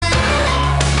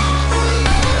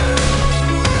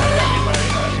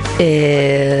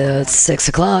It's 6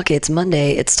 o'clock. It's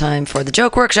Monday. It's time for the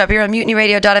Joke Workshop here on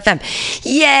MutinyRadio.fm.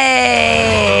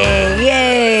 Yay!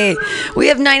 Yay! We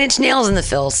have 9 Inch Nails in the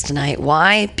fills tonight.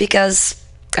 Why? Because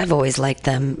I've always liked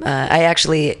them. I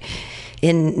actually,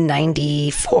 in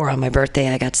 94 on my birthday,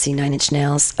 I got to see 9 Inch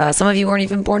Nails. Some of you weren't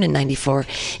even born in 94.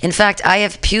 In fact, I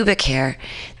have pubic hair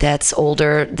that's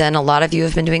older than a lot of you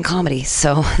have been doing comedy.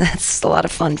 So that's a lot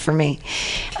of fun for me.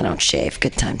 I don't shave.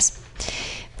 Good times.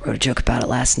 Wrote a joke about it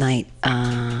last night.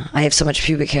 I have so much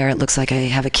pubic hair, it looks like I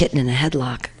have a kitten in a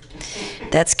headlock.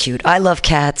 That's cute. I love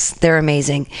cats. They're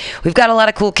amazing. We've got a lot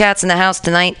of cool cats in the house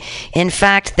tonight. In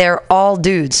fact, they're all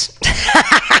dudes.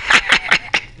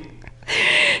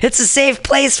 It's a safe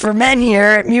place for men here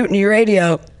at Mutiny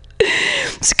Radio.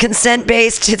 It's a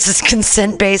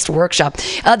consent-based workshop.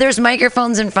 There's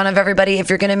microphones in front of everybody. If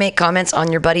you're going to make comments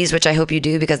on your buddies, which I hope you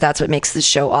do, because that's what makes this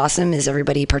show awesome, is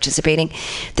everybody participating.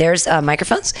 There's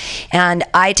microphones. And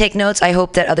I take notes. I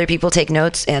hope that other people take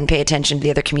notes and pay attention to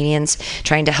the other comedians,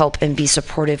 trying to help and be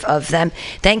supportive of them.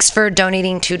 Thanks for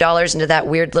donating $2 into that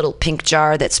weird little pink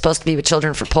jar that's supposed to be with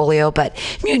children for polio, but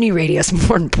Mutiny Radio is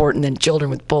more important than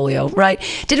children with polio, right?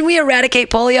 Didn't we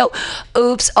eradicate polio?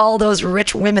 Oops, all those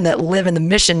rich women that live in the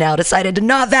mission now decided to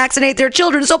not vaccinate their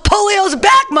children, so polio's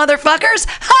back, motherfuckers.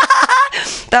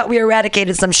 Thought we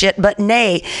eradicated some shit, but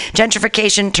nay,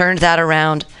 gentrification turned that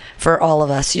around for all of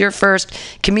us. Your first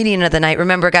comedian of the night.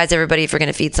 Remember, guys, everybody, if you're going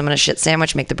to feed someone a shit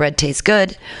sandwich, make the bread taste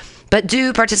good. But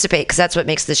do participate, because that's what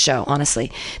makes this show, honestly.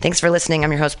 Thanks for listening.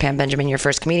 I'm your host, Pam Benjamin, your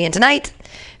first comedian tonight.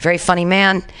 Very funny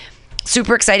man.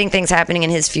 Super exciting things happening in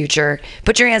his future.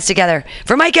 Put your hands together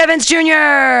for Mike Evans Jr.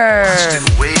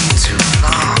 Way too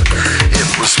long.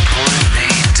 It was pulling me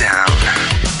down.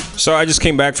 So I just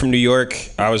came back from New York.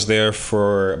 I was there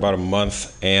for about a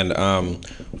month, and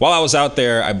while I was out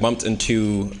there, I bumped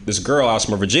into this girl I lost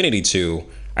my virginity to.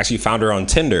 I actually found her on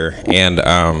Tinder, and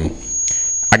I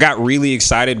got really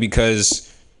excited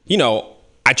because, you know,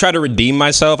 I tried to redeem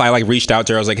myself. I reached out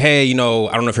to her. I was like, hey, I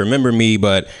don't know if you remember me,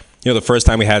 but the first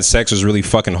time we had sex was really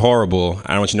fucking horrible.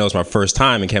 I want you to know it's my first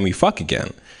time, and can we fuck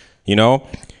again?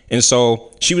 And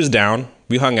so she was down.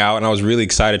 We hung out, and I was really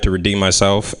excited to redeem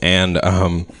myself. And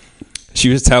she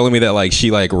was telling me that she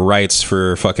writes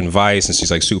for fucking Vice, and she's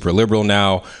super liberal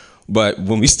now. But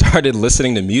when we started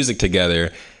listening to music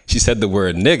together, she said the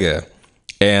word nigga,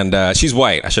 and she's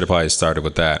white. I should have probably started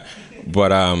with that,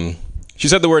 but she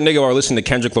said the word nigga while we were listening to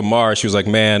Kendrick Lamar. She was like,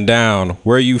 man down,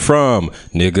 where are you from,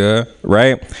 nigga,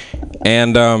 right?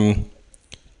 And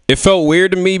it felt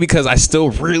weird to me because I still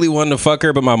really wanted to fuck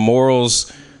her, but my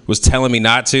morals was telling me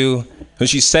not to. When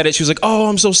she said it, she was like, oh,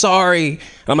 I'm so sorry. And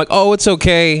I'm like, oh, it's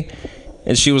okay.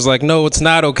 And she was like, no, it's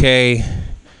not okay.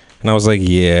 And I was like,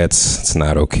 yeah, it's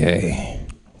not okay.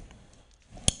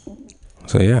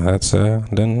 So yeah, that's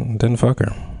didn't fuck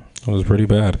her. It was pretty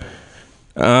bad.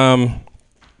 So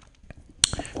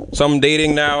I'm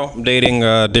dating now. I'm dating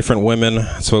different women.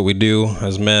 That's what we do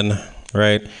as men,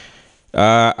 right?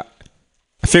 I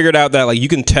figured out that you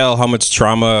can tell how much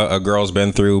trauma a girl's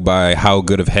been through by how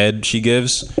good of head she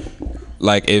gives.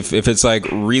 If it's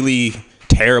really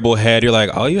terrible head, you're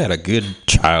like, oh, you had a good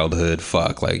childhood.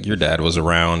 Fuck, your dad was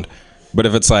around. But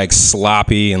if it's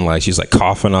sloppy and she's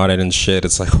coughing on it and shit,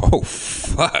 it's oh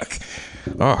fuck,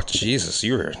 oh Jesus,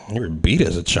 you were beat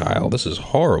as a child. This is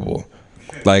horrible.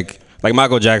 Like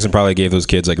Michael Jackson probably gave those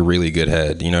kids really good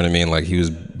head. You know what I mean? He was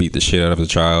beat the shit out of the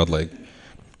child.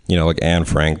 Anne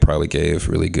Frank probably gave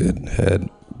really good head.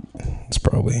 It's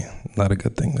probably not a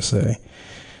good thing to say.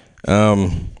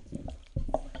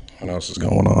 What else is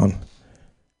going on?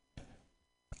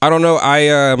 I don't know.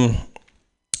 I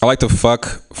like to fuck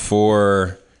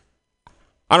for,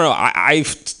 I don't know.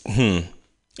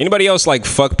 Anybody else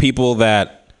fuck people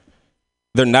that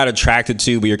they're not attracted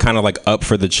to, but you're kind of up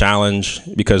for the challenge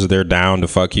because they're down to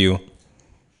fuck you,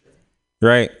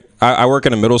 right? I work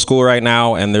in a middle school right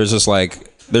now, and there's this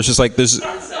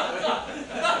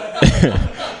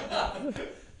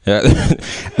yeah,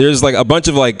 there's a bunch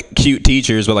of cute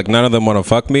teachers, but none of them want to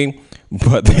fuck me.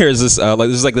 But there's this this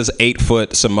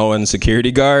 8-foot Samoan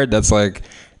security guard that's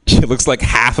she looks like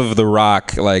half of The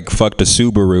Rock fucked a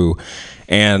Subaru,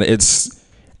 and it's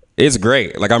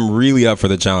great. I'm really up for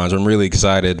the challenge. I'm really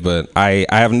excited, but I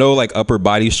have no upper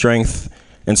body strength,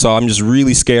 and so I'm just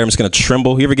really scared. I'm just gonna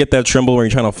tremble. You ever get that tremble where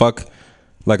you're trying to fuck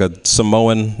a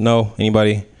Samoan? No?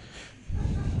 Anybody?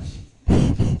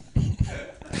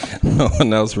 No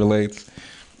one else relates.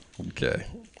 Okay.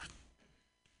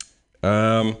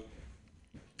 I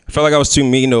felt like I was too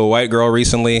mean to a white girl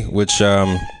recently, which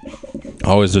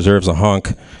always deserves a honk.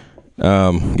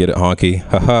 Get it, honky?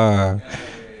 Haha.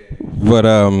 But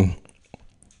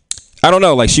I don't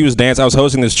know. Like, she was dancing. I was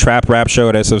hosting this trap rap show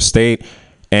at SF State,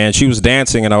 and she was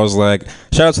dancing, and I was like,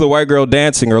 shout out to the white girl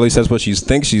dancing, or at least that's what she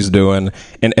thinks she's doing.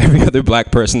 And every other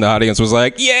black person in the audience was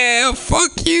like, yeah,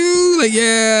 fuck you. Like,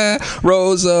 yeah,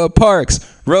 Rosa Parks.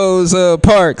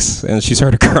 And she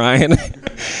started crying.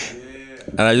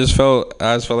 And I just felt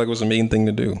like it was a mean thing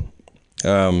to do.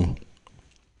 I'm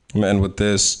gonna end with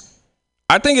this.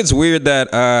 I think it's weird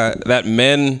that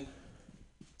men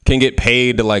can get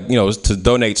paid to, like, you know, to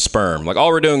donate sperm. Like, all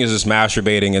we're doing is just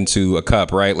masturbating into a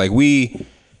cup, right? Like,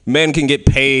 men can get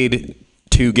paid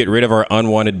to get rid of our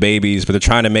unwanted babies, but they're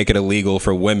trying to make it illegal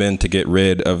for women to get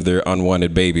rid of their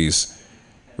unwanted babies,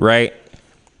 right?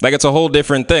 Like, it's a whole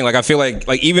different thing. Like, I feel like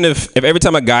even if every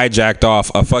time a guy jacked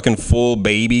off, a fucking full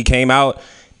baby came out,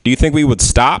 do you think we would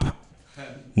stop?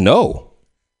 No.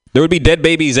 There would be dead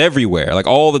babies everywhere, like,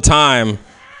 all the time,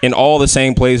 in all the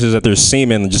same places that there's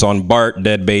semen, just on BART,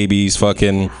 dead babies,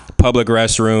 fucking public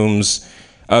restrooms,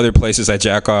 other places I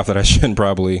jack off that I shouldn't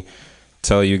probably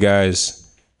tell you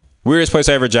guys. Weirdest place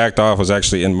I ever jacked off was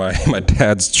actually in my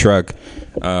dad's truck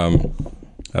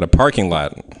at a parking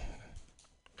lot.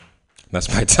 That's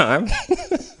my time.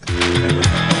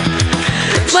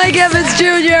 Mike Evans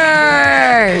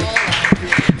Jr.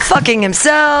 Fucking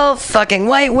himself, fucking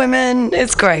white women.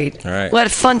 It's great. All right.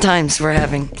 What fun times we're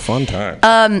having. Fun time.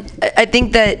 I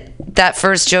think that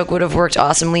first joke would have worked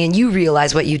awesomely, and you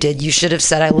realize what you did. You should have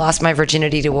said, I lost my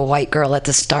virginity to a white girl at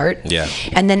the start. Yeah.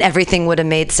 And then everything would have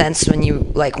made sense when you,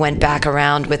 like, went back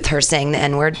around with her saying the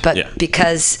N-word. But yeah.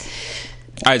 Because...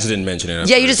 I just didn't mention it.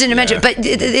 Yeah, you just didn't mention it. But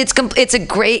it's a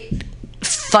great...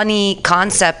 funny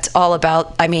concept all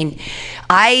about, I mean,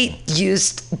 I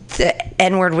used the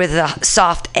N-word with a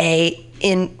soft A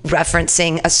in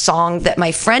referencing a song that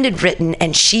my friend had written,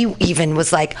 and she even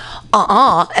was like,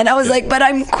 and I was like, but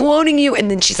I'm quoting you, and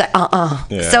then she's like,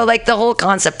 Yeah. So, like, the whole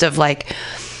concept of, like,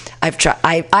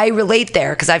 I relate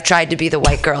there because I've tried to be the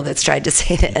white girl that's tried to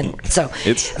say it, and so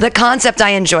the concept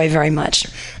I enjoy very much.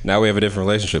 Now we have a different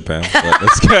relationship, Pam.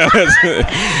 Let's go.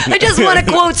 I just want to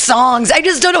quote songs. I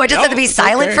just don't know. I just have to be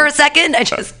silent for a second.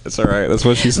 It's all right. That's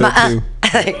what she said too.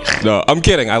 No, I'm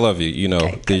kidding. I love you. You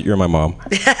know, you're my mom.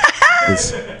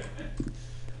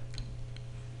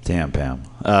 Damn, Pam.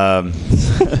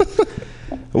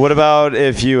 What about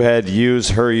if you had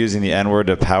used her using the N-word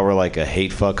to power like a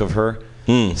hate fuck of her?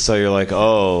 So you're like,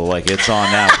 oh, like, it's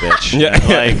on now, bitch. Yeah.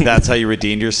 Like, that's how you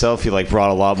redeemed yourself. You, like, brought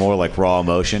a lot more, like, raw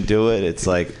emotion to it. It's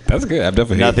like, that's good. I've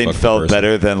definitely nothing felt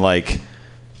better than, like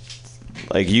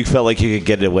you felt like you could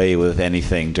get away with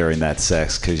anything during that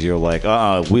sex because you're like,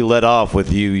 we let off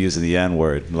with you using the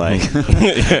N-word. Like,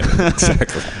 yeah,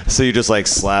 exactly. So you're just, like,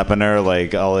 slapping her,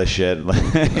 like, all this shit. Like,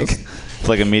 it's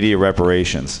like immediate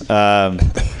reparations.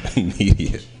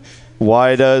 Immediate.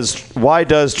 Why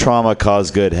does trauma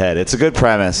cause good head? It's a good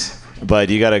premise, but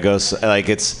you gotta go like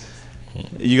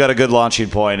you got a good launching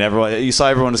point. You saw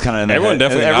everyone was kind of everyone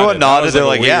definitely everyone nodded. They're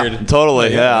like, yeah,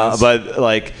 totally, yeah. Yes. But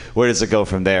like, where does it go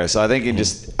from there? So I think you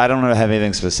I don't know, have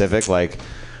anything specific. Like,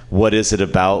 what is it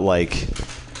about, like,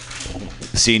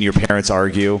 seeing your parents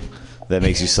argue that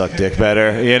makes you suck dick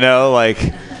better? You know, like,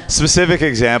 specific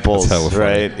examples,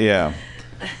 right? Yeah.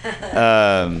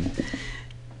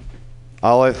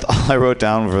 All I wrote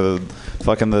down for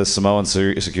the Samoan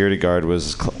security guard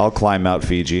was, I'll climb Mount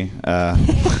Fiji.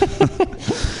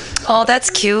 Oh, that's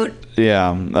cute.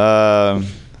 Yeah.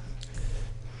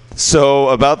 So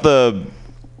about the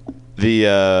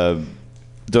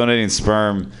donating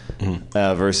sperm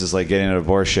versus, like, getting an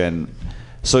abortion.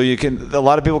 So a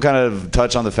lot of people kind of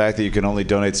touch on the fact that you can only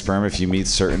donate sperm if you meet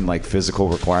certain, like, physical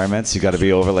requirements. You got to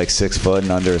be over, like, 6 foot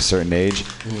and under a certain age.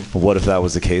 What if that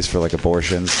was the case for, like,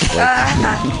 abortions?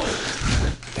 Like,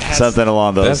 something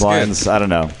along those lines. Good. I don't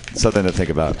know. Something to think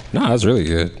about. No, that's really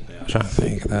good. I'm trying to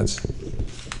think. There's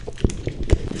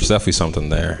definitely something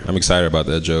there. I'm excited about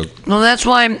that joke. Well, that's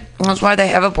why they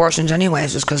have abortions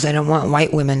anyways, is because they don't want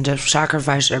white women to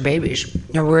sacrifice their babies.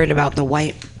 They're worried about the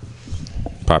white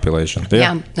population.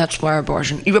 Yeah, that's why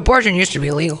abortion used to be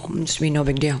illegal. It used to be no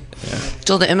big deal. Yeah.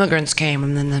 Till the immigrants came,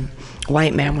 and then the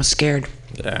white man was scared.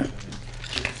 Yeah.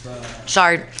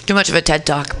 Sorry, too much of a TED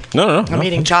Talk. No. I'm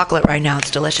eating chocolate right now.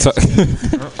 It's delicious.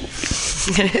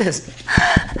 It is.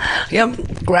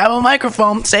 Yep. Grab a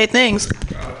microphone. Say things.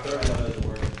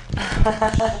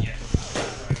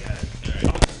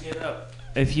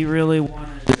 If you really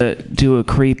wanted to do a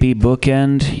creepy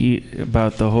bookend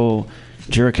about the whole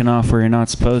jerking off where you're not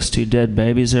supposed to, dead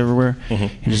babies everywhere, you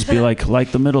just be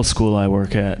like the middle school I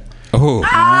work at. Oh,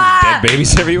 dead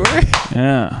babies everywhere?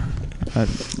 Yeah.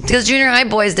 Because junior high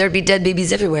boys, there'd be dead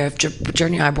babies everywhere if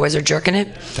junior high boys are jerking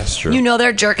it. That's true. You know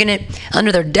they're jerking it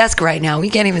under their desk right now. We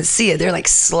can't even see it. They're like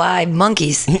sly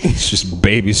monkeys. It's just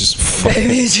babies just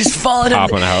falling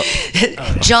popping out.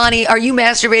 Johnny, are you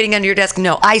masturbating under your desk?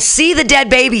 No. I see the dead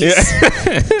babies.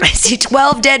 I see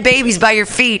 12 dead babies by your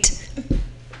feet.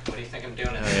 What do you think I'm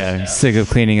doing? Yeah, sick of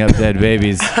cleaning up dead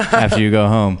babies after you go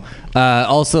home.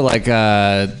 Also, like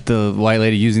the white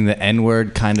lady using the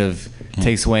N-word kind of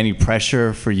takes away any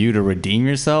pressure for you to redeem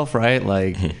yourself, right?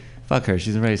 Like, fuck her,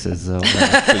 she's a racist, so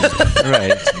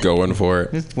right. Going for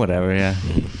it. Just whatever, yeah.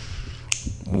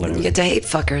 Whatever. You get to hate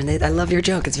fucker, and I love your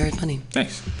joke. It's very funny.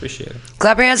 Thanks. Appreciate it.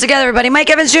 Clap your hands together, everybody. Mike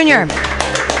Evans Jr.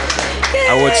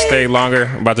 I would stay longer.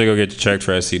 I'm about to go get checked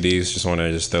for STDs. Just want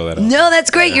to throw that out. No, that's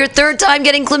great. Your third time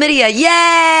getting chlamydia.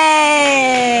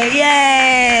 Yay!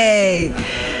 Yay!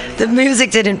 The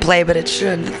music didn't play, but it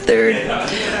should. The third.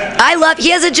 He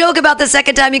has a joke about the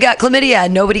second time you got chlamydia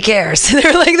and nobody cares.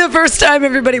 They're like, the first time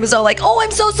everybody was all like, oh,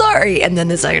 I'm so sorry. And then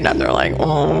the second time they're like,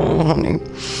 oh, honey.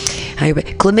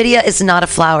 Chlamydia is not a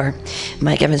flower.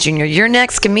 Mike Evans Jr., your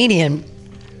next comedian.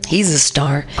 He's a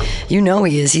star. You know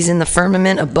he is. He's in the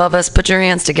firmament above us. Put your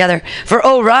hands together for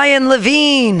Orion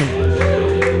Levine.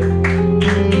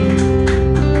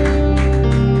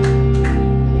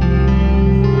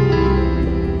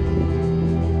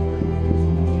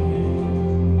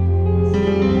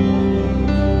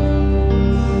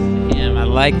 I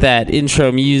like that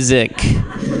intro music.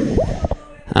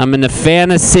 I'm in a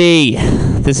fantasy.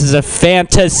 This is a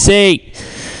fantasy.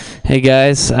 Hey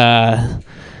guys,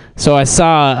 so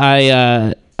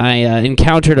I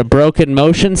encountered a broken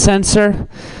motion sensor.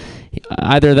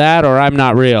 Either that or I'm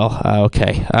not real.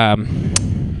 Okay. I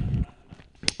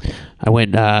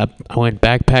went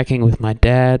backpacking with my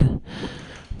dad,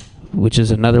 which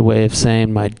is another way of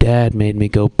saying my dad made me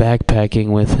go backpacking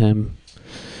with him.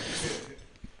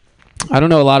 I don't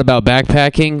know a lot about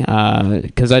backpacking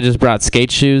because I just brought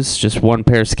skate shoes, just one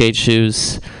pair of skate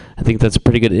shoes. I think that's a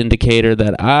pretty good indicator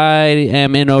that I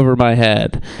am in over my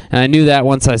head. And I knew that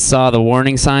once I saw the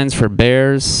warning signs for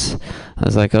bears. I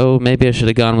was like, oh, maybe I should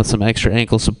have gone with some extra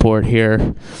ankle support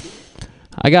here.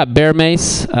 I got bear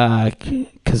mace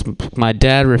because my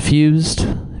dad refused.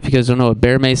 If you guys don't know what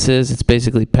bear mace is, it's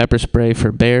basically pepper spray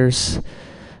for bears.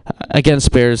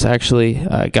 Against bears, actually.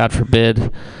 God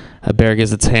forbid a bear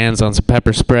gets its hands on some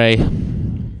pepper spray.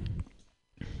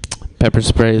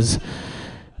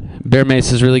 Bear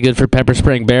mace is really good for pepper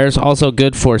spraying bears. Also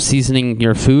good for seasoning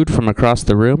your food from across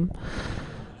the room.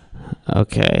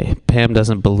 Okay, Pam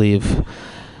doesn't believe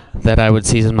that I would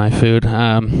season my food.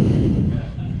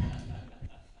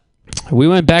 We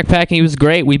went backpacking. It was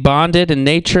great. We bonded in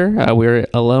nature. We were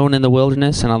alone in the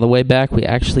wilderness, and on the way back, we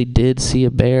actually did see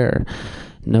a bear.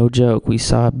 No joke. We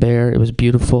saw a bear. It was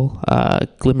beautiful,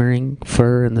 glimmering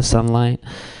fur in the sunlight.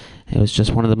 It was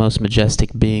just one of the most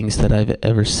majestic beings that I've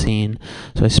ever seen.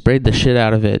 So I sprayed the shit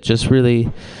out of it. Just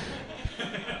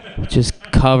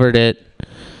covered it.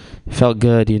 It felt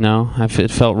good, you know.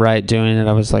 It felt right doing it.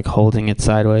 I was like holding it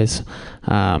sideways.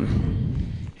 I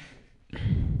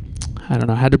don't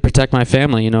know. I had to protect my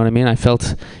family, you know what I mean? I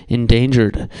felt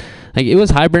endangered. Like, it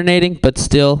was hibernating, but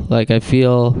still, like, I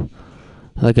feel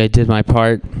like I did my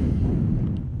part.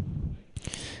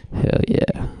 Hell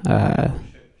yeah.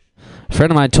 A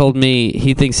friend of mine told me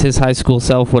he thinks his high school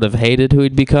self would have hated who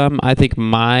he'd become. I think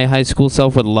my high school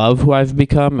self would love who I've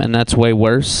become, and that's way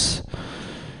worse.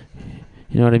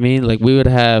 You know what I mean? Like, we would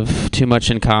have too much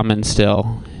in common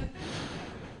still.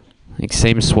 Like,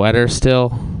 same sweater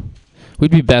still.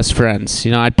 We'd be best friends.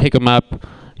 You know, I'd pick him up.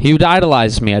 He would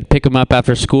idolize me. I'd pick him up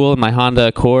after school in my Honda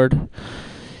Accord.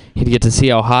 He'd get to see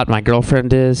how hot my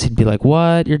girlfriend is. He'd be like,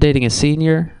 what? You're dating a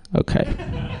senior? Okay.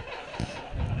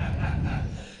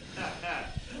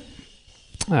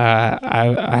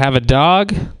 I have a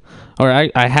dog. Or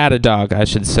I had a dog, I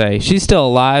should say. She's still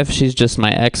alive. She's just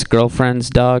my ex-girlfriend's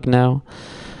dog now.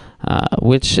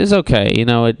 Which is okay. You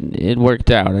know, it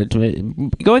worked out.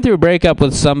 Going through a breakup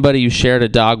with somebody you shared a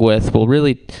dog with will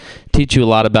really teach you a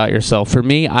lot about yourself. For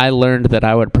me, I learned that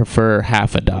I would prefer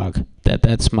half a dog.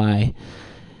 That's my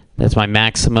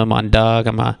maximum on dog.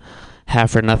 I'm a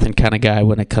half or nothing kind of guy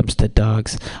when it comes to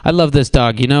dogs. I love this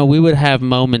dog. You know, we would have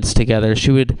moments together.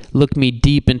 She would look me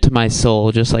deep into my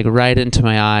soul, just like right into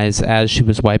my eyes as she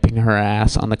was wiping her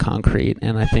ass on the concrete.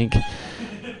 And I think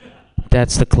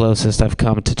that's the closest I've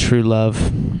come to true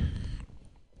love.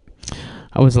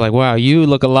 I was like, wow, you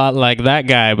look a lot like that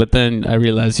guy, but then I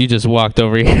realized you just walked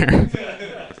over here.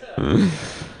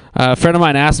 A friend of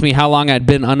mine asked me how long I'd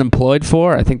been unemployed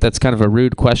for. I think that's kind of a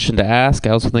rude question to ask.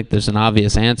 I also think there's an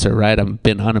obvious answer, right? I've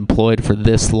been unemployed for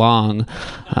this long.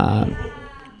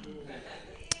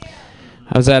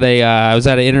 I was at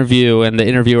an interview, and the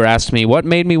interviewer asked me, what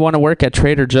made me want to work at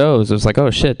Trader Joe's? I was like, oh,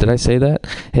 shit, did I say that?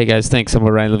 Hey, guys, thanks. I'm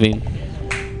Ryan Levine.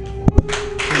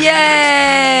 Yay,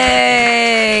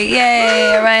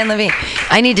 Ryan Levine.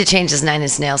 I need to change this Nine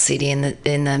Inch Nails CD in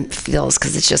the fills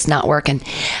because it's just not working.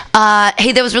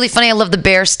 Hey, that was really funny. I love the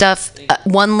bear stuff.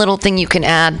 One little thing you can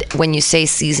add when you say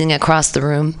seasoning across the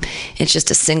room, it's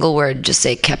just a single word. Just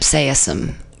say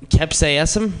capsaicin.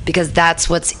 Capsaicin? Because that's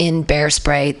what's in bear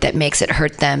spray that makes it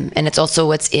hurt them, and it's also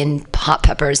what's in hot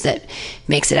peppers that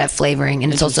makes it have flavoring,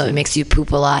 and it makes you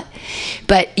poop a lot.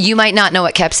 But you might not know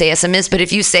what capsaicin is, but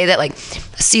if you say that, like,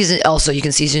 season, also you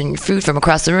can season your food from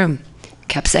across the room.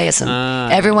 Capsaicin.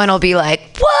 Everyone will be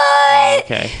like, what?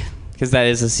 Okay. Because that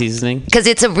is a seasoning? Because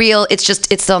it's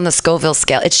it's on the Scoville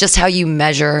scale. It's just how you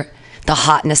measure the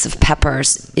hotness of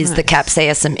peppers is the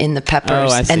capsaicin in the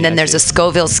peppers. And then there's a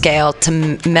Scoville scale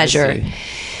to measure.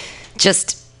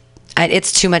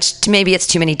 It's too much. Maybe it's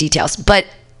too many details, but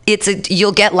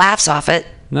you'll get laughs off it.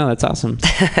 No, that's awesome.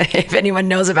 If anyone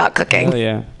knows about cooking. Oh,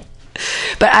 yeah.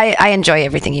 But I enjoy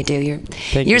everything you do.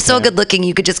 You're so good looking.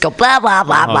 You could just go blah, blah,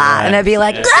 blah, blah. Right. And I'd be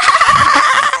like,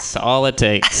 That's all it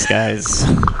takes, guys.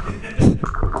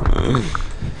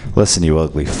 Listen, you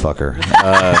ugly fucker.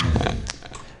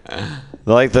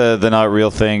 Like the not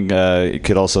real thing, you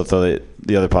could also throw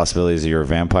the other possibilities that you're a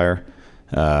vampire.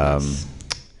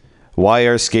 Why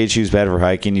are skate shoes bad for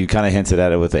hiking? You kind of hinted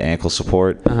at it with the ankle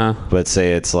support, but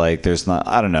say it's like there's not.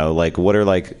 I don't know. Like what are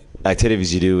like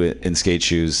activities you do in skate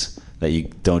shoes that you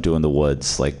don't do in the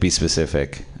woods? Like be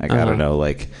specific. Like I don't know.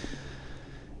 Like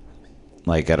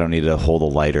I don't need to hold a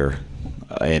lighter.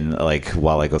 And like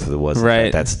while I go through the woods,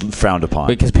 right? That's frowned upon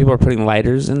because people are putting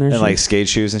lighters in their shoes? like skate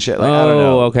shoes and shit. Like, I don't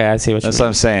know. Okay, I see what that's you mean. what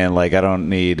I'm saying. Like I don't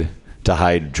need to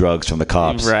hide drugs from the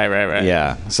cops. Right.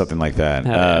 Yeah, something like that.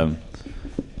 Yeah.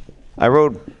 I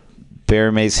wrote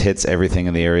bear mace hits everything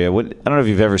in the area. I don't know if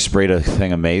you've ever sprayed a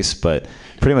thing of mace, but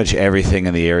pretty much everything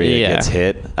in the area gets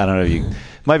hit. I don't know if you.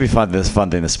 Might be fun. This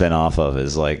fun thing to spin off of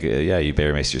is like, you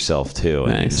bear mace yourself too,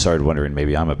 and you started wondering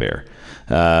maybe I'm a bear.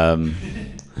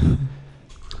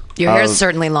 your hair's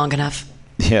certainly long enough.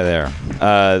 Yeah, there.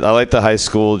 I like the high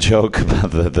school joke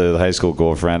about the high school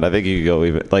girlfriend. I think you could go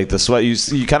even like the sweat.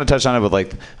 You kind of touched on it with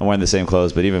like I'm wearing the same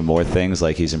clothes, but even more things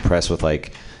like he's impressed with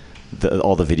like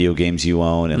all the video games you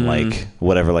own and like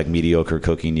whatever like mediocre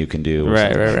cooking you can do.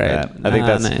 Right. That. I think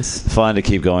that's nice. Fun to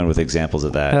keep going with examples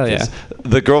of that. Hell yeah.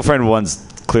 The girlfriend one's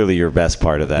clearly your best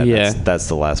part of that. Yeah. That's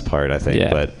the last part I think. Yeah.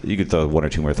 But you could throw one or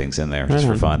two more things in there just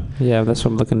for fun. Yeah, that's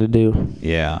what I'm looking to do.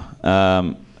 Yeah.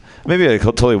 Maybe I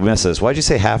totally missed this. Why'd you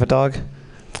say half a dog?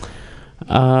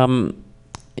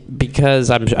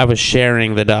 Because I was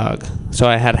sharing the dog, so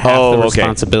I had half the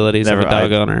responsibilities of a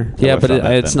dog owner. Yeah, but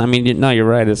it's not. I mean, no, you're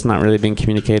right. It's not really being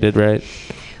communicated, right?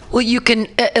 Well, you can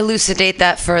elucidate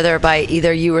that further by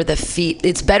either you or the feed.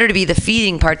 It's better to be the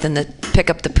feeding part than the pick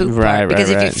up the poop part. Because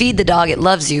if you feed the dog, it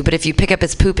loves you. But if you pick up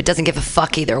its poop, it doesn't give a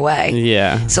fuck either way.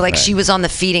 Yeah. So like she was on the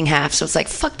feeding half, so it's like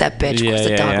fuck that bitch. Of course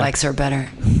the dog likes her better.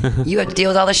 You have to deal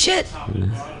with all the shit.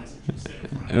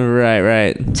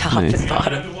 Right. Top and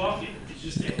bottom.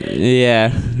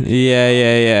 Yeah.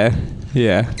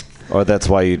 Or that's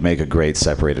why you'd make a great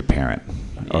separated parent,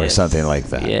 or something like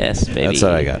that. Yes, baby. That's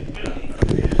what I got.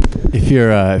 If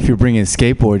you're bringing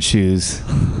skateboard shoes,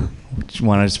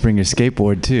 why not just bring your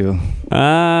skateboard too? And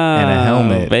a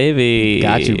helmet, baby.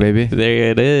 Got you, baby.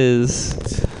 There it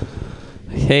is.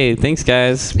 Hey, thanks,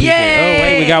 guys. Yay! Oh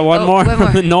wait, we got one more.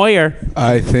 Neuer.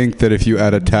 I think that if you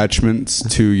add attachments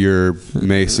to your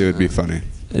mace, it would be funny.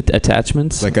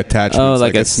 Attachments? Like attachments. Oh,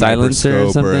 like a silencer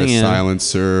or something? Or a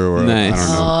silencer, or nice. I don't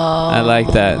know. I like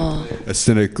that. A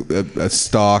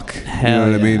stock. Hell you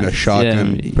know what I yeah. mean? A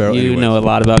shotgun. Yeah, barrel. you know a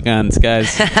lot about guns,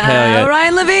 guys. Hell yeah.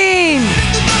 Ryan Levine.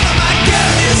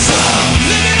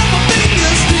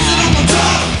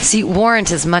 See,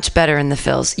 Warrant is much better in the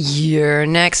fills. Your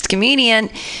next comedian.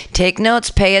 Take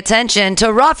notes, pay attention to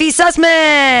Rafi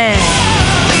Sussman.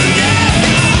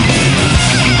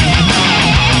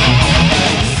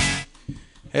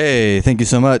 Hey, thank you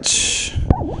so much.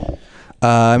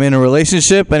 I'm in a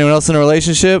relationship. Anyone else in a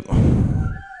relationship?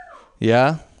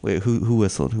 Yeah? Wait, who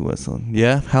whistled?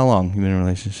 Yeah? How long you been in a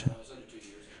relationship?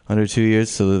 Under 2 years?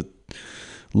 So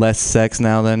less sex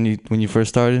now than when you first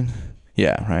started?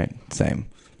 Yeah, right. Same.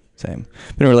 Been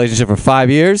in a relationship for 5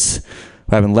 years.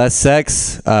 We're having less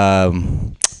sex,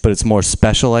 but it's more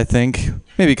special, I think.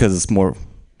 Maybe because it's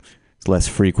less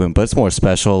frequent, but it's more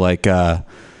special. Like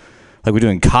we're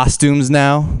doing costumes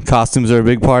now. Costumes are a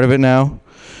big part of it now.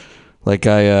 Like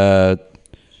I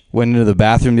went into the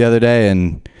bathroom the other day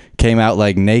and came out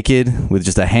like naked with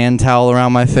just a hand towel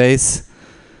around my face.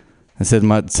 I said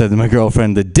to my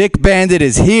girlfriend, the dick bandit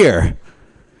is here.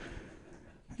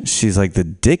 She's like, the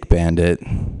dick bandit?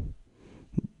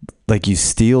 Like you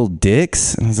steal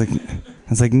dicks? And I was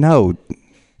like, no,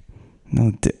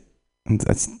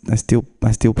 I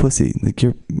steal pussy. Like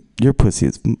your pussy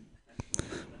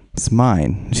it's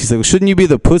mine. She's like, well, shouldn't you be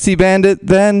the pussy bandit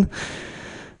then?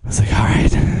 I was like, all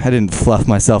right. I didn't fluff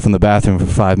myself in the bathroom for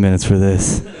 5 minutes for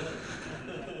this.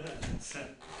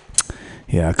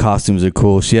 Yeah, costumes are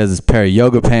cool. She has this pair of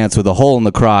yoga pants with a hole in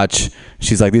the crotch.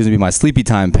 She's like, these would be my sleepy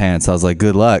time pants. I was like,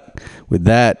 good luck with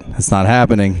that. It's not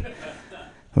happening.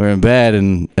 We're in bed,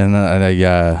 and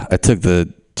I took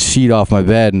the sheet off my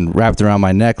bed and wrapped it around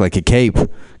my neck like a cape,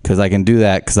 because I can do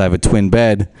that because I have a twin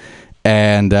bed.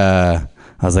 And I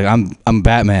was like, I'm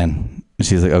Batman. And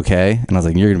she's like, okay. And I was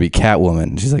like, you're gonna be Catwoman.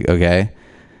 And she's like, okay.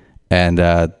 And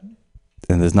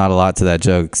there's not a lot to that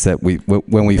joke except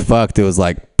when we fucked, it was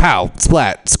like pow,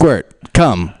 splat, squirt,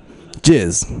 cum,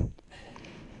 jizz.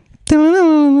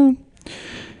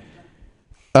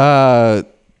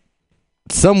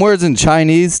 Some words in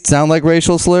Chinese sound like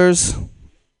racial slurs.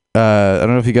 I don't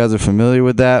know if you guys are familiar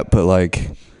with that, but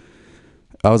like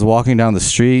I was walking down the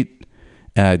street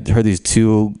and I heard these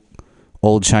two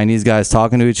old Chinese guys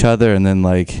talking to each other, and then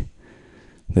like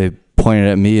they pointed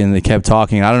at me and they kept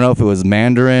talking. I don't know if it was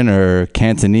Mandarin or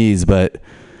Cantonese, but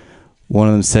one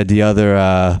of them said to the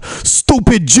other,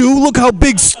 stupid Jew, look how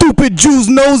big stupid Jew's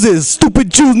nose is. Stupid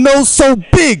Jew's nose so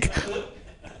big.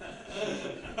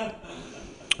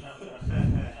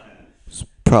 It's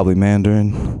probably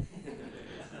Mandarin.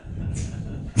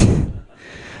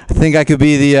 I think I could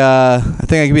be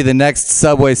the next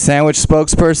Subway sandwich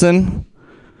spokesperson.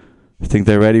 I think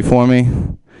they're ready for me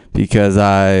because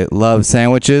I love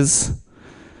sandwiches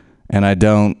and I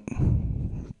don't,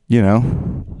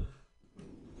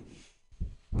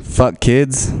 fuck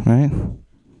kids, right?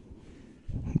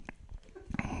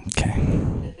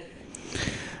 Okay.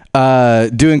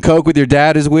 Doing coke with your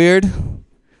dad is weird.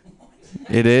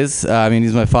 It is. I mean,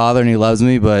 he's my father and he loves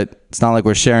me, but it's not like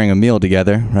we're sharing a meal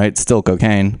together, right? It's still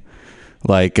cocaine.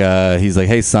 Like, he's like,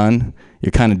 hey, son,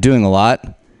 you're kind of doing a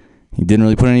lot. You didn't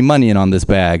really put any money in on this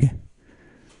bag.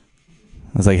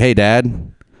 I was like, hey,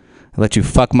 Dad, I let you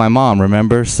fuck my mom,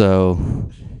 remember? So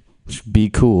be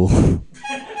cool.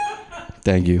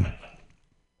 Thank you.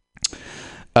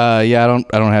 Yeah,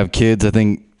 I don't have kids. I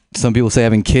think some people say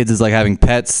having kids is like having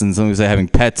pets, and some people say having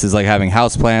pets is like having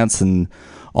houseplants, and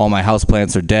all my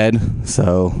houseplants are dead,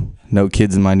 so no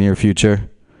kids in my near future.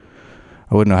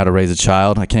 I wouldn't know how to raise a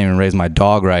child. I can't even raise my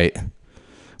dog right.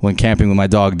 Went camping with my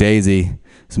dog Daisy.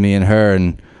 It's me and her,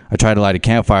 and I tried to light a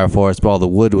campfire for us, but all the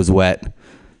wood was wet.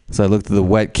 So I looked at the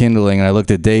wet kindling, and I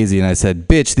looked at Daisy, and I said,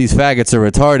 bitch, these faggots are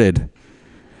retarded.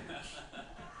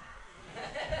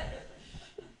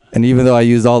 And even though I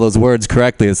used all those words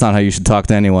correctly, it's not how you should talk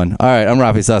to anyone. All right, I'm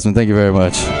Rafi Sussman. Thank you very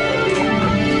much.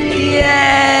 Yay!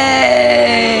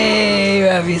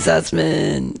 Rafi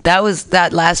Sussman.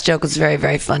 That last joke was very,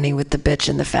 very funny with the bitch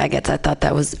and the faggots. I thought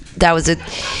that was it.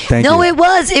 Thank you. It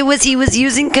was. He was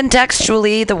using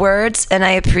contextually the words, and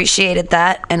I appreciated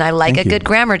that. And I like a good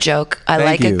grammar joke. I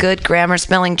like a good grammar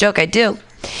spelling joke. I do.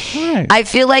 Right. I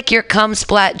feel like your cum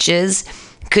splat jizz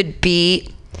could be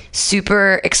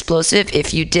super explosive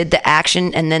if you did the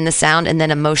action and then the sound and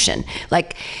then emotion,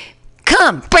 like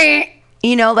come,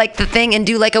 like the thing, and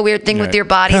do like a weird thing with your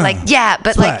body, like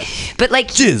but like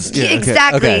jizz. Yeah,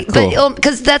 exactly. Okay, cool. But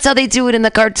because that's how they do it in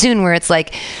the cartoon, where it's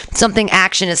like something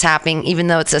action is happening even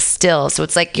though it's a still, so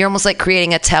it's like you're almost like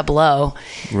creating a tableau,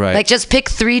 right? Like just pick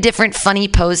 3 different funny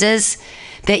poses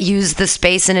that use the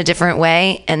space in a different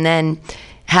way, and then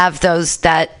have those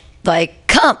that like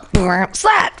come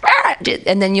slat,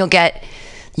 and then you'll get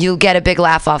a big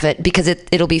laugh off it because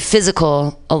it'll be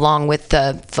physical along with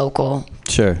the vocal.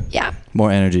 Sure. Yeah.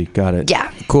 More energy. Got it.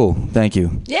 Yeah. Cool. Thank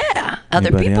you. Yeah. Other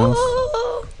Anybody people.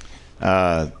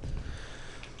 Else?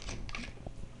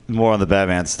 More on the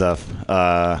Batman stuff.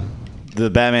 The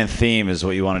Batman theme is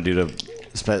what you want to do to.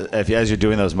 As you're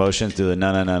doing those motions, do the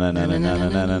na na na na na na na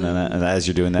na na na, and as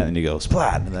you're doing that, then you go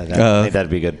splat. I think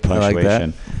that'd be good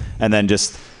punctuation. And then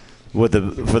just for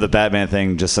the Batman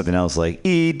thing, just something else like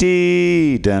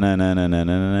ED, da na na na na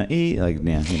na E, like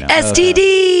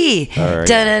STD,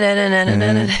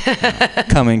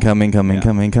 coming,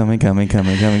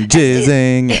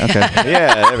 jizzing. Okay.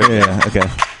 Yeah. Yeah. Okay.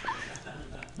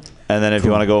 And then if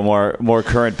you want to go more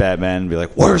current Batman, be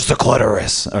like, where's the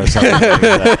clitoris? Or something like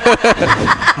that.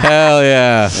 Hell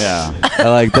yeah. Yeah. I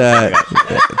like that.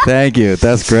 Thank you.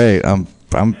 That's great. I'm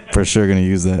for sure gonna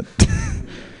use that.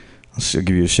 I'll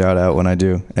give you a shout out when I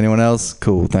do. Anyone else?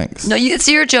 Cool, thanks. No, it's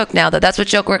your joke now, though. That's what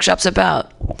Joke Workshop's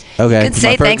about. Okay. You can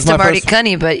say thanks to Marty first...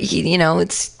 Cunny, but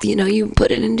you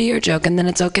put it into your joke, and then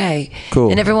it's okay. Cool.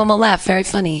 And everyone will laugh. Very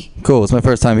funny. Cool. It's my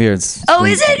first time here. Is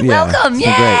it? Yeah, welcome. It's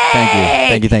Yay!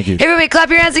 been great. Thank you. Everybody, clap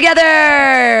your hands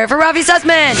together for Ravi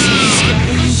Sussman.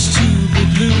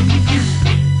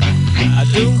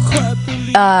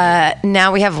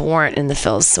 Now we have Warrant in the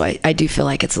fills, so I do feel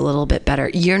like it's a little bit better.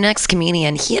 Your next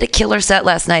comedian, he had a killer set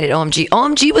last night at OMG.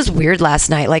 OMG was weird last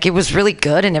night. Like, it was really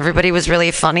good, and everybody was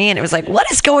really funny, and it was like, what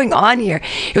is going on here?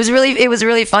 It was a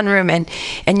really fun room, and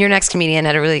your next comedian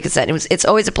had a really good set. It's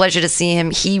always a pleasure to see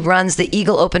him. He runs the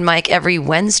Eagle open mic every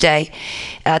Wednesday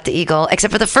at the Eagle,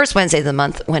 except for the first Wednesday of the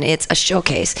month when it's a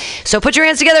showcase. So put your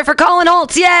hands together for Colin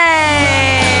Holtz.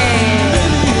 Yay!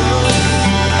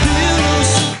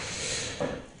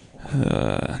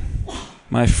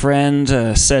 My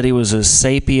friend said he was a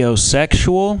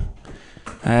sapiosexual.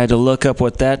 I had to look up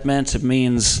what that meant. It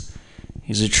means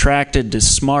he's attracted to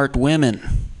smart women.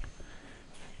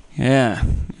 Yeah.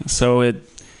 So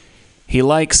he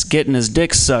likes getting his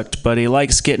dick sucked, but he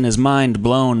likes getting his mind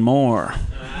blown more.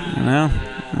 You know?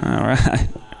 All right.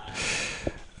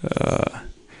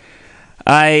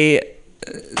 I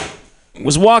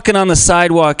was walking on the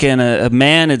sidewalk, and a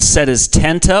man had set his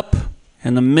tent up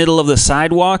in the middle of the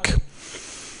sidewalk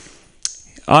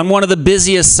on one of the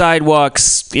busiest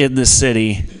sidewalks in the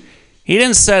city. He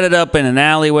didn't set it up in an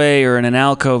alleyway or in an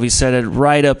alcove. He set it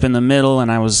right up in the middle,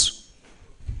 and I was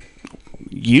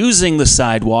using the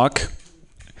sidewalk,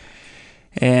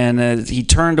 and he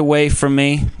turned away from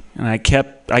me, and I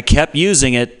kept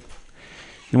using it.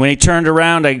 And when he turned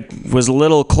around, I was a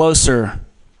little closer,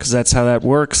 because that's how that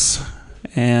works.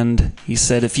 And he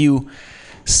said, "If you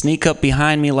sneak up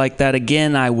behind me like that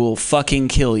again, I will fucking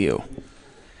kill you."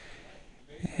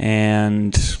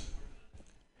 And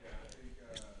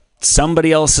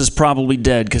somebody else is probably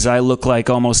dead, because I look like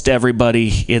almost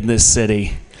everybody in this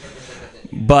city.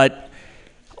 But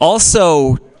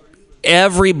also,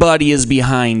 everybody is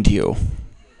behind you.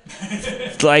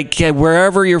 Like,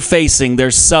 wherever you're facing,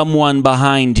 there's someone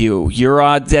behind you. You're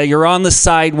on the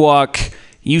sidewalk.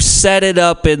 You set it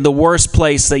up in the worst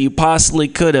place that you possibly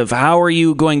could have. How are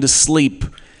you going to sleep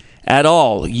at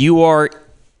all? You are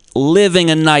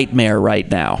living a nightmare right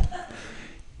now.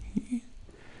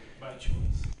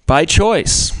 By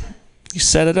choice. You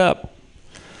set it up.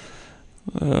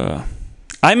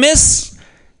 I miss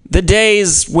the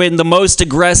days when the most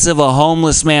aggressive a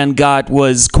homeless man got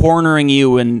was cornering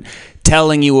you and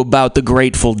telling you about the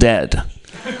Grateful Dead.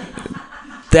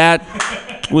 That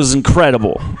was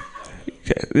incredible.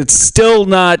 It's still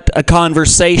not a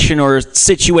conversation or a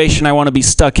situation I want to be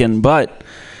stuck in, but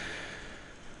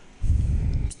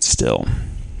still.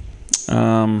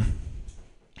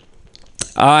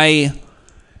 I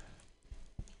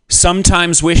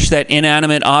sometimes wish that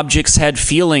inanimate objects had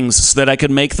feelings so that I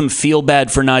could make them feel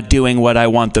bad for not doing what I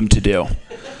want them to do.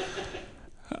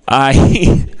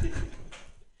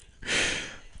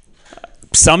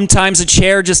 Sometimes a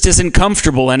chair just isn't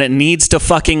comfortable and it needs to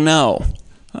fucking know.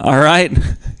 All right?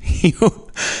 You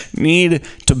need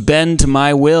to bend to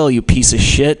my will, you piece of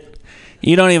shit.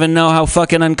 You don't even know how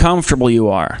fucking uncomfortable you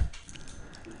are.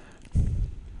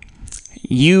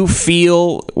 You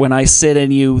feel, when I sit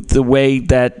in you, the way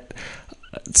that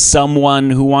someone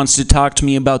who wants to talk to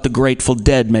me about the Grateful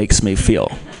Dead makes me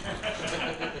feel.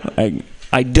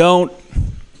 I don't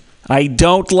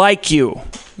like you.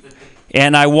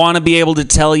 And I want to be able to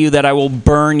tell you that I will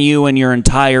burn you and your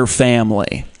entire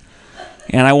family.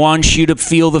 And I want you to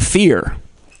feel the fear.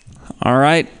 All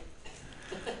right?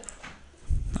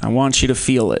 I want you to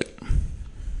feel it.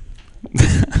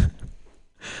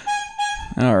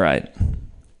 All right.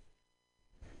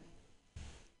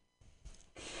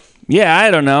 Yeah,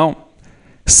 I don't know.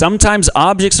 Sometimes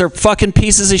objects are fucking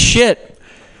pieces of shit.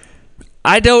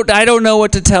 I don't know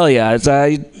what to tell you. I'll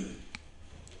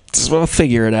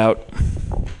figure it out.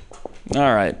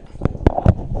 All right.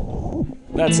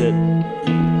 That's it.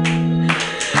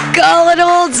 Colin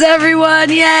Holtz, everyone.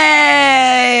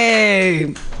 Yay!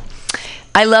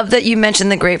 I love that you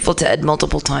mentioned the Grateful Dead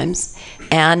multiple times.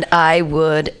 And I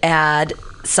would add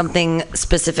something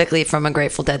specifically from a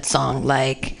Grateful Dead song,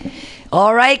 like,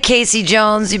 "All right, Casey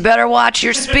Jones, you better watch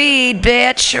your speed,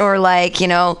 bitch," or like,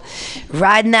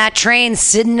 riding that train,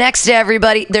 sitting next to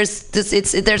everybody. There's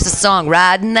a song,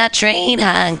 "Riding that train,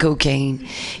 high on cocaine.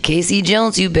 Casey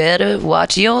Jones, you better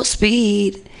watch your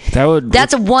speed."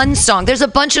 That's one song. There's a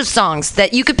bunch of songs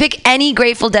that you could pick any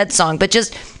Grateful Dead song, but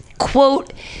just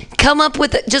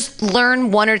just learn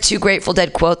one or two Grateful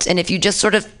Dead quotes, and if you just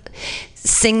sort of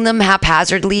sing them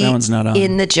haphazardly That one's not on.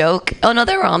 in the joke. Oh no,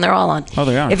 they're on. They're all on. Oh,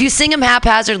 they are. If you sing them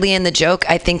haphazardly in the joke,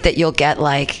 I think that you'll get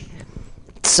like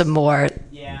some more.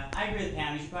 Yeah, I agree with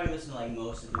Pam. You should probably listen to like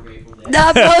most of the Grateful Dead.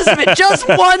 Not most of it, just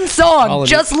one All song. of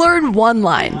Just learn one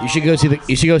line. You should go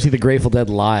see the Grateful Dead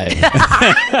live.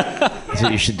 That's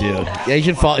what you should do. Yeah,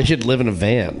 you should live in a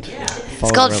van.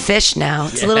 It's called Fish now.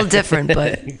 It's a little different,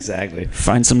 but Exactly.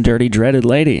 Find some dirty, dreaded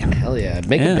lady. Hell yeah.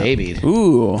 Make a baby.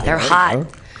 Ooh. they're hot.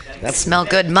 That smell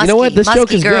good. Musky, You know what? This musky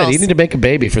joke is girls. good. You need to make a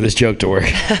baby for this joke to work.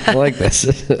 I like this.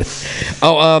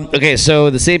 Okay. So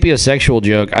the sapiosexual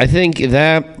joke. I think you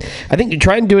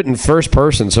try and do it in first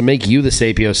person. So make you the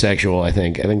sapiosexual. I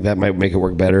think that might make it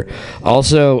work better.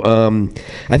 Also,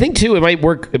 I think too it might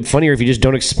work funnier if you just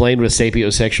don't explain what a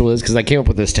sapiosexual is, because I came up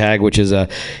with this tag, which is and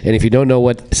if you don't know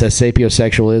what a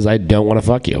sapiosexual is, I don't want to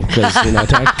fuck you, because not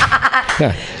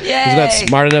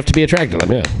smart enough to be attracted to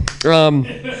them.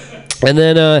 Yeah. And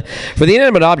then for the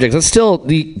inanimate objects, that's still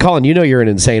Colin. You know you're an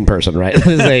insane person, right?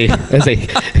 That's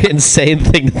a insane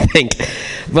thing to think.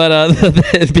 But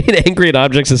being angry at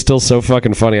objects is still so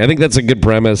fucking funny. I think that's a good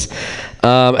premise.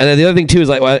 And then the other thing too is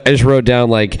like I just wrote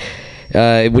down like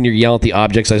when you're yelling at the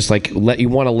objects, I just like you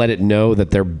want to let it know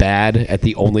that they're bad at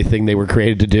the only thing they were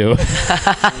created to do.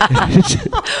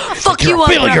 Fuck you,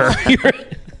 failure.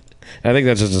 I think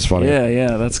that's just as funny.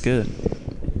 Yeah, that's good.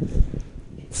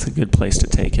 It's a good place to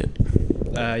take it.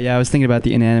 Yeah, I was thinking about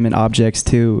the inanimate objects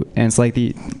too, and it's like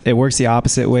it works the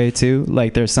opposite way too.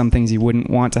 Like there's some things you wouldn't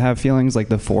want to have feelings, like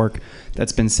the fork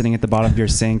that's been sitting at the bottom of your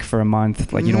sink for a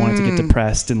month. Like you don't want it to get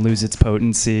depressed and lose its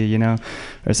potency, you know,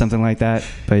 or something like that.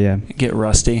 But yeah, Get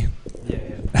rusty.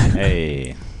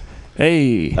 Hey.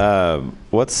 Hey.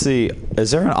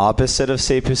 Is there an opposite of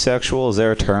sapiosexual? Is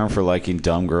there a term for liking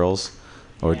dumb girls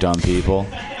or dumb people?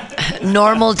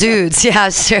 Normal dudes. Yeah,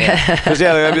 sure. Because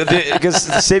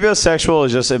sapiosexual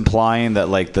is just implying that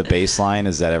like the baseline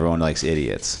is that everyone likes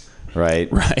idiots,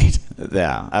 right? Right.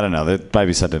 Yeah, I don't know. There might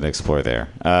be something to explore there.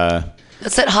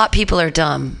 It's that hot people are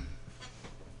dumb.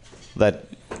 So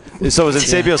is it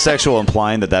sapiosexual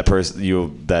implying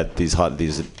that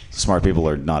these smart people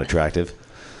are not attractive?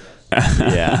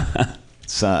 Yeah.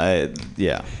 So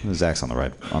Zach's on the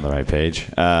right page.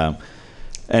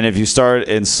 And if you start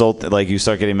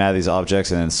getting mad at these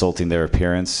objects and insulting their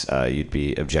appearance, you'd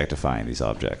be objectifying these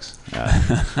objects.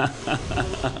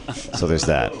 So there's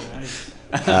that.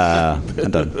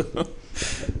 I'm done.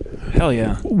 Hell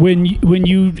yeah. When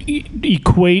you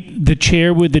equate the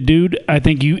chair with the dude, I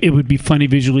think it would be funny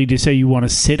visually to say you want to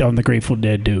sit on the Grateful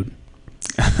Dead dude.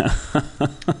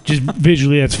 Just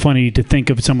visually, that's funny to think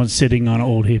of someone sitting on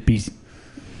old hippies.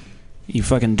 You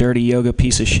fucking dirty yoga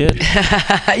piece of shit.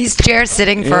 He's chair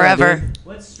sitting forever. Dude.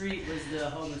 What street was the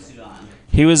homeless dude on?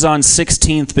 He was on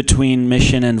 16th between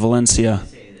Mission and Valencia.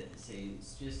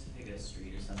 Just pick a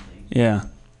street or something. Yeah.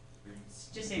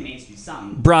 Just say Main Street,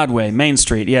 something. Broadway, Main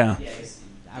Street, yeah. Yeah,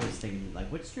 I was thinking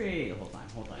like what street? Hold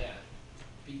on. Yeah.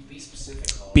 Be specific.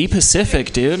 Be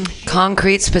Pacific, dude.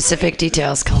 Concrete, specific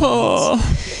details.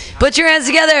 Put your hands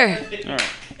together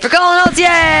for Colin Holtz.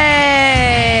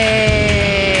 Yay!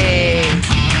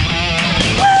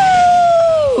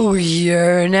 Woo!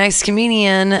 Your next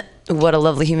comedian. What a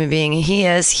lovely human being he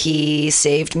is. He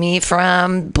saved me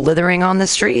from blithering on the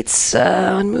streets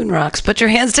on Moon Rocks. Put your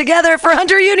hands together for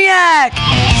Hunter Uniac.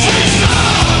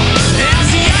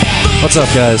 What's up,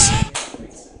 guys?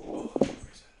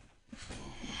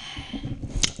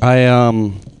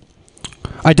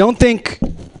 I don't think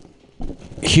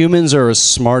humans are as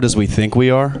smart as we think we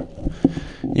are.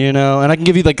 You know, and I can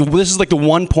give you this is the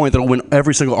one point that will win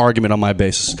every single argument on my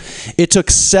basis. It took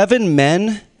 7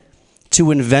 men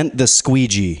to invent the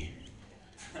squeegee.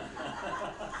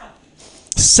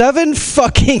 7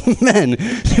 fucking men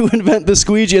to invent the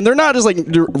squeegee, and they're not just like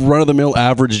run-of-the-mill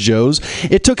average Joes.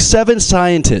 It took 7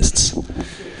 scientists,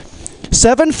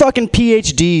 7 fucking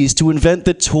PhDs to invent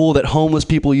the tool that homeless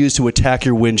people use to attack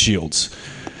your windshields.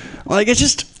 Like, it's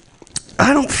just,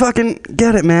 I don't fucking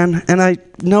get it, man. And I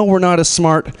know we're not as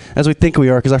smart as we think we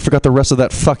are, because I forgot the rest of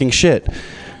that fucking shit.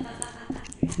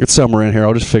 It's somewhere in here.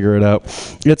 I'll just figure it out.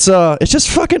 It's just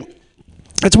fucking,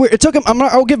 it's weird. It took him.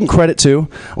 I'll give him credit too.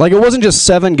 Like, it wasn't just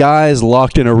 7 guys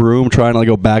locked in a room trying to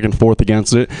go back and forth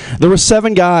against it. There were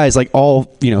 7 guys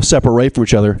all separate from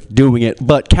each other doing it.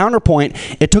 But counterpoint,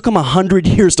 it took them 100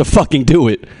 years to fucking do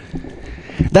it.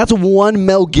 That's 1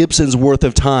 Mel Gibson's worth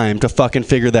of time to fucking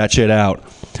figure that shit out.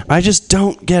 I just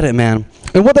don't get it, man.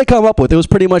 And what they come up with, it was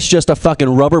pretty much just a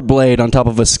fucking rubber blade on top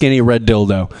of a skinny red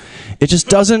dildo. It just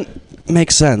doesn't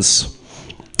make sense.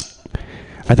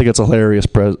 I think it's a hilarious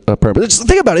premise. Just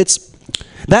think about it.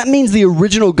 That means the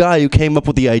original guy who came up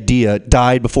with the idea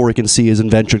died before he can see his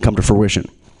invention come to fruition.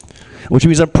 Which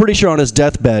means I'm pretty sure on his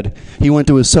deathbed, he went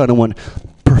to his son and went,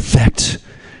 perfect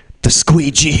the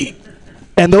squeegee.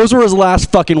 And those were his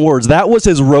last fucking words. That was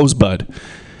his rosebud.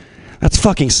 That's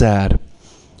fucking sad.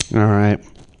 All right.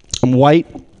 I'm white,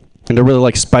 and I really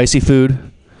like spicy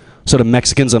food. So to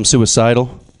Mexicans, I'm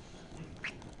suicidal.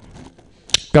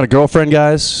 Got a girlfriend,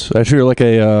 guys. I treat her like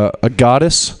a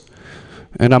goddess.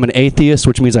 And I'm an atheist,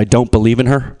 which means I don't believe in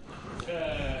her.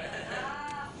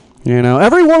 You know,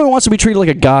 every woman wants to be treated like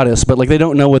a goddess, but like they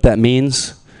don't know what that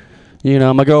means. You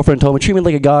know, my girlfriend told me, treat me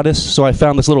like a goddess. So I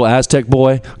found this little Aztec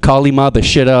boy, Kalima the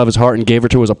shit out of his heart, and gave her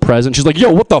to her as a present. She's like,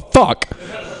 yo, what the fuck?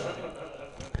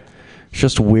 It's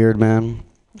just weird, man.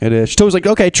 It is. She told me, like,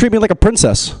 okay, treat me like a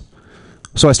princess.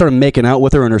 So I started making out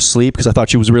with her in her sleep because I thought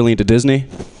she was really into Disney.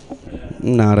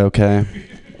 Not okay.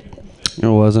 It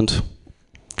wasn't.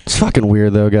 It's fucking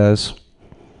weird, though, guys.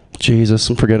 Jesus,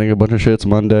 I'm forgetting a bunch of shit. It's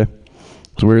Monday.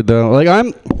 It's weird, though. Like, I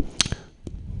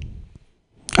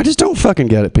just don't fucking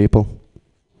get it, people.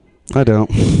 I don't.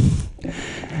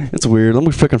 It's weird. Let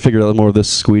me fucking figure out more of this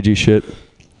squeegee shit.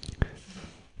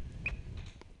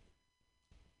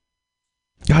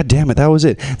 God damn it, that was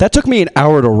it. That took me an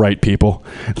hour to write, people.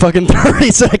 Fucking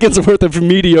 30 seconds worth of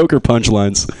mediocre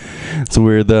punchlines. It's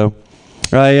weird, though.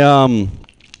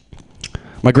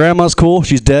 My grandma's cool.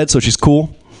 She's dead, so she's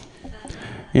cool.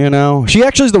 You know, she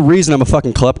actually is the reason I'm a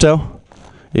fucking klepto.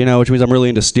 You know, which means I'm really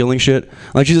into stealing shit.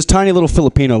 Like, she's this tiny little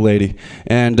Filipino lady.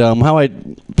 And how I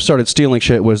started stealing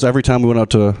shit was every time we went out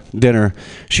to dinner,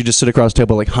 she'd just sit across the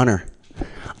table like, Hunter,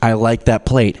 I like that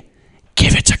plate.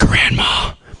 Give it to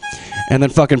Grandma. And then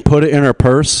fucking put it in her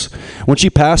purse. When she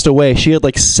passed away, she had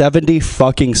like 70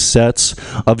 fucking sets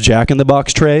of Jack in the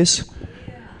Box trays.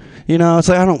 You know, it's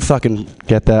like, I don't fucking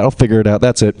get that. I'll figure it out.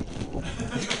 That's it.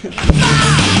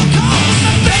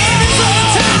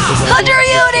 Hunter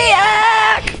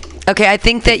Uniac! Okay, I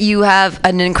think that you have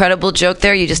an incredible joke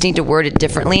there. You just need to word it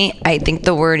differently. I think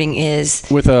the wording is...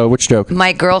 With which joke?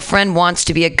 My girlfriend wants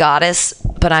to be a goddess,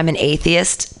 but I'm an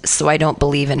atheist, so I don't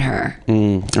believe in her.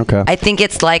 Okay. I think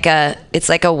it's like a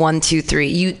 1, 2, 3.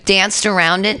 You danced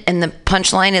around it, and the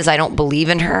punchline is I don't believe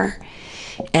in her.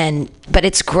 But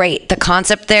it's great. The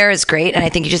concept there is great, and I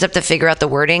think you just have to figure out the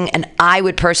wording. And I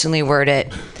would personally word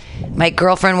it, my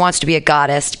girlfriend wants to be a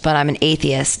goddess, but I'm an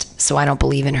atheist, so I don't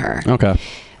believe in her. Okay.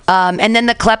 And then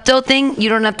the klepto thing, you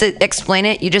don't have to explain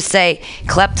it. You just say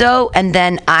klepto, and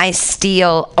then I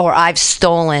steal or I've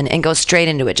stolen, and go straight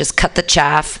into it. Just cut the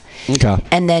chaff. Okay.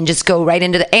 And then just go right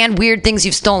into and weird things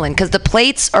you've stolen. Because the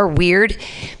plates are weird,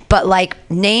 but like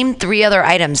name 3 other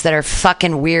items that are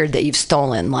fucking weird that you've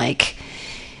stolen. Like,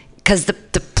 because the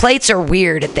plates are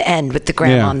weird at the end with the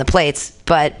grandma on the plates.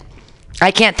 But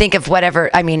I can't think of whatever.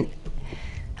 I mean,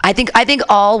 I think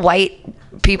all white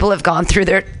people have gone through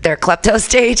their klepto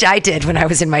stage. I did when I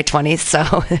was in my 20s,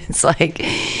 so it's like,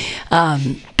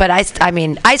 but I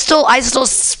stole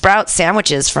Sprout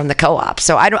sandwiches from the co-op,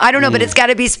 so I don't know, but it's got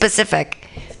to be specific.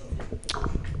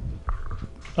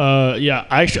 Yeah,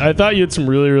 I thought you had some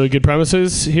really, really good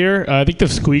premises here. I think the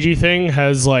squeegee thing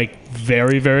has like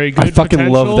very, very good I fucking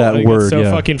potential. love that word. It's so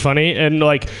yeah. fucking funny. And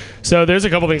like, so there's a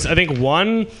couple things. I think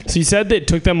one, so you said that it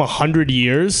took them 100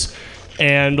 years,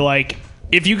 and like,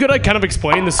 if you could like kind of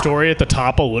explain the story at the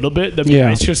top a little bit, that'd be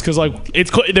nice. Just because like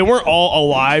they weren't all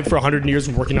alive for 100 years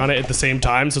and working on it at the same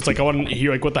time. So it's like I want to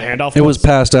hear like what the handoff was. It was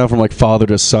passed down from like father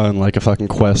to son, like a fucking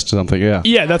quest or something. Yeah.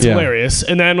 Yeah, that's hilarious.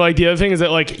 And then like the other thing is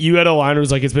that like you had a line where it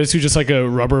was like it's basically just like a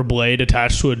rubber blade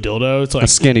attached to a dildo. It's like a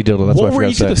skinny dildo. That's what I were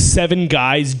forgot each to of say. the 7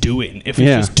 guys doing if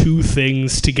it's just 2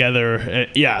 things together?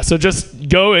 Yeah. So just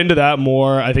go into that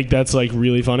more. I think that's like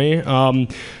really funny.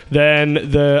 Then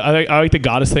I like the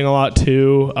goddess thing a lot too.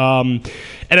 And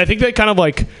I think that kind of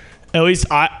like, at least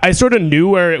I sort of knew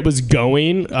where it was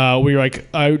going. Where you're like,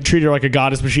 I treat her like a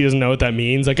goddess, but she doesn't know what that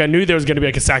means. Like I knew there was going to be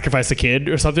like a sacrifice a kid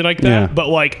or something like that. Yeah. But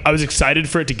like I was excited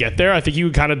for it to get there. I think you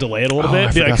would kind of delay it a little bit.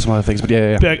 I forgot some other things, but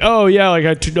yeah. Be like, oh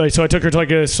yeah, so I took her to like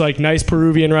this like nice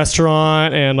Peruvian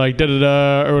restaurant and like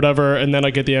or whatever, and then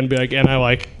like at the end be like, and I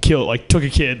like took a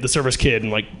kid, the server's kid,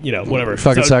 and like whatever.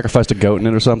 Fucking sacrificed a goat in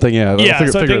it or something. Yeah. Yeah. Figure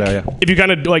I think it out. Yeah. if you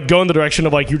kind of like go in the direction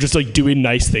of like you're just like doing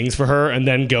nice things for her, and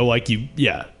then go like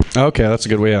Okay, that's a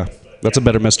good way. Yeah, that's a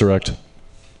better misdirect.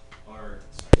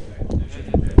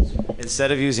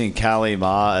 Instead of using Kali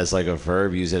Ma as like a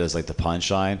verb, use it as like the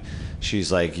punchline.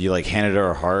 She's like, you like handed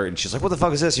her heart, and she's like, "What the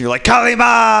fuck is this?" And you're like, "Kali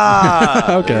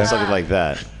Ma!" Okay, something like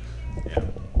that.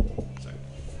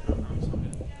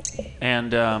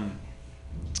 And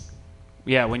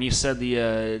when you said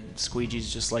the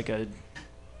squeegee's just like a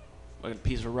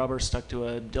piece of rubber stuck to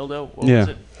a dildo, what was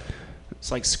it?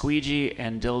 It's like squeegee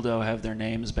and dildo have their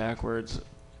names backwards.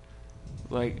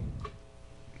 Like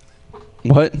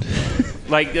what?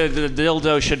 Like the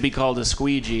dildo should be called a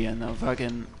squeegee, and the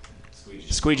fucking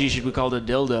squeegee should be called a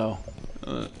dildo.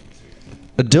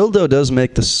 A dildo does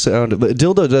make the sound. A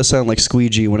dildo does sound like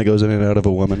squeegee when it goes in and out of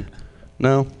a woman.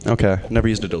 No? Okay. Never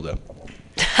used a dildo.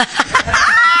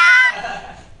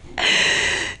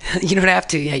 You don't have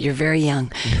to yet. You're very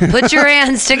young. Put your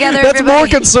hands together, That's everybody. more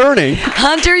concerning.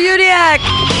 Hunter Udiak.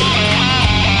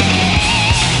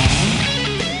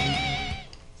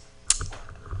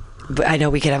 But I know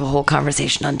we could have a whole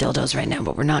conversation on dildos right now,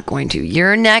 but we're not going to.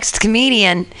 Your next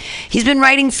comedian. He's been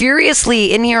writing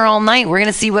furiously in here all night. We're going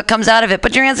to see what comes out of it.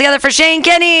 Put your hands together for Shane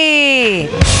Kenny.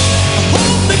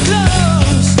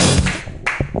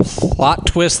 Plot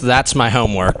twist, that's my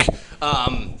homework.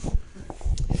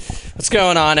 What's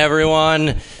going on,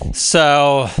 everyone?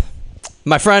 So,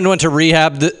 my friend went to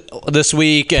rehab this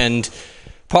week, and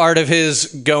part of his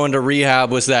going to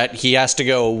rehab was that he has to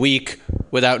go a week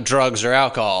without drugs or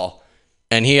alcohol.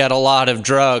 And he had a lot of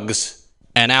drugs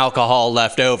and alcohol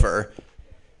left over.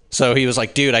 So he was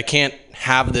like, dude, I can't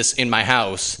have this in my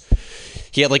house.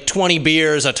 He had like 20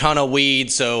 beers, a ton of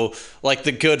weed. So like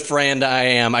the good friend I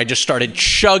am, I just started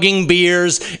chugging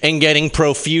beers and getting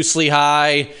profusely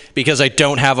high because I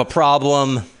don't have a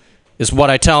problem, is what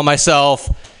I tell myself.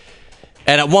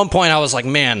 And at one point I was like,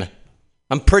 man,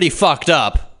 I'm pretty fucked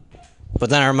up. But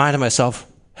then I reminded myself,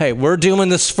 hey, we're doing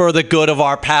this for the good of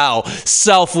our pal,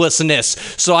 selflessness.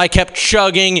 So I kept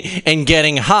chugging and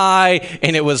getting high,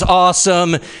 and it was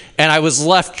awesome. And I was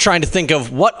left trying to think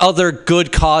of what other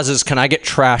good causes can I get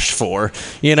trashed for,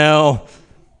 you know?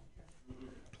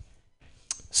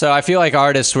 So I feel like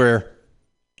artists were,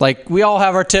 like, we all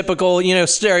have our typical, you know,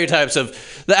 stereotypes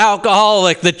of the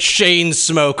alcoholic, the chain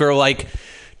smoker. Like,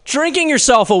 drinking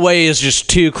yourself away is just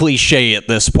too cliche at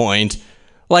this point.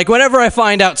 Like, whenever I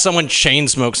find out someone chain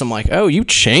smokes, I'm like, oh, you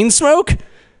chain smoke?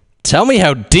 Tell me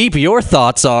how deep your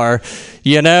thoughts are,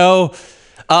 you know?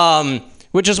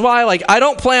 Which is why, like, I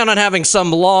don't plan on having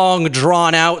some long,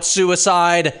 drawn-out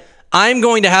suicide. I'm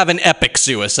going to have an epic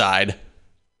suicide.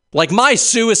 Like, my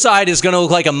suicide is going to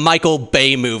look like a Michael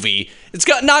Bay movie. It's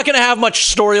not going to have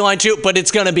much storyline to it, but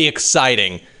it's going to be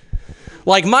exciting.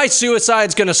 Like, my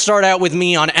suicide's gonna start out with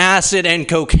me on acid and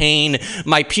cocaine,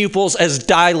 my pupils as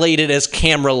dilated as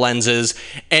camera lenses,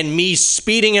 and me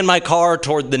speeding in my car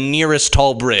toward the nearest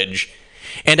tall bridge.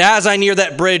 And as I near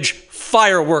that bridge,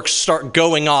 fireworks start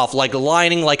going off, like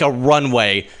lining like a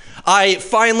runway. I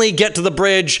finally get to the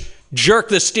bridge, jerk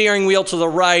the steering wheel to the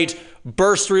right,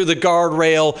 burst through the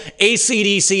guardrail.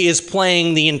 AC/DC is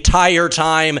playing the entire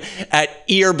time at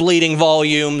ear-bleeding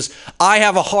volumes. I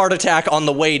have a heart attack on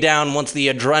the way down once the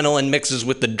adrenaline mixes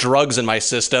with the drugs in my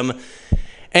system.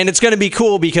 And it's going to be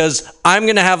cool because I'm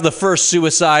going to have the first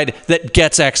suicide that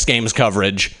gets X Games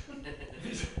coverage.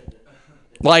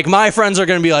 Like, my friends are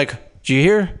going to be like, did you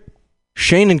hear?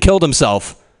 Shane killed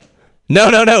himself.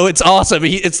 No, it's awesome.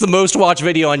 It's the most watched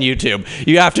video on YouTube.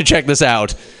 You have to check this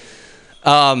out.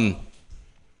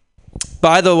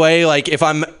 By the way, like, if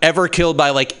I'm ever killed by,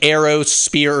 like, arrow,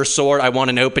 spear, or sword, I want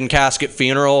an open casket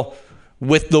funeral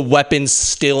with the weapons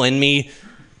still in me.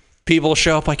 People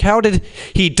show up like, how did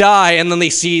he die? And then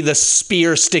they see the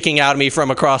spear sticking out of me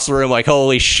from across the room like,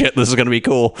 holy shit, this is going to be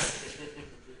cool.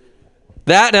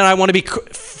 That, and I want to be,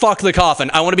 fuck the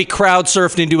coffin. I want to be crowd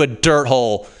surfed into a dirt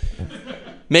hole.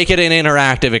 Make it an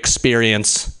interactive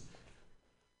experience.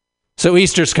 So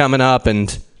Easter's coming up,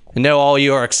 and I know all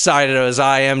you are excited as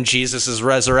I am. Jesus'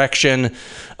 resurrection.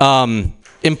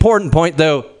 Important point,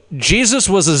 though. Jesus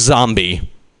was a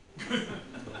zombie.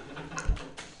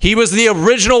 He was the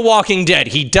original Walking Dead.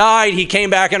 He died. He came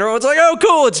back, and everyone's like, oh,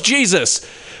 cool, it's Jesus.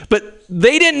 But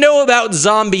they didn't know about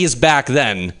zombies back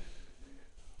then.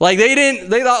 Like, they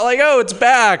thought, like, oh, it's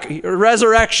back.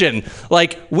 Resurrection.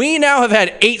 Like, we now have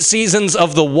had 8 seasons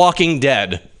of The Walking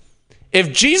Dead.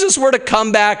 If Jesus were to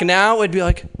come back now, it'd be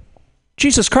like,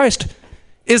 Jesus Christ.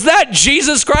 Is that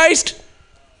Jesus Christ?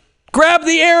 Grab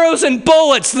the arrows and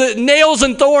bullets. The nails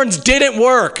and thorns didn't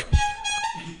work.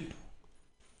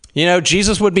 You know,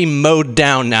 Jesus would be mowed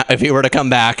down now if he were to come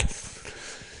back.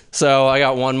 So I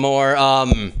got one more.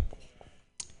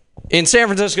 In San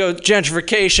Francisco,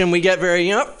 gentrification, we get very,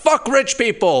 you know, fuck rich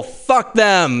people. Fuck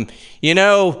them. You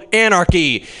know,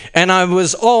 anarchy. And I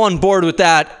was all on board with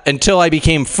that until I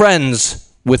became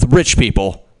friends with rich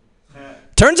people.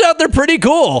 Turns out they're pretty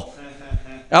cool.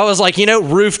 I was like, you know,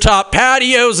 rooftop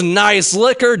patios, nice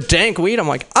liquor, dank weed. I'm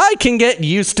like, I can get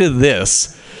used to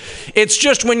this. It's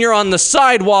just when you're on the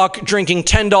sidewalk drinking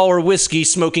 $10 whiskey,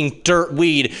 smoking dirt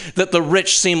weed, that the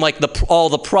rich seem like all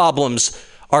the problems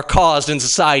are caused in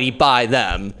society by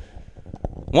them.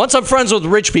 Once I'm friends with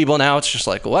rich people now, it's just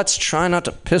like, let's try not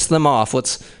to piss them off.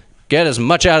 Let's get as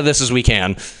much out of this as we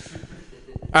can.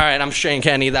 All right, I'm Shane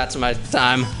Kenny. That's my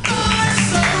time.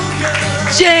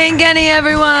 Shane Kenny,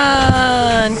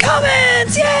 everyone!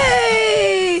 Comments,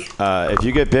 yay! If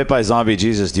you get bit by zombie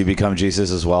Jesus, do you become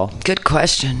Jesus as well? Good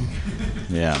question.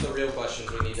 Yeah. The real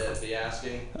questions we need to be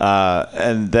asking.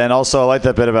 And then also, I like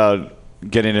that bit about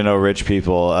getting to know rich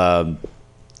people.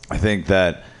 I think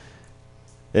that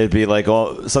it'd be like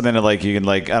something that like you can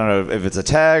like, I don't know if it's a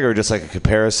tag or just like a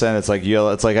comparison. It's like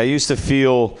I used to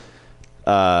feel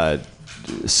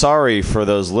sorry for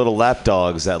those little lap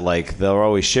dogs that like they're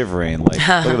always shivering. Like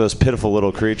look at those pitiful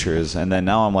little creatures. And then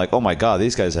now I'm like, oh my god,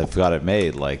 these guys have got it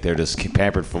made. Like they're just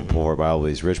pampered for by all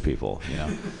these rich people. You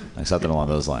know, like something along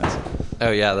those lines.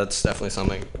 Oh yeah, that's definitely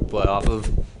something to play off of.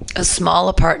 A small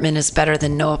apartment is better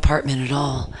than no apartment at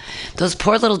all. Those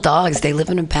poor little dogs, they live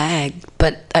in a bag.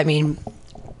 But, I mean,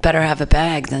 better have a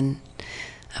bag than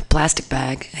a plastic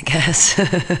bag, I guess.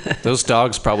 Those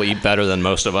dogs probably eat better than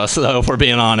most of us, though, if we're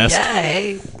being honest. Yeah,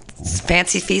 hey,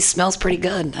 Fancy Feast smells pretty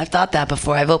good. I've thought that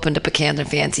before. I've opened up a can of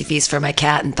Fancy Feast for my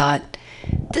cat and thought,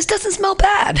 this doesn't smell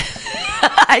bad.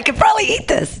 I could probably eat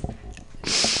this.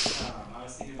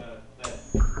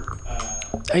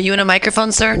 Are you in a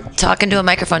microphone, sir? Talking to a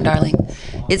microphone, darling.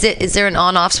 Is there an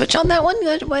on-off switch on that one?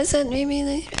 Why is that? Maybe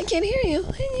I can't hear you.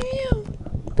 I can't hear you.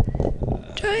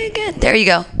 Try again. There you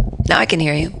go. Now I can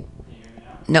hear you.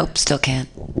 Nope, still can't.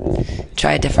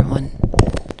 Try a different one.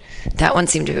 That one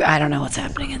seemed to. I don't know what's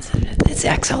happening. It's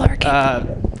XLR.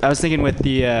 I was thinking with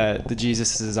the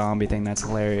Jesus is a zombie thing. That's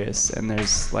hilarious. And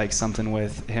there's like something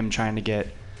with him trying to get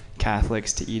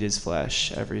Catholics to eat his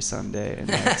flesh every Sunday and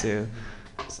that too.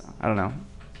 So I don't know.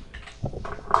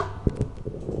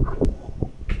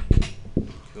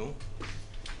 Cool.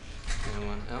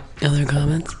 Anyone else? Other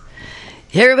comments?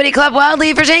 Everybody clap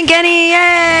wildly for Shane Kenny!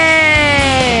 Yay!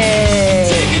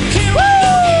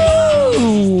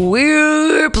 Woo!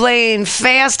 We're playing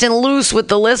fast and loose with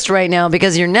the list right now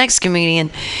because your next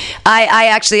comedian,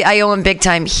 I owe him big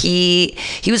time. He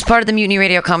was part of the Mutiny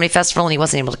Radio Comedy Festival and he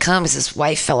wasn't able to come because his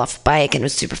wife fell off a bike and it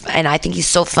was super fun. And I think he's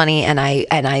so funny and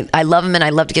I love him and I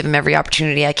love to give him every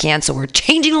opportunity I can. So we're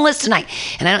changing the list tonight.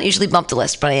 And I don't usually bump the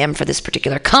list, but I am for this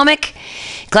particular comic.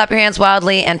 Clap your hands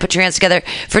wildly and put your hands together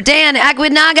for Dan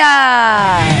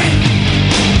Aguinaga.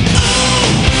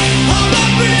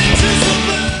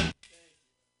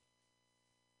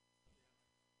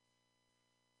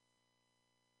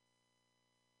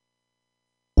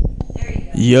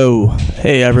 Yo,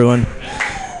 hey everyone.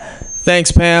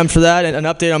 Thanks Pam for that, and an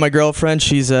update on my girlfriend.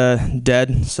 She's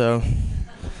dead, so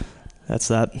that's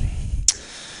that.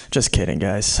 Just kidding,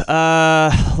 guys.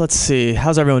 Let's see.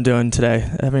 How's everyone doing today?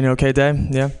 Having an okay day?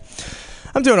 Yeah?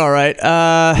 I'm doing all right.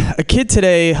 A kid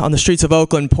today on the streets of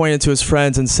Oakland pointed to his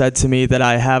friends and said to me that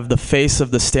I have the face of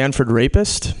the Stanford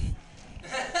rapist.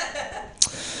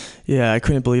 Yeah, I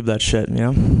couldn't believe that shit, you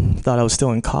know? Thought I was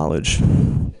still in college.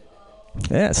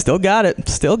 Yeah, still got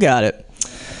it.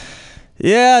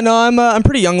 Yeah, no, I'm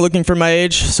pretty young looking for my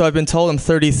age, so I've been told I'm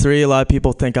 33. A lot of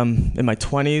people think I'm in my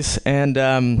 20s. And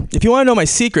if you want to know my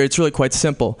secret, it's really quite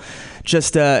simple.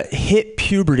 Just hit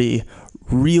puberty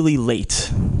really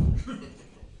late.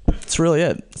 That's really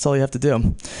it. That's all you have to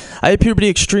do. I hit puberty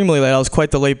extremely late. I was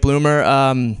quite the late bloomer.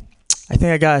 I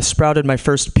think I sprouted my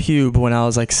first pube when I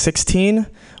was like 16,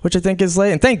 which I think is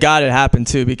late. And thank God it happened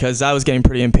too, because I was getting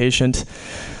pretty impatient.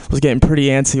 Was getting pretty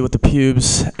antsy with the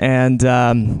pubes, and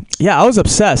yeah, I was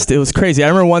obsessed. It was crazy. I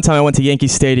remember one time I went to Yankee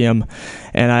Stadium,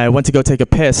 and I went to go take a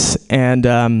piss, and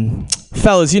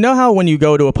fellas, you know how when you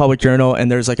go to a public urinal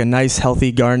and there's like a nice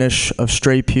healthy garnish of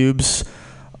stray pubes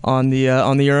on the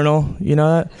urinal? You know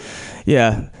that?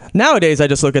 Yeah. Nowadays, I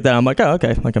just look at that, I'm like, oh,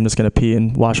 okay, like I'm just gonna pee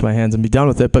and wash my hands and be done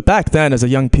with it. But back then, as a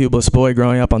young pubeless boy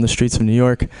growing up on the streets of New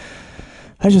York,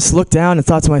 I just looked down and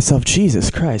thought to myself,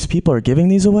 Jesus Christ, people are giving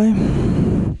these away?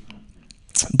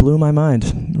 Blew my mind.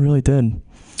 It really did.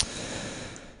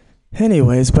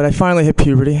 Anyways, but I finally hit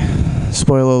puberty.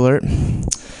 Spoiler alert.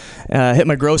 Hit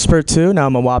my growth spurt too. Now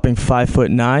I'm a whopping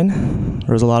 5'9",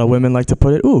 or as a lot of women like to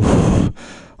put it, ooh,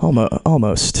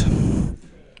 almost.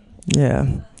 Yeah.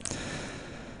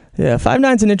 Yeah,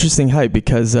 5'9's an interesting height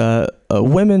because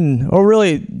women, or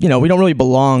really, you know, we don't really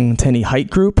belong to any height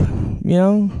group, you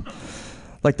know?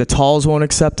 Like the talls won't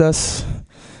accept us.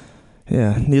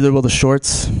 Yeah, neither will the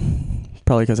shorts.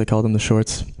 Probably because I called them the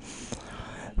shorts.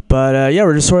 But yeah,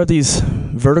 we're just sort of these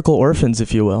vertical orphans,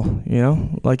 if you will. You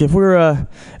know, like if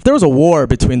there was a war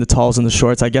between the talls and the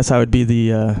shorts, I guess I would be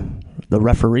the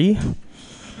referee.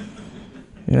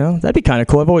 You know, that'd be kind of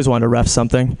cool. I've always wanted to ref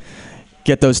something.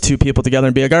 get those two people together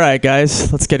and be like, all right,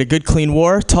 guys, let's get a good clean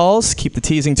war. Talls, keep the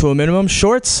teasing to a minimum.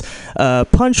 Shorts,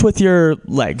 punch with your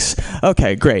legs.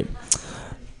 Okay, great.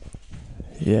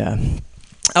 Yeah.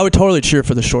 I would totally cheer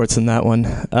for the shorts in that one,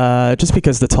 just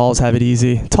because the talls have it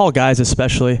easy. Tall guys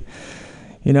especially.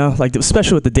 You know, like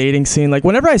especially with the dating scene. Like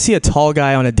whenever I see a tall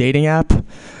guy on a dating app,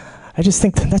 I just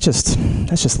think that's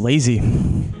just lazy.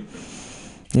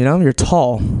 You know, you're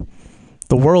tall.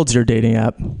 The world's your dating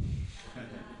app.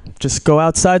 Just go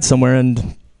outside somewhere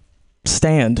and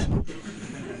stand.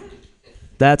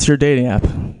 That's your dating app.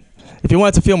 If you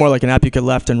want it to feel more like an app, you could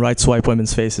left and right swipe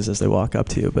women's faces as they walk up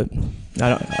to you, but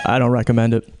I don't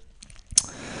recommend it.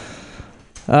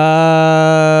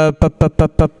 Tall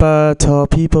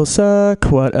people suck.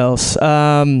 What else?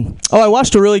 I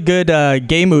watched a really good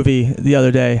gay movie the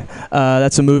other day.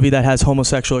 That's a movie that has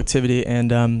homosexual activity,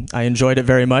 and I enjoyed it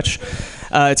very much.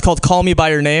 It's called Call Me By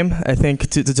Your Name. I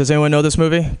think. Does anyone know this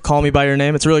movie? Call Me By Your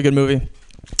Name. It's a really good movie.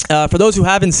 For those who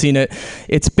haven't seen it,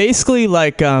 it's basically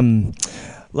like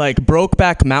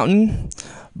Brokeback Mountain,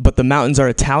 but the mountains are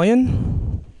Italian.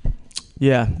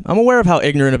 Yeah, I'm aware of how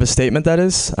ignorant of a statement that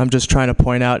is. I'm just trying to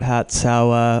point out that's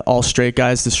how all straight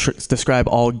guys describe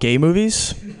all gay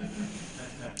movies.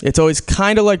 It's always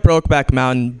kind of like Brokeback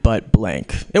Mountain, but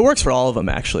blank. It works for all of them,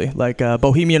 actually. Like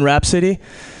Bohemian Rhapsody,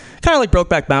 kind of like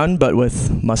Brokeback Mountain, but with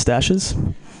mustaches.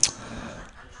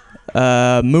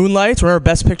 Moonlight, remember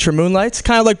Best Picture Moonlight?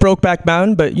 Kind of like Brokeback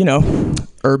Mountain, but, you know,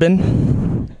 urban.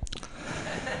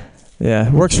 Yeah,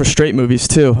 it works for straight movies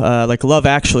too, like Love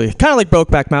Actually. Kind of like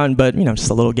Brokeback Mountain, but, you know,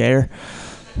 just a little gayer.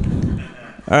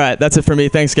 All right, that's it for me.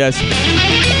 Thanks, guys.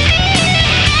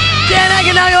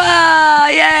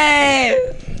 Yay!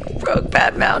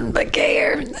 Brokeback Mountain, but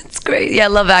gayer. That's great. Yeah,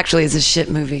 Love Actually is a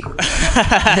shit movie.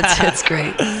 It's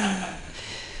great.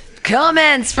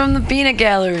 Comments from the Peanut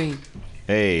Gallery.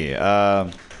 Hey,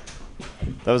 that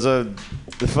was the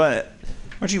fun.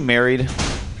 Aren't you married?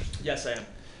 Yes, I am.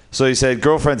 So you said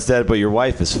girlfriend's dead, but your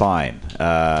wife is fine.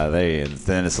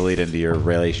 Then it's a lead into your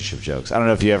relationship jokes. I don't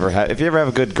know if you ever have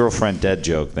a good girlfriend dead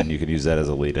joke, then you could use that as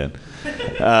a lead in.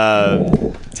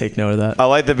 Take note of that. I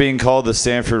like the being called the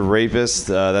Stanford rapist.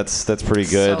 That's pretty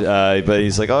good. But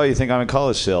he's like, oh, you think I'm in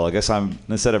college still? I guess I'm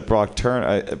instead of Brock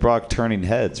turning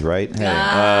heads, right?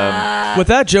 Hey, with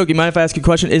that joke, you mind if I ask you a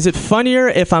question? Is it funnier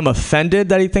if I'm offended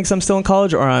that he thinks I'm still in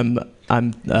college, or I'm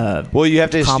well, you have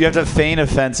to feign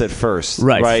offense at first,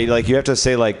 right? Like you have to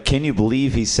say, like, can you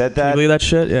believe he said that? Can you believe that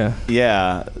shit? Yeah.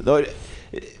 Yeah.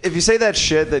 If you say that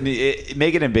shit, then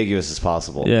make it ambiguous as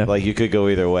possible. Yeah. Like you could go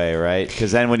either way, right?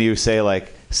 Because then when you say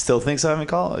like, still thinks I'm in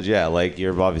college, yeah, like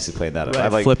you're obviously playing that up.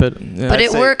 Right. Like, flip it. Yeah. But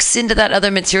it works into that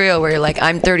other material where you're like,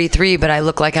 I'm 33, but I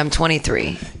look like I'm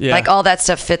 23. Yeah. Like all that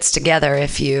stuff fits together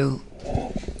if you.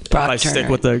 Brock I Turner. stick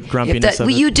with the grumpiness of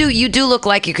it. You do look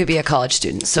like you could be a college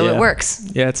student, so it works.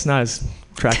 Yeah, it's not as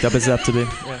cracked up as it's up to be.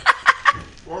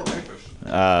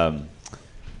 Yeah.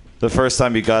 The first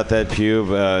time you got that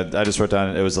pube, I just wrote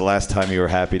down it was the last time you were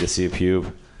happy to see a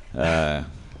pube.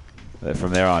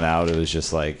 From there on out, it was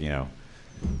just like, you know,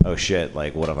 oh shit,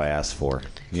 like what have I asked for,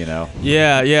 you know?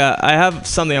 Yeah. I have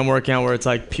something I'm working on where it's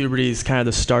like puberty is kind of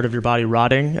the start of your body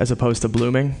rotting as opposed to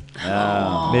blooming.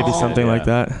 Maybe something like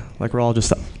that. Like we're all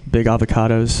just big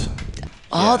avocados.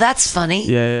 Oh, that's funny.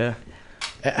 Yeah.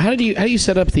 How do you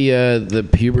set up the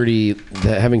puberty,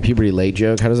 having puberty late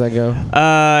joke? How does that go?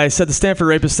 I said the Stanford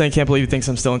rapist thing. Can't believe he thinks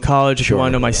I'm still in college. If you want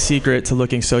to know my secret to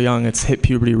looking so young, it's hit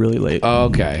puberty really late. Oh,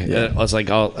 okay. Yeah. It's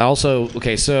like also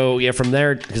okay. So yeah, from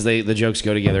there because the jokes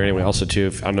go together anyway. Also too,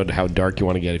 if, I don't know how dark you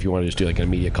want to get. If you want to just do like an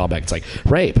immediate callback, it's like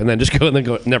rape, and then just go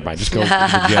Never mind. Just go. With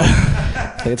the joke.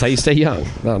 I think it's how you stay young.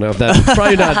 I don't know if that's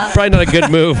probably not a good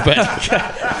move, but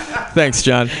thanks,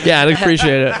 John. Yeah, I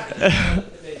appreciate it.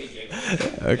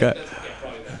 Okay.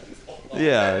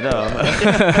 Yeah, no.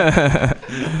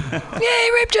 Yay,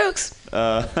 rape jokes.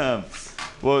 Well,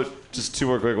 just two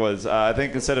more quick ones. I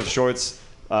think instead of shorts,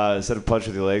 instead of punch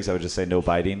with your legs, I would just say no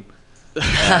biting.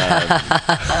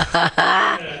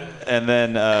 And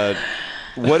then,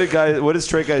 what did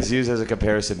straight guys use as a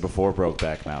comparison before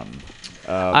Brokeback Mountain?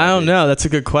 I don't know. That's a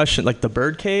good question. Like the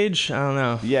birdcage? I don't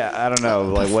know. Yeah, I don't know.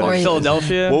 Like what?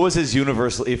 Philadelphia. What was his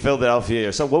universally Philadelphia?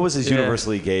 Or so what was his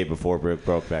universally gay before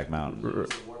Brokeback Mountain?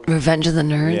 Revenge of the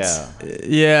Nerds.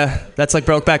 Yeah, that's like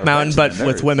Brokeback Mountain, but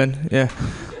with women. Yeah.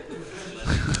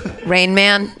 Rain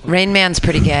Man. Rain Man's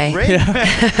pretty gay.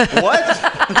 What?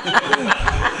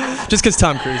 Just because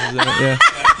Tom Cruise is in it. Yeah.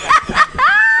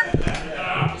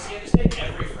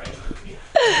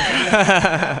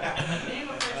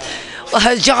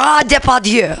 Gérard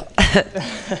Depardieu.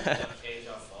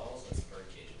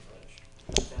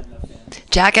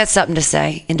 Jack has something to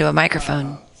say into a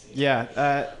microphone.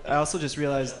 Yeah. I also just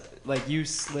realized, like, you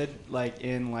slid like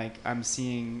in like I'm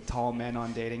seeing tall men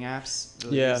on dating apps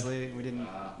really Yeah. easily. We didn't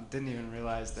even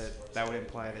realize that would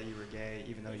imply that you were gay,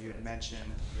 even though you had mentioned.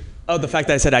 Oh, the fact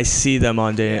that I said I see them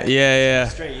on dating. Yeah.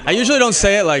 I usually don't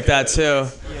say it like that too.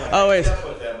 Oh wait.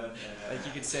 Like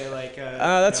you could say like.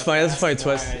 Oh, that's funny. That's a funny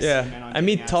twist. Yeah. I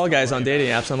meet tall guys on dating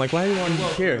apps. I'm like, why are you on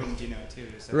here?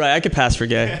 Right. I could pass for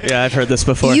gay. Yeah, I've heard this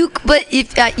before. But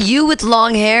if you with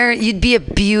long hair, you'd be a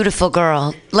beautiful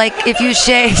girl. Like if you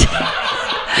shaved.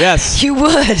 Yes. You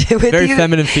would. Very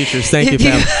feminine features. Thank you,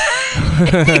 Pam.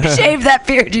 If you shaved that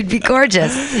beard, you'd be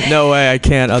gorgeous. No way, I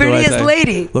can't. Otherwise, Prettiest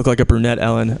lady. Look like a brunette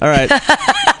Ellen. All right. All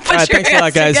right. Thanks a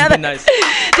lot, guys. You've been nice.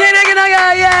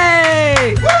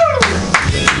 Yay!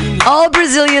 All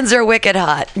Brazilians are wicked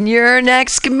hot. Your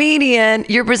next comedian,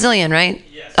 you're Brazilian, right?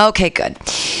 Yes. Okay, good.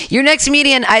 Your next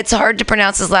comedian, it's hard to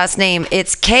pronounce his last name.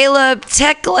 It's Caleb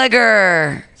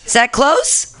Techleger. Is that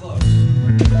close?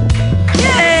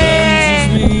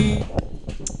 Yay!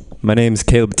 My name's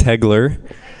Caleb Tegler.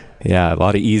 Yeah, a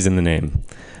lot of E's in the name.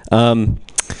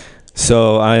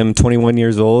 So I'm 21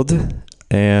 years old,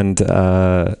 and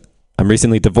I'm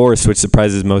recently divorced, which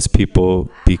surprises most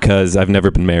people because I've never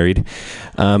been married.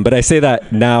 But I say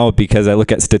that now because I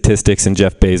look at statistics and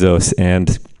Jeff Bezos,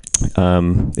 and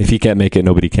if he can't make it,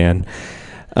 nobody can.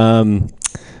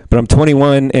 But I'm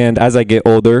 21, and as I get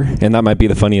older, and that might be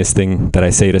the funniest thing that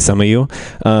I say to some of you,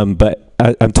 but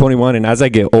I'm 21, and as I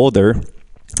get older,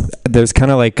 there's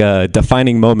kind of like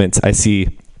defining moments I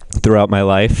see throughout my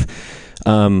life.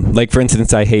 Like, for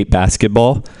instance, I hate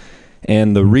basketball.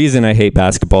 And the reason I hate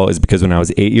basketball is because when I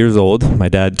was 8 years old, my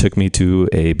dad took me to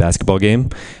a basketball game,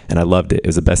 and I loved it. It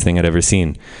was the best thing I'd ever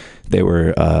seen. They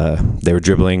were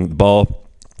dribbling the ball,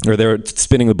 or they were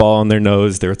spinning the ball on their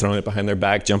nose. They were throwing it behind their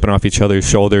back, jumping off each other's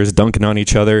shoulders, dunking on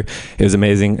each other. It was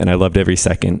amazing, and I loved every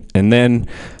second. And then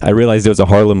I realized it was a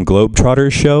Harlem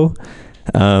Globetrotters show,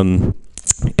 and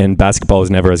basketball was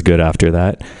never as good after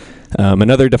that.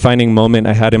 Another defining moment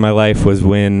I had in my life was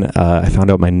when I found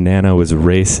out my Nana was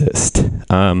racist.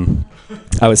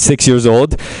 I was 6 years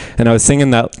old, and I was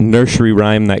singing that nursery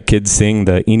rhyme that kids sing,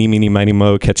 the eeny, meeny, miny,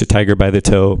 mo, catch a tiger by the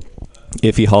toe.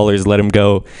 If he hollers, let him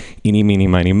go, eeny, meeny,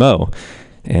 miny, mo.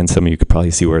 And some of you could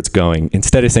probably see where it's going.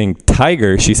 Instead of saying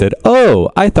tiger, she said, oh,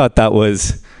 I thought that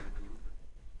was...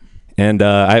 And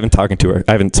I haven't spoken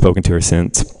to her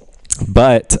since.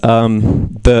 But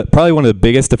probably one of the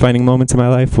biggest defining moments in my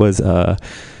life was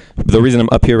the reason I'm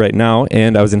up here right now.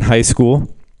 And I was in high school.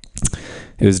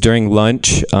 It was during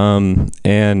lunch,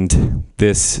 and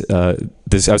this I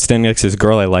was standing next to this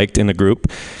girl I liked in the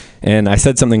group, and I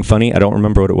said something funny. I don't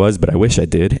remember what it was, but I wish I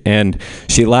did. And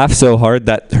she laughed so hard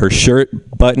that her shirt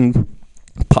button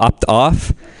popped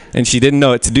off, and she didn't know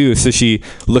what to do. So she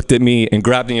looked at me and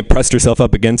grabbed me and pressed herself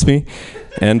up against me.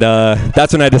 And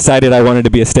that's when I decided I wanted to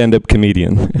be a stand-up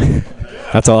comedian.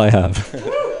 That's all I have.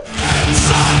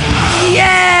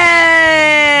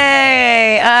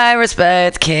 Yay! I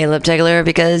respect Caleb Tegler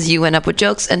because you went up with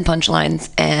jokes and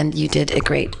punchlines, and you did a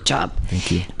great job.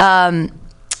 Thank you.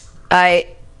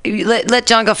 Let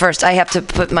John go first. I have to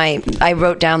I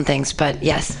wrote down things, but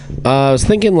yes. I was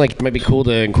thinking like it might be cool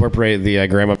to incorporate the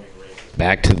grandma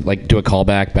back to like do a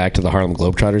callback back to the Harlem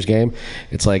Globetrotters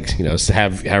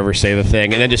have her say the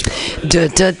thing and then just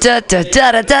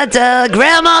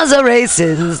grandma's a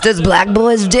racist. There's black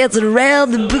boys dancing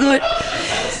around the boot.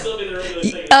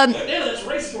 That's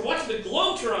racist. We're watching the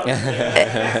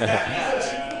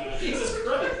Globetrotters. Jesus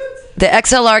Christ. The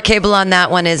XLR cable on that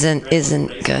one isn't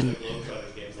good.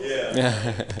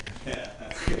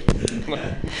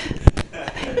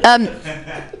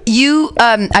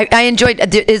 I enjoyed.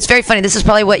 It's very funny. This is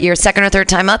probably what your second or third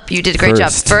time up. You did a great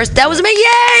job. First, that was amazing.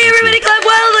 Yay! Everybody clap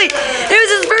wildly. It was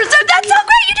his first time. That's so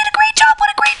great. You did a great job. What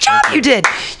a great job you did.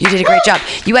 You did a great job.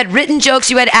 You had written jokes.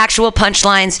 You had actual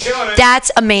punchlines. That's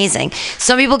amazing.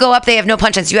 Some people go up. They have no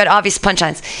punchlines. You had obvious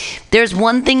punchlines. There's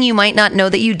one thing you might not know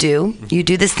that you do. You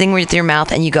do this thing with your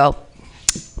mouth and you go.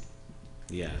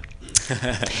 Yeah.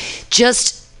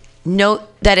 Just note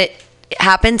that it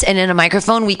happens, and in a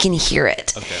microphone we can hear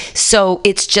it. Okay. So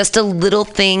it's just a little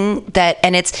thing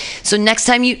so next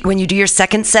time when you do your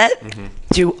second set,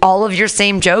 do all of your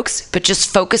same jokes, but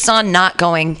just focus on not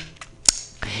going.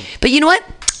 But you know what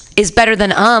is better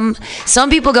than some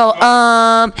people go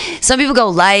some people go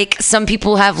like, some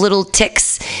people have little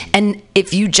tics, and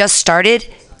if you just started,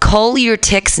 cull your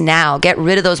tics now. Get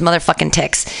rid of those motherfucking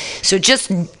tics. So just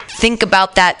think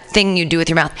about that thing you do with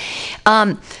your mouth.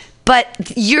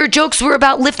 But your jokes were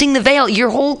about lifting the veil. Your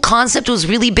whole concept was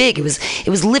really big. It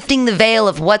was lifting the veil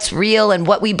of what's real and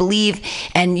what we believe.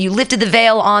 And you lifted the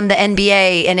veil on the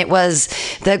NBA, and it was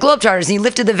the Globetrotters. And you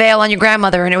lifted the veil on your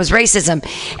grandmother, and it was racism.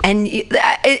 And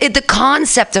the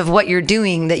concept of what you're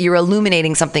doing, that you're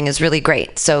illuminating something, is really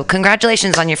great. So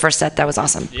congratulations on your first set. That was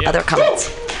awesome. Yeah. Other comments?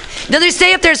 No,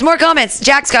 stay up. There's more comments.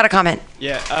 Jack's got a comment.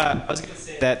 Yeah, I was going to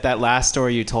say that last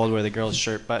story you told where the girl's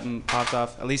shirt button popped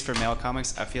off, at least for male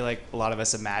comics, I feel like a lot of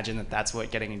us imagine that that's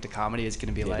what getting into comedy is going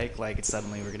to be like. Like, it's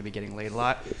suddenly we're going to be getting laid a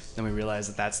lot. Then we realize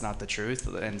that that's not the truth.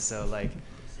 And so, like...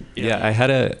 I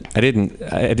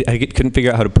couldn't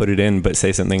figure out how to put it in, but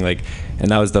say something like, and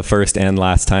that was the first and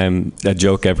last time a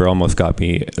joke ever almost got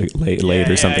me laid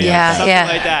or something like that. Something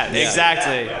like that.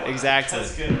 Exactly.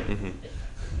 That's good. Mm-hmm.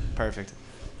 Perfect.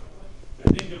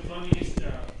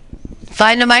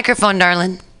 Find a microphone,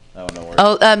 darling. Oh, no worries.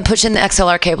 Oh, push in the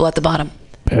XLR cable at the bottom.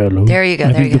 Hello. There you go.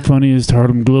 I think the funniest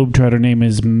Harlem Globetrotter name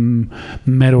is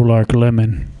Meadowlark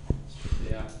Lemon.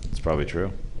 Yeah, it's probably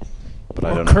true. But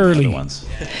I don't Curly. know the ones.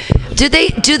 Do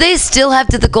they still have?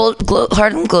 Did the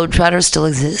Harlem Globetrotters still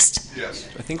exist? Yes,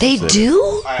 I think they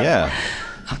do. Yeah.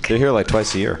 They're here like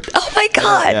twice a year. Oh my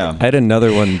God. Yeah. I had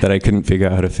another one that I couldn't figure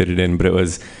out how to fit it in, but it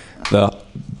was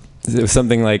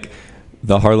something like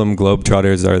the Harlem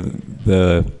Globetrotters are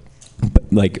the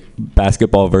like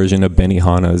basketball version of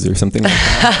Benihana's or something like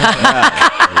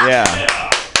that. Yeah.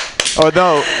 Oh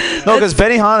no, because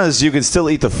Benihana's you can still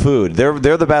eat the food.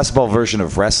 They're the basketball version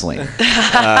of wrestling.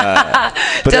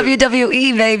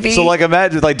 WWE, baby. So like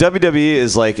imagine like WWE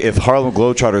is like if Harlem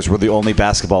Globetrotters were the only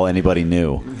basketball anybody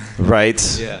knew, right?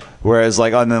 Yeah. Whereas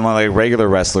like and then like regular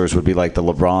wrestlers would be like the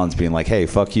LeBrons being like, hey,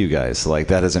 fuck you guys, like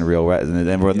that isn't real. And then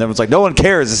everyone's like, no one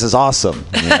cares. This is awesome.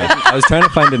 You know? I was trying to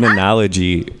find an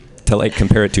analogy to like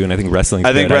compare it to, and I think wrestling's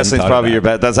wrestling's probably your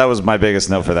best. That was my biggest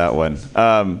note for that one.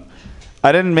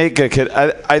 I didn't make a kid.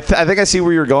 I think I see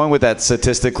where you're going with that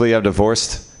statistically I'm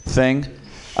divorced thing.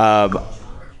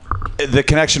 The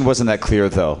connection wasn't that clear,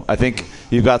 though. I think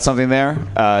you've got something there,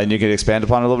 and you can expand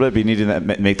upon it a little bit, but you need to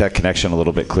make that connection a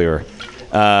little bit clearer.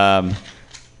 Yeah,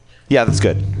 that's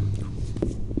good.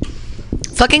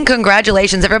 Fucking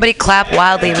congratulations. Everybody clap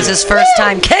wildly. It was his first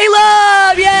time.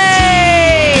 Caleb!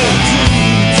 Yay!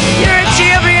 You're a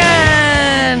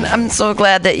champion! I'm so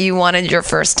glad that you wanted your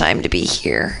first time to be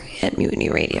here at Mutiny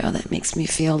Radio. That makes me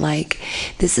feel like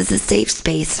this is a safe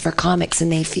space for comics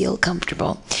and they feel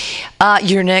comfortable.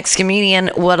 Your next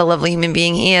comedian, what a lovely human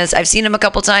being he is. I've seen him a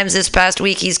couple times this past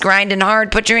week. He's grinding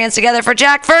hard. Put your hands together for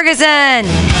Jack Ferguson.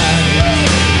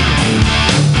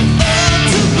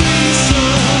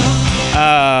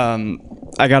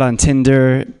 I got on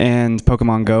Tinder and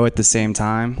Pokemon Go at the same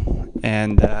time,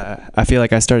 and I feel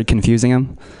like I started confusing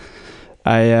them.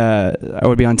 I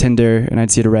would be on Tinder and I'd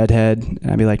see a redhead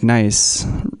and I'd be like, nice,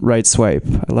 right swipe.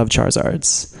 I love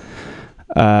Charizards.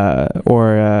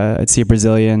 Or I'd see a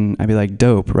Brazilian. I'd be like,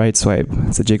 dope, right swipe.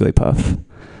 It's a Jigglypuff.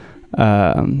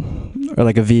 Or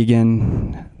like a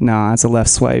vegan. Nah, it's a left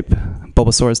swipe.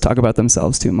 Bulbasaurs talk about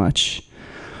themselves too much.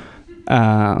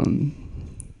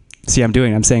 See,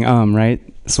 I'm saying right?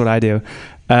 That's what I do.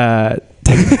 I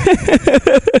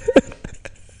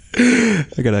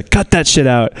gotta cut that shit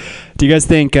out. Do you guys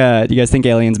think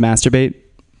aliens masturbate?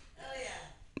 Oh yeah.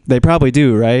 They probably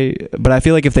do, right? But I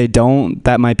feel like if they don't,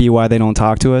 that might be why they don't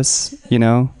talk to us, you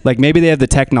know? Like maybe they have the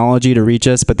technology to reach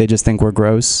us, but they just think we're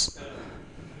gross.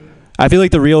 I feel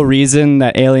like the real reason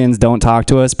that aliens don't talk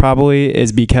to us probably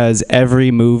is because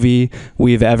every movie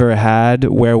we've ever had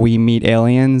where we meet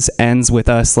aliens ends with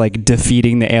us like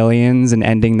defeating the aliens and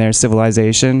ending their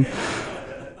civilization.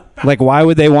 Like, why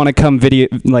would they want to come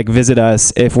visit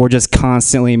us if we're just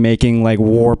constantly making like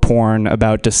war porn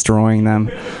about destroying them?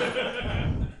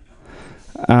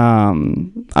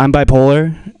 I'm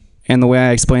bipolar, and the way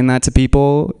I explain that to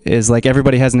people is like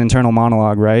everybody has an internal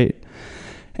monologue, right?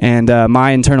 And my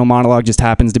internal monologue just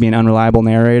happens to be an unreliable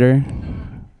narrator.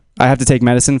 I have to take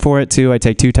medicine for it too. I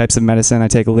take 2 types of medicine. I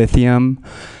take lithium,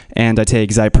 and I take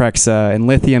Zyprexa. And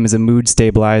lithium is a mood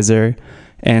stabilizer,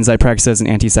 and Zyprexa is an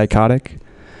antipsychotic.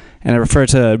 And I refer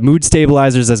to mood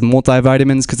stabilizers as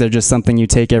multivitamins because they're just something you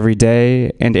take every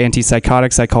day. And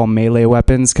antipsychotics I call melee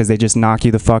weapons because they just knock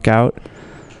you the fuck out.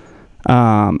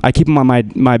 I keep them on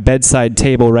my bedside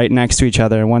table right next to each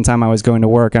other. And one time I was going to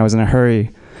work, I was in a hurry,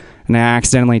 and I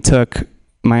accidentally took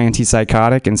my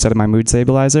antipsychotic instead of my mood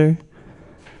stabilizer.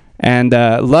 And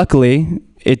luckily,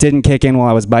 it didn't kick in while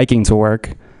I was biking to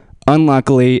work.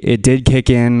 Unluckily, it did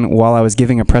kick in while I was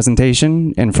giving a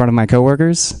presentation in front of my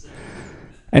coworkers.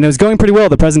 And it was going pretty well.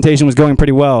 The presentation was going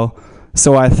pretty well.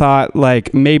 So I thought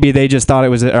like maybe they just thought it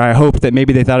was, or I hoped that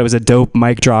maybe they thought it was a dope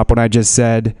mic drop when I just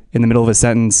said in the middle of a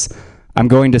sentence, I'm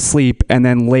going to sleep, and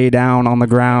then lay down on the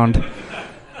ground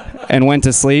and went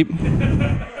to sleep.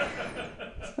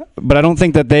 But I don't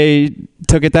think that they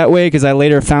took it that way, because I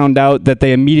later found out that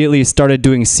they immediately started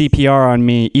doing CPR on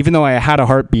me. Even though I had a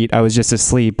heartbeat, I was just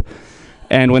asleep.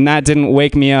 And when that didn't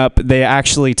wake me up, they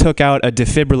actually took out a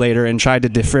defibrillator and tried to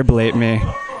defibrillate me.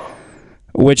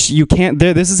 Which you can't,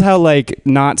 this is how like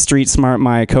not street smart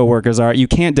my coworkers are. You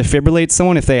can't defibrillate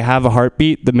someone if they have a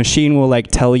heartbeat. The machine will like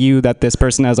tell you that this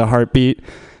person has a heartbeat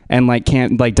and like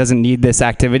doesn't need this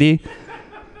activity.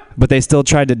 But they still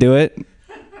tried to do it.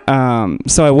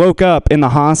 So I woke up in the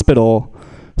hospital,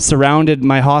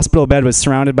 my hospital bed was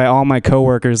surrounded by all my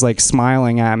coworkers like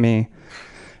smiling at me.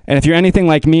 And if you're anything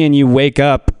like me and you wake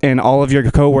up and all of your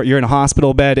you're in a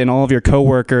hospital bed and all of your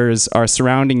coworkers are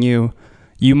surrounding you,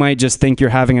 you might just think you're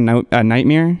having a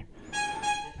nightmare.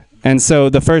 And so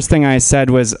the first thing I said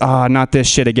was, not this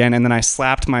shit again. And then I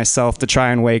slapped myself to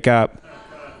try and wake up.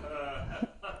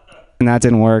 And that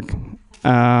didn't work.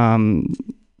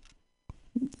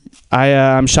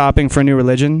 I'm shopping for a new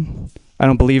religion. I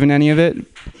don't believe in any of it,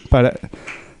 but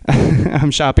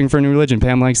I'm shopping for a new religion.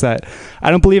 Pam likes that.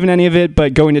 I don't believe in any of it,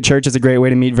 but going to church is a great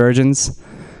way to meet virgins.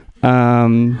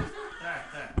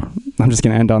 I'm just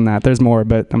going to end on that. There's more,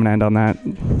 but I'm going to end on that.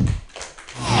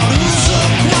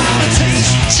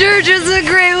 Church is a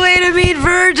great way to meet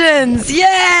virgins.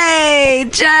 Yay,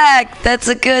 Jack. That's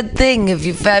a good thing.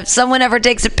 If someone ever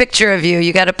takes a picture of you,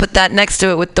 you got to put that next to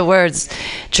it with the words,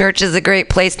 church is a great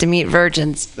place to meet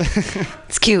virgins.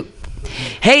 It's cute.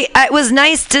 Hey, it was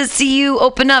nice to see you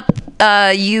open up.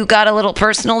 You got a little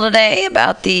personal today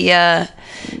about the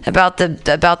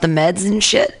meds and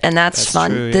shit, and that's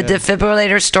fun. True, the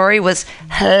defibrillator story was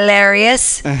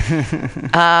hilarious.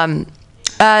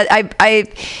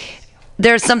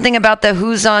 There's something about the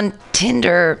who's on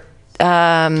Tinder.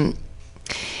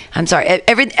 I'm sorry.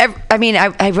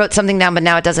 I wrote something down, but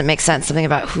now it doesn't make sense. Something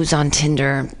about who's on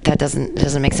Tinder. That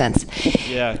doesn't make sense.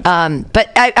 Yeah.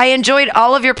 But I enjoyed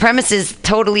all of your premises.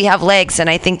 Totally have legs, and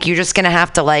I think you're just gonna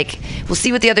have to we'll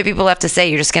see what the other people have to say.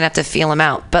 You're just gonna have to feel them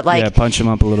out. But punch them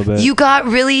up a little bit. You got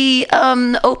really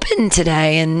open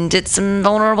today and did some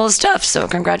vulnerable stuff. So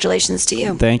congratulations to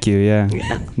you. Thank you. Yeah.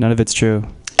 None of it's true.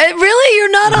 Really?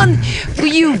 You're not on...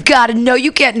 You've got to know.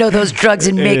 You can't know those drugs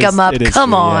and make them up.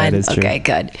 Come on. Yeah, it is true. Okay,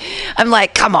 good. I'm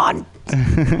like, come on.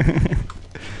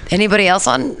 Anybody else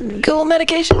on Google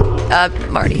medication?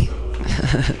 Marty.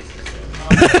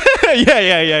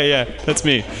 Yeah. That's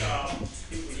me.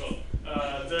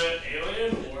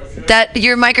 That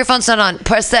your microphone's not on.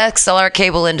 Press the XLR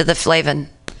cable into the Flavin.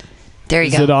 There you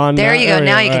Is go. it on? There you go.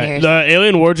 Now you can hear it. The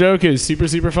alien war joke is super,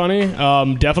 super funny.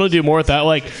 Definitely do more with that.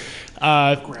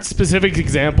 Specific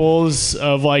examples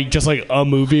of just a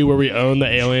movie where we own the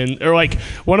alien, or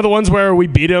one of the ones where we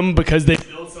beat them because they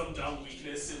build some dumb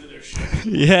weakness into their ship.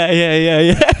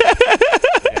 Yeah.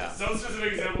 Some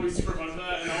specific example is super fun for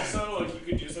that, and also you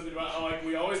could do something about how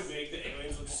we always make the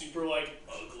aliens look super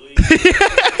ugly.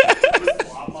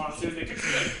 Blob monsters. They could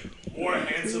be more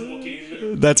handsome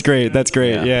looking. That's great. Yeah.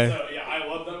 So, yeah, I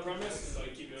love that premise. So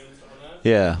keep doing stuff on that.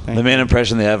 Yeah, the main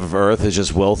impression they have of Earth is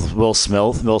just Will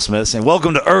Smith saying,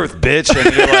 "Welcome to Earth, bitch,"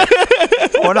 and you're like,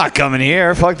 "We're not coming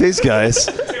here. Fuck these guys."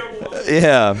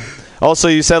 Yeah. Also,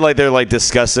 you said they're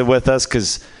disgusted with us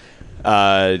because,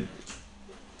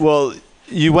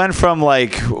 you went from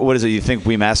what is it? You think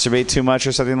we masturbate too much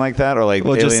or something like that, or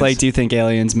aliens? Just do you think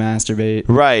aliens masturbate?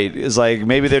 Right. It's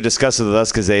maybe they're disgusted with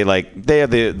us because they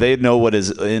know what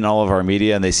is in all of our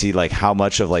media, and they see how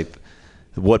much of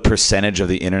what percentage of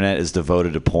the internet is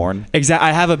devoted to porn. Exactly.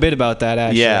 I have a bit about that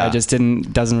actually. Yeah. I just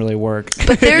doesn't really work.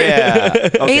 But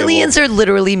aliens are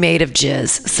literally made of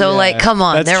jizz. So come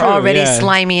on, they're already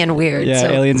slimy and weird. Yeah, so.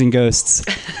 Aliens and ghosts.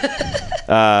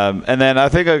 And then I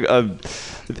think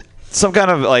some kind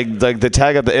of the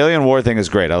tag up the alien war thing is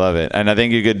great. I love it, and I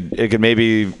think it could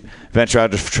maybe venture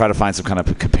out to try to find some kind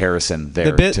of comparison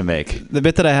there to make. The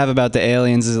bit that I have about the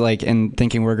aliens is and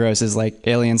thinking we're gross is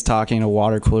aliens talking in a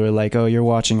water cooler oh, you're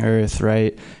watching Earth,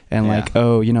 right? And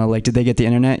oh, did they get the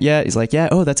internet yet? He's yeah,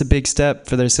 oh, that's a big step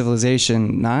for their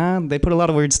civilization. Nah, they put a lot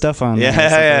of weird stuff on. Yeah,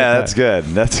 that's good.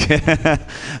 That's good.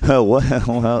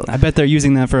 well, I bet they're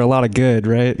using that for a lot of good,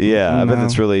 right? Yeah, I bet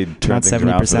that's really turned things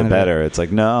around for the better. It's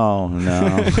no.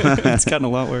 It's gotten a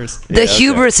lot worse. The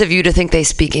hubris of you to think they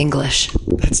speak English.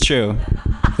 That's true.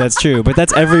 But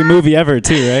that's every movie ever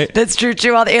too, right? That's true.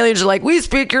 All the aliens are we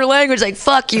speak your language.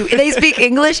 Fuck you. They speak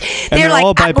English. They're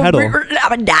all bipedal.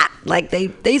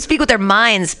 They speak with their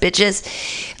minds, bitches.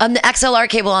 The XLR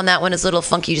cable on that one is a little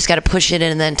funky. You just got to push it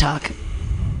in and then talk.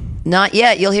 Not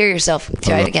yet. You'll hear yourself.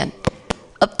 Try it again.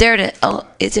 Up there to. Oh,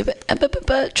 is it?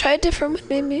 Try a different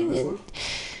one, maybe.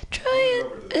 Try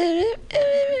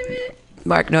it.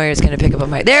 Mark Neuer's going to pick up a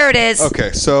mic. There it is.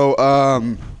 Okay, so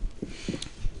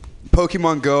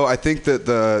Pokemon Go, I think that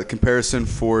the comparison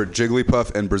for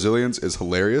Jigglypuff and Brazilians is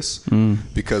hilarious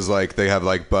because like they have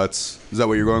like butts. Is that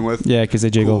what you're going with? Yeah, because they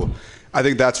jiggle. Cool. I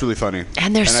think that's really funny.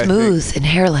 And they're smooth and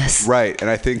hairless. Right, and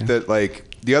I think that like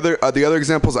the other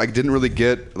examples I didn't really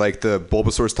get, like the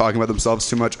Bulbasaurs talking about themselves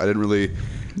too much. I didn't really.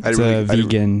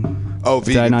 Vegan. Oh,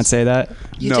 vegan. Did I not say that?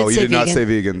 No, you did not say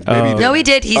vegan. Oh. Maybe you did. No, he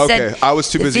did. He said I was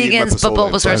too busy eating my vegans, but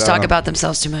pozole, Bulbasaurs talk about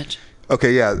themselves too much.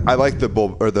 Okay, yeah, I like the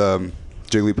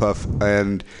Jigglypuff.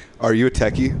 And are you a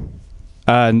techie?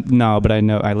 No, but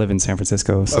I live in San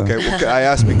Francisco. So. Okay, well, I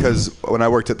asked because when I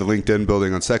worked at the LinkedIn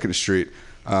building on 2nd Street,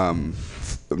 I'm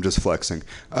just flexing.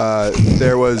 They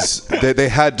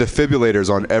had defibrillators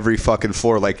on every fucking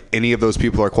floor. Like any of those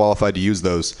people are qualified to use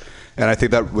those, and I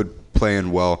think that would play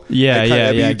in well.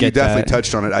 Yeah, you definitely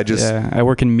touched on it. I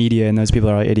work in media, and those people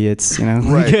are all idiots. You know,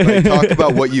 right? Like, talk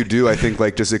about what you do. I think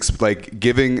like just like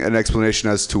giving an explanation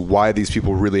as to why these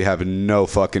people really have no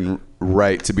fucking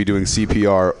right to be doing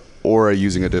CPR or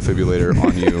using a defibrillator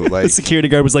on you. Like the security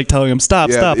guard was like telling him, "Stop,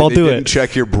 I'll do it."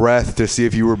 Check your breath to see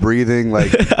if you were breathing.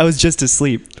 Like I was just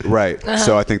asleep. Right.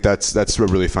 So I think that's a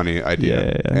really funny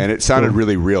idea. Yeah. And it sounded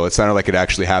really real. It sounded like it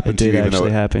actually happened to you. It did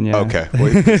actually happen. Yeah. Okay. Well,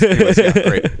 anyways, yeah,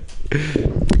 great.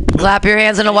 Clap your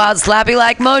hands in a wild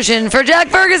slappy-like motion for Jack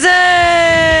Ferguson!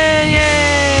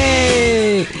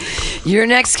 Yay! Your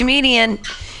next comedian.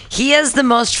 He has the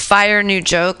most fire new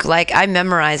joke. Like, I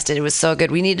memorized it. It was so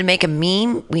good. We need to make a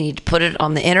meme. We need to put it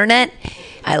on the internet.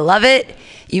 I love it.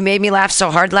 You made me laugh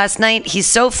so hard last night. He's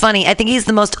so funny. I think he's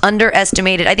the most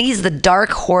underestimated. I think he's the dark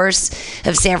horse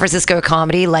of San Francisco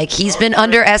comedy. Like, he's been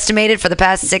underestimated for the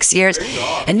past 6 years.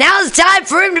 And now it's time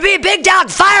for him to be a big dog.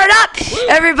 Fire it up,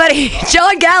 everybody.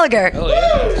 John Gallagher. Oh,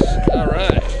 yes. All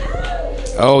right.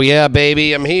 Oh, yeah,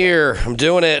 baby. I'm here. I'm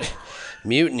doing it.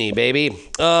 Mutiny, baby.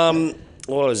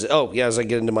 What was it? Oh, yeah, as I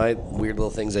get into my weird little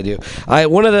things I do.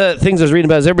 One of the things I was reading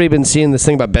about is everybody been seeing this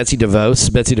thing about Betsy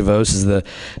DeVos. Betsy DeVos is the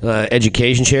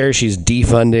education chair. She's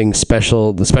defunding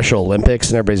the Special Olympics,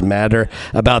 and everybody's madder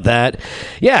about that.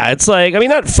 Yeah, it's like, I mean,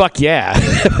 not fuck yeah.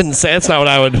 I wouldn't say, it's not what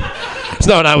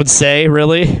I would say,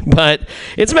 really. But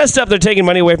it's messed up. They're taking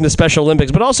money away from the Special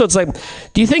Olympics. But also, it's like,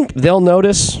 do you think they'll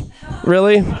notice,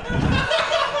 really?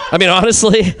 I mean,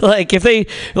 honestly, like if they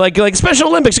like Special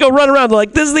Olympics, go run around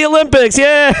like this is the Olympics,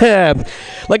 yeah.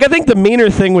 Like I think the meaner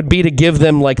thing would be to give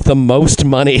them like the most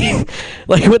money,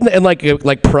 like wouldn't and like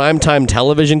primetime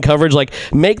television coverage, like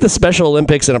make the Special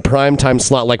Olympics in a primetime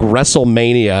slot like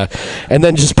WrestleMania, and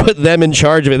then just put them in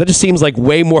charge of it. That just seems like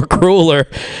way more crueler.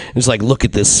 It's like look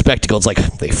at this spectacle. It's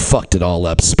like they fucked it all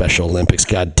up. Special Olympics,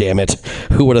 god damn it.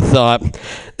 Who would have thought?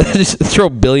 Just throw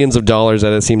billions of dollars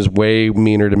at it seems way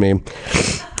meaner to me.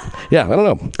 Yeah, I don't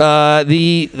know. I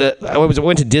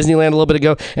went to Disneyland a little bit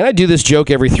ago, and I do this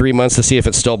joke every 3 months to see if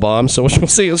it still bombs. So we'll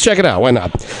see. Let's check it out. Why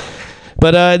not?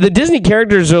 But the Disney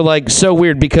characters are like so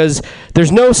weird because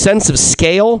there's no sense of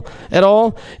scale at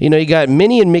all. You know, you got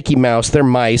Minnie and Mickey Mouse. They're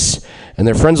mice, and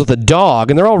they're friends with a dog,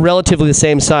 and they're all relatively the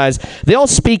same size. They all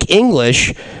speak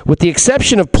English, with the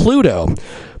exception of Pluto.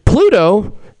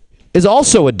 Pluto is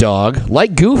also a dog,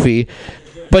 like Goofy,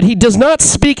 but he does not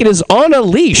speak and is on a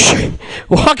leash,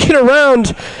 walking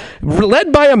around,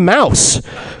 led by a mouse.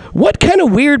 What kind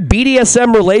of weird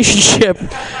BDSM relationship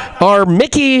are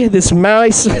Mickey, this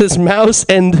mouse,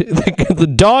 and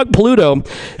the dog Pluto?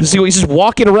 He's just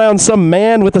walking around some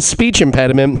man with a speech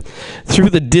impediment through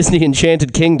the Disney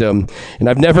Enchanted Kingdom, and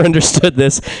I've never understood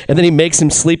this. And then he makes him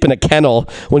sleep in a kennel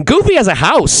when Goofy has a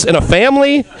house and a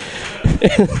family.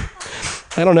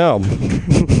 I don't know.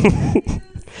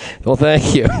 Well,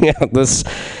 thank you.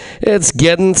 It's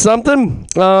getting something.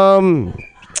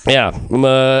 Yeah,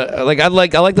 I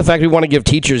like the fact we want to give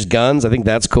teachers guns. I think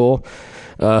that's cool.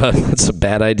 That's a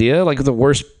bad idea. Like the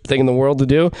worst thing in the world to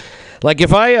do. Like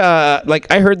if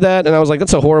I heard that and I was like,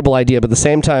 that's a horrible idea. But at the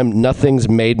same time, nothing's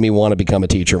made me want to become a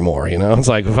teacher more. You know, it's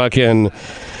like fucking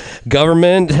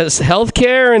government has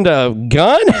healthcare and a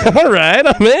gun. All right,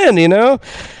 I'm in. You know.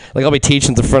 Like I'll be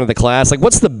teaching at the front of the class. Like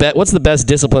what's the best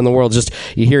discipline in the world? Just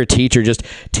you hear a teacher just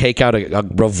take out a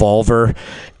revolver,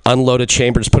 unload a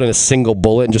chamber, just put in a single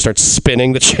bullet and just start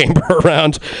spinning the chamber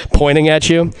around, pointing at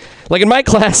you. Like in my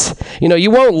class, you know,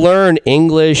 you won't learn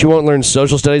English, you won't learn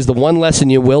social studies. The one lesson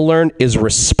you will learn is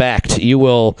respect. You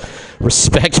will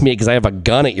respect me because I have a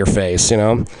gun at your face, you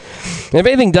know. And if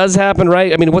anything does happen,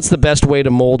 right, I mean, what's the best way to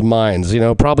mold minds? You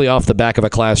know, probably off the back of a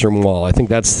classroom wall. I think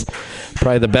that's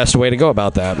probably the best way to go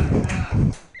about that.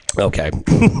 Okay.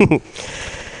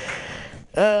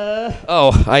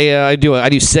 I do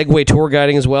Segway tour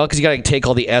guiding as well because you got to take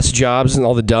all the S jobs and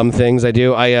all the dumb things I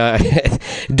do.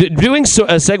 Doing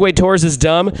Segway tours is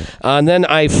dumb, and then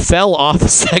I fell off a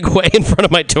Segway in front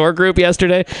of my tour group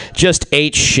yesterday. Just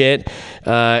ate shit,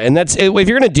 and that's if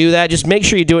you're gonna do that, just make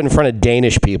sure you do it in front of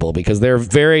Danish people because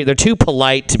they're too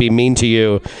polite to be mean to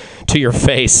you to your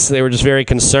face. They were just very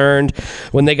concerned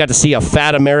when they got to see a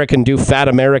fat American do fat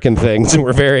American things, and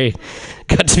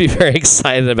got to be very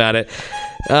excited about it.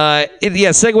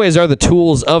 Segways are the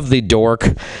tools of the dork,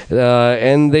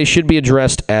 and they should be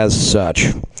addressed as such.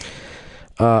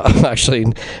 Actually,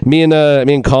 me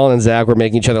and Colin and Zach were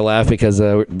making each other laugh because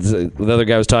the other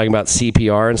guy was talking about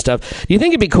CPR and stuff. Do you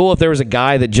think it'd be cool if there was a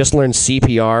guy that just learned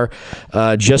CPR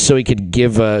just so he could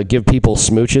give people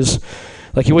smooches?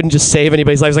 Like he wouldn't just save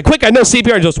anybody's life. He's like, quick, I know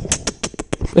CPR, and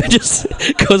just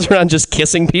goes around just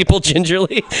kissing people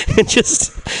gingerly, and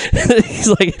just he's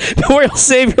like, "Don't worry, I'll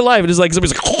save your life." And just like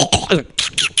somebody's like,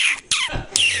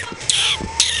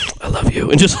 "I love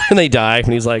you," and they die,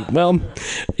 and he's like, "Well,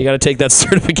 you got to take that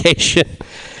certification."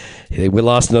 We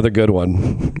lost another good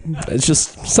one. It's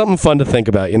just something fun to think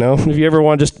about, you know. If you ever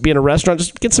want to just be in a restaurant,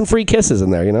 just get some free kisses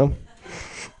in there, you know.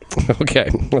 Okay,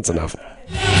 that's enough.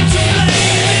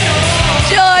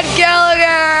 John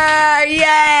Gallagher!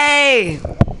 Yay!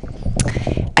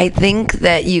 I think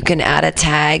that you can add a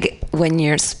tag when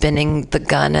you're spinning the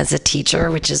gun as a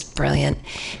teacher, which is brilliant,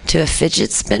 to a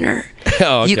fidget spinner.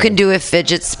 Oh, okay. You can do a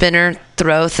fidget spinner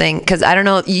throw thing. Because I don't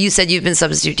know, you said you've been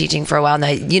substitute teaching for a while now.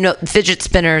 You know, fidget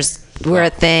spinners were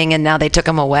a thing, and now they took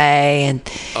them away. And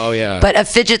oh, yeah. But a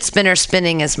fidget spinner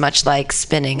spinning is much like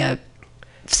spinning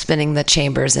the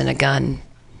chambers in a gun.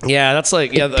 Yeah, that's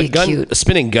like a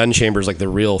spinning gun chamber is like the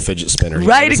real fidget spinner.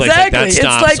 Right, exactly. That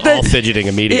stops all fidgeting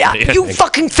immediately. Yeah, you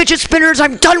fucking fidget spinners!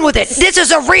 I'm done with it. This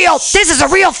is a real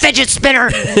fidget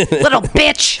spinner, little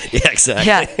bitch. Yeah, exactly.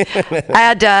 Yeah, I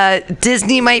had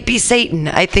Disney might be Satan.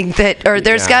 I think that, or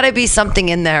there's got to be something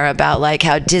in there about like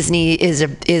how Disney is a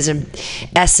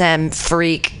SM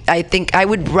freak. I think I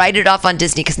would write it off on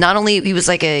Disney because not only he was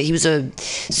a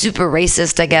super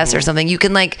racist, I guess, or something. You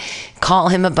can like call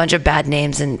him a bunch of bad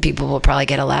names and people will probably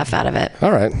get a laugh out of it.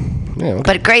 All right. Yeah, okay.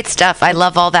 But great stuff. I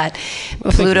love all that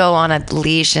Pluto on a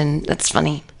leash, and that's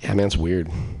funny. Yeah, man, it's weird.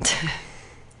 You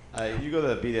go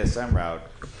the BDSM route.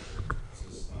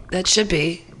 That should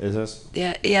be. Is this?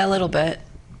 Yeah, a little bit.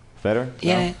 Better?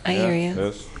 Yeah, No? I hear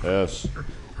you. Yes.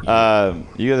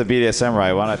 You go the BDSM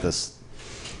route. Why not this?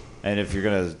 And if you're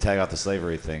gonna tag out the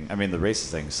slavery thing, I mean the racist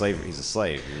thing, slavery. He's a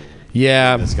slave.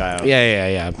 Yeah. This guy.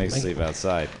 Yeah. Makes sleep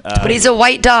outside. But he's a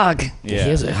white dog. Yeah. He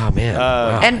is oh man.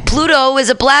 Wow. And Pluto is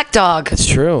a black dog. That's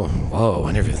true. Whoa,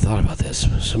 I never even thought about this.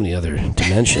 So many other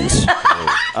dimensions.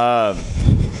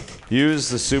 Use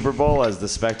the Super Bowl as the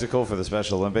spectacle for the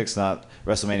Special Olympics. Not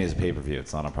WrestleMania is a pay-per-view.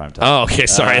 It's not on prime time. Oh, okay.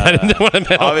 Sorry, I didn't want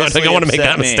to. I don't want to make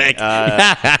that mistake.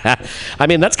 I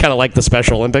mean, that's kind of like the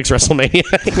Special Olympics, WrestleMania.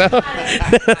 You know?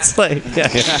 That's like, there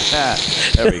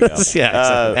we go.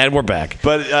 Yeah, and we're back.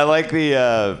 But I like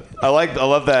I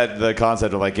love that the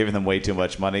concept of like giving them way too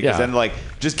much money because then like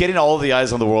just getting all of the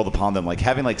eyes on the world upon them, like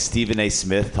having like Stephen A.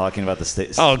 Smith talking about the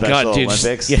Special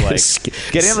Olympics,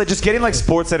 getting like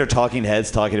Sports Center talking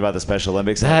heads talking about the Special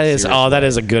Olympics. That is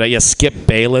a good idea. Skip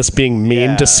Bayless being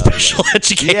mean to special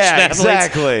education athletes.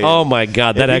 Exactly. Oh my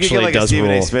God, that actually like does a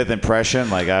Stephen rule. A. Smith impression,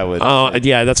 like I would. Oh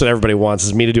yeah, that's what everybody wants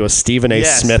is me to do a Stephen A.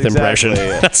 Smith impression.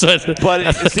 That's what.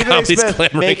 But Stephen A.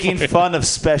 Smith making fun of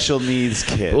special needs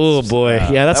kids. Oh boy,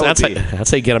 yeah, that's how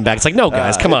you get them back. It's like, no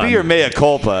guys, come on. Be your mea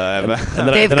culpa.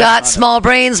 They've got small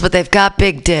brains, but they've got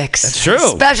big dicks. That's true.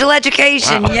 Special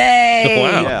education, yay!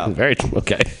 Wow, Yeah. very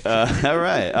okay. All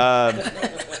right. I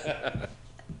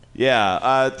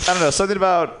don't know. Something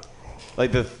about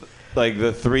like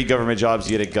the three government jobs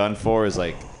you get a gun for is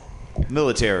like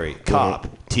military, cop,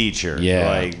 teacher. Yeah.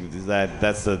 Like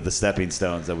that's the stepping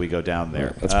stones that we go down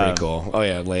there. That's pretty cool. Oh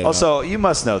yeah, lay it also, you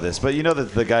must know this, but you know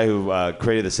that the guy who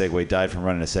created the Segway died from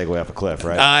running a Segway off a cliff,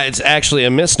 right? It's actually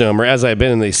a misnomer, as I've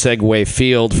been in the Segway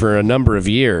field for a number of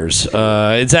years. It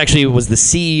was the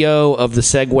CEO of the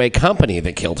Segway company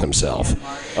that killed himself.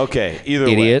 Okay, either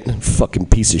idiot, way. Fucking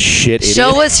piece of shit. Idiot.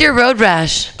 Show us your road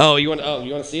rash. Oh, you want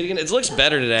to see it again? It looks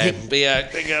better today. But yeah,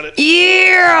 I got it.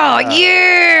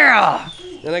 Yeah.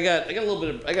 And I got a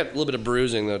little bit of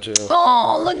bruising though too.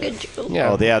 Oh, look at you.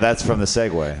 Yeah. Oh, yeah, that's from the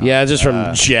Segway. Huh? Yeah, just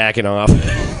from jacking off.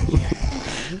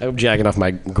 I'm jacking off my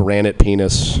granite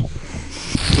penis.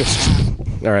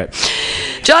 All right.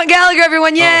 John Gallagher,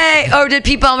 everyone, yay! Oh, did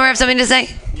Pete Ballmer have something to say?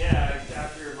 Yeah,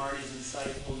 after Marty's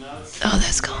insightful notes. Oh,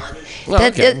 that's gone. Oh,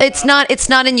 okay. It's not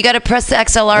in. You got to press the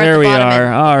XLR There at the we bottom.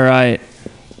 are. All right.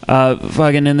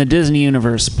 Fucking in the Disney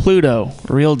universe, Pluto,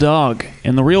 real dog.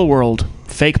 In the real world,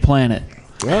 fake planet.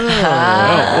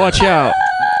 Oh, watch out.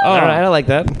 Oh. All right, I like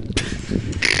that.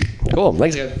 Cool.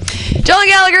 Thanks, guys. Joel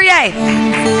Gallagher, yay!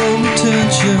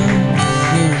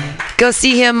 Go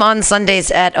see him on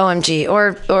Sundays at OMG,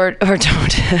 or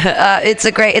don't. It's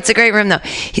a great room though.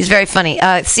 He's very funny.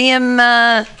 See him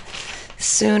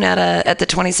soon at the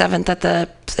 27th at the.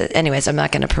 Anyways, I'm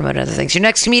not going to promote other things. Your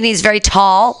next comedian is very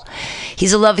tall.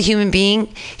 He's a lovely human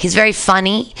being. He's very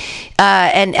funny,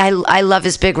 and I love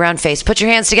his big round face. Put your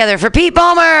hands together for Pete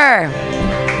Ballmer.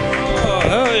 Oh,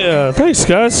 hell yeah. Thanks,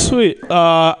 guys. Sweet.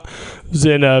 I was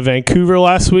in Vancouver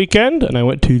last weekend, and I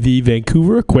went to the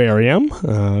Vancouver Aquarium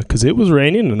because it was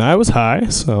raining and I was high,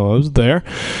 so I was there.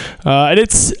 And I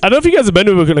don't know if you guys have been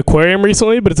to an aquarium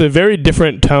recently, but it's a very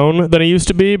different tone than it used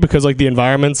to be because like the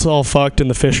environment's all fucked and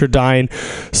the fish are dying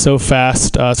so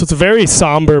fast. So it's a very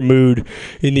somber mood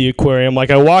in the aquarium.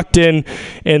 Like I walked in,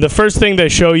 and the first thing they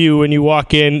show you when you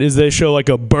walk in is they show like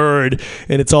a bird,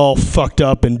 and it's all fucked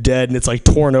up and dead, and it's like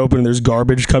torn open, and there's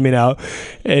garbage coming out,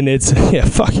 and it's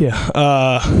fuck yeah.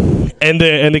 And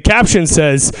the caption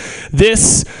says,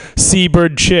 "This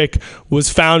seabird chick was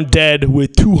found dead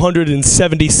with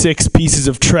 276 pieces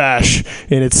of trash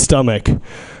in its stomach." And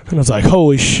I was like,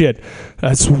 holy shit,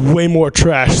 that's way more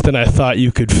trash than I thought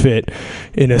you could fit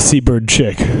in a seabird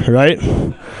chick, right?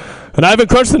 And I haven't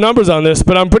crunched the numbers on this,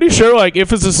 but I'm pretty sure like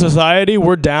if as a society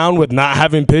we're down with not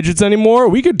having pigeons anymore,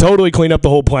 we could totally clean up the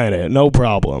whole planet, no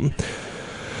problem.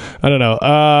 I don't know.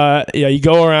 Yeah, you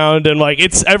go around and like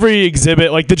it's every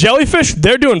exhibit. Like the jellyfish,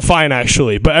 they're doing fine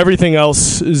actually, but everything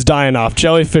else is dying off.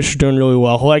 Jellyfish are doing really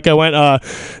well. Like I went,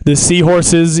 the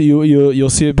seahorses. You'll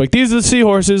see it. Like these are the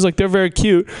seahorses. Like they're very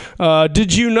cute.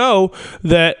 Did you know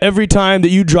that every time that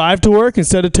you drive to work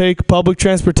instead of take public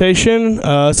transportation,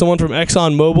 someone from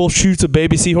ExxonMobil shoots a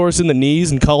baby seahorse in the knees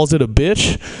and calls it a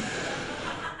bitch?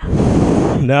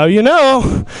 Now you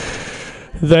know.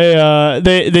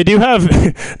 They do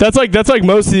have that's like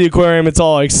most of the aquarium. It's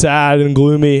all like sad and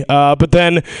gloomy. But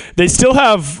then they still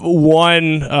have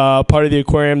one part of the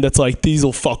aquarium that's like these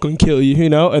will fucking kill you, you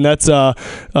know, and that's the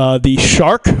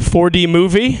Shark 4D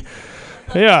movie.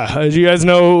 Yeah, do you guys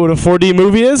know what a 4D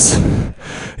movie is?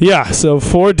 Yeah, so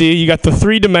 4D, you got the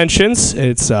 3 dimensions.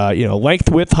 It's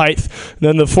length, width, height.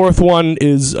 Then the fourth one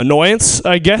is annoyance,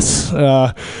 I guess.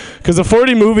 Because a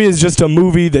 4D movie is just a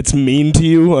movie that's mean to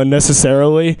you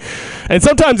unnecessarily. And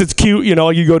sometimes it's cute, you know,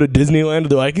 like you go to Disneyland,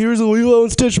 they're like, here's a Lilo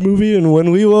and Stitch movie, and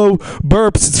when Lilo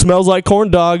burps, it smells like corn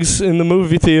dogs in the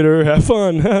movie theater. Have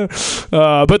fun.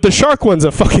 But the shark ones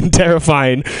are fucking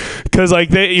terrifying. Because,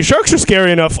 like, sharks are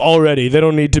scary enough already. They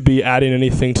don't need to be adding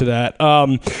anything to that.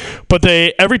 But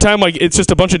every time, like, it's just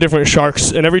a bunch of different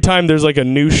sharks, and every time there's, like, a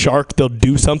new shark, they'll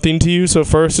do something to you. So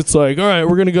first it's like, all right,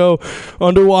 we're going to go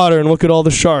underwater and look at all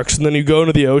the sharks. And then you go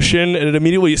into the ocean, and it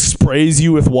immediately sprays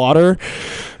you with water.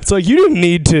 It's like, you didn't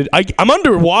need to. I'm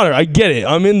underwater. I get it.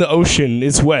 I'm in the ocean.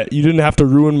 It's wet. You didn't have to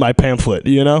ruin my pamphlet,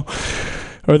 you know?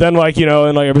 Or then, like, you know,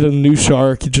 and like every new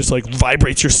shark, it just like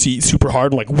vibrates your seat super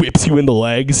hard and like whips you in the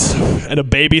legs. And a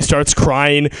baby starts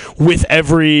crying with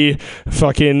every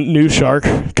fucking new shark.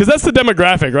 Because that's the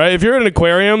demographic, right? If you're in an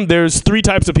aquarium, there's 3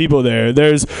 types of people there.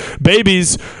 There's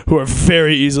babies who are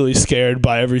very easily scared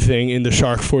by everything in the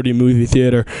Shark 4D movie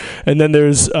theater. And then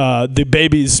there's the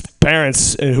baby's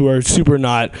parents who are super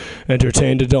not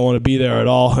entertained and don't want to be there at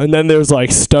all. And then there's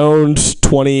like stoned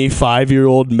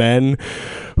 25-year-old men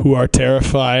who are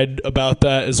terrified about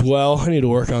that as well. I need to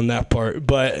work on that part,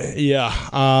 but yeah.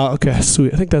 Okay,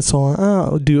 sweet. I think that's all.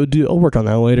 I'll work on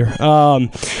that later.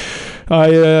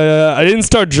 I didn't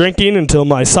start drinking until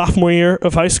my sophomore year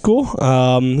of high school,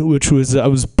 which was I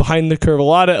was behind the curve. A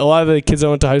lot of the kids I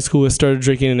went to high school with started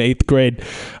drinking in 8th grade,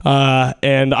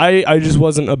 and I just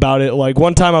wasn't about it. Like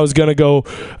one time I was gonna go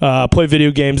play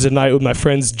video games at night with my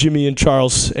friends Jimmy and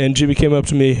Charles, and Jimmy came up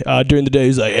to me during the day.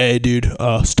 He's like, "Hey, dude,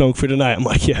 stoned for tonight?" I'm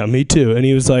like, "Yeah, me too." And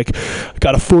he was like, "I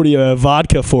got a 40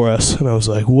 vodka for us," and I was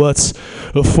like, "What's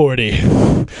a 40?"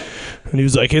 And he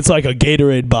was like, "It's like a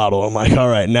Gatorade bottle." I'm like, "All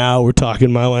right, now we're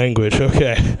talking my language."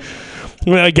 Okay. And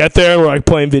then I get there, and we're like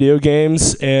playing video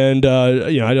games, and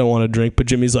I don't want to drink, but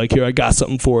Jimmy's like, "Here, I got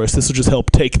something for us. This will just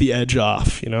help take the edge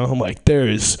off." You know, I'm like, there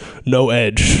is no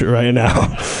edge right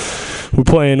now. We're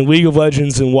playing League of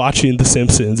Legends and watching The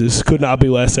Simpsons. This could not be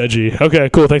less edgy. Okay,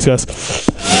 cool. Thanks, guys.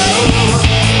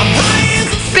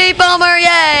 Pete Ballmer,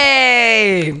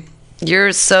 yay!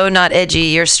 You're so not edgy.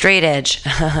 You're straight edge.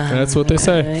 That's what they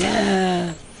say.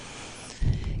 Yeah.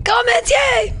 Comments,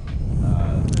 yay!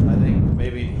 I think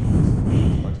maybe.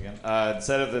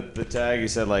 Instead of the tag, you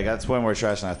said like that's way more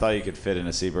trash than I thought you could fit in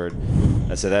a seabird.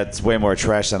 I said that's way more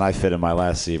trash than I fit in my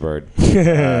last seabird.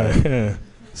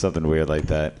 Something weird like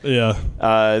that. Yeah.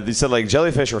 They said like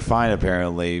jellyfish are fine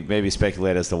apparently. Maybe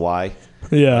speculate as to why.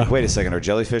 Yeah. Like, wait a second. Are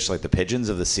jellyfish like the pigeons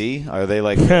of the sea? Are they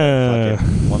like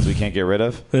fucking ones we can't get rid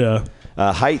of? Yeah.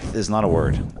 Height is not a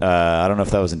word. I don't know if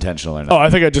that was intentional or not. Oh, I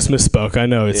think I just misspoke. I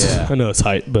know it's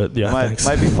height, but yeah.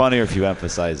 Might be funnier if you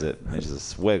emphasize it. It's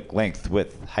just length,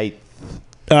 width, height.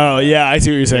 Oh yeah, I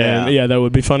see what you're saying. Yeah, that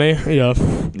would be funny. Yeah.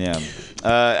 Yeah.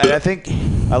 And I think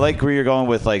I like where you're going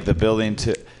with like the building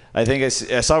to. I think I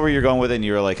saw where you're going with it, and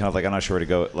you were like kind of like I'm not sure where to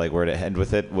go, like where to end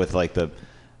with it, with like the.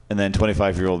 And then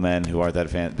 25-year-old men who aren't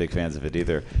that big fans of it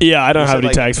either. Yeah, I don't have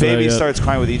any tags for that Baby yet. starts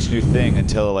crying with each new thing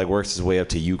until it like works its way up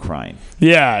to you crying.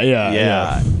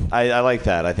 Yeah. I like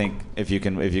that. I think if you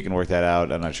can work that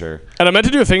out, I'm not sure. And I meant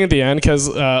to do a thing at the end because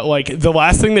like the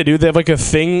last thing they do, they have like a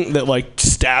thing that like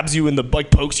stabs you in the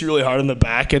like pokes you really hard in the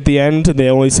back at the end, and they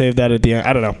only save that at the end.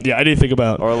 I don't know. Yeah, I didn't think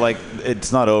about. Or like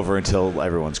it's not over until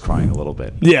everyone's crying a little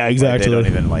bit. Yeah, exactly. Like, they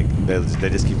don't even like they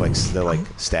just keep like they'll like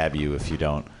stab you if you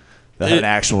don't. They'll have an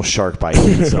actual shark bite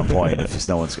you at some point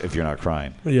if you're not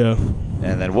crying. Yeah.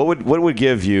 And then what would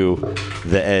give you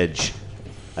the edge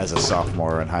as a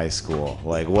sophomore in high school?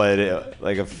 Like what?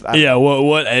 Like if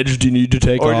what edge do you need to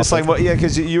take? Or off just like of? what? Yeah,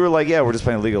 because you were like, yeah, we're just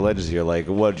playing League of Legends here. Like,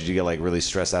 what did you get? Like really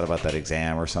stressed out about that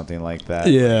exam or something like that?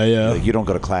 Yeah. Like, you don't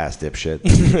go to class,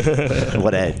 dipshit.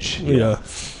 What edge? Yeah.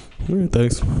 All right,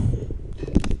 thanks.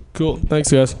 Cool.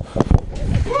 Thanks, guys.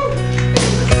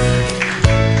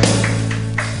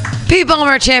 Pete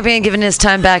Ballmer, champion, giving his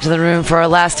time back to the room for our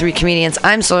last three comedians.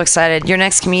 I'm so excited. Your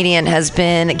next comedian has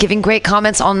been giving great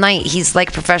comments all night. He's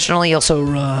like professional. He also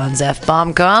runs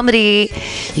F-Bomb Comedy.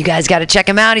 You guys got to check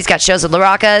him out. He's got shows at La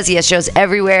Rocca's. He has shows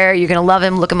everywhere. You're going to love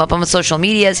him. Look him up on the social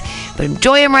medias. But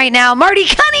enjoy him right now. Marty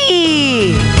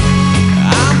Cunny!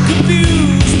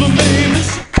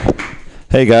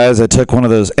 Hey guys, I took one of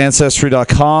those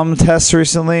Ancestry.com tests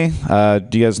recently. Do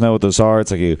you guys know what those are?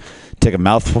 It's like you take a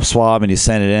mouth swab and you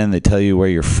send it in. They tell you where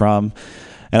you're from.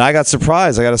 And I got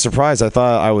surprised. I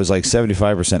thought I was like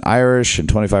 75% Irish and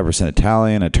 25%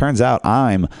 Italian. It turns out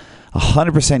I'm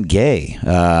 100% gay.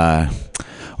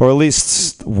 Or at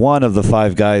least one of the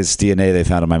 5 guys' DNA they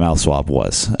found in my mouth swab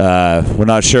was. We're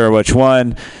not sure which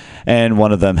one. And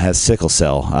one of them has sickle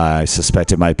cell. I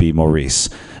suspect it might be Maurice.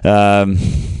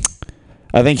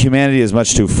 I think humanity is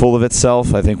much too full of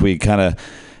itself. I think we kind of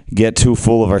get too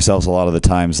full of ourselves a lot of the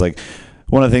times. Like,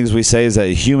 one of the things we say is that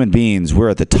human beings, we're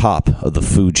at the top of the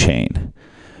food chain,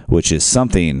 which is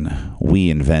something we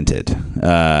invented.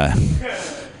 That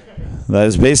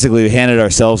is basically we handed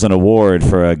ourselves an award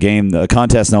for a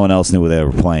contest no one else knew they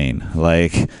were playing.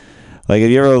 Like if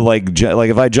you ever like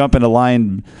if I jump into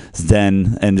Lion's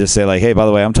Den and just say like, hey, by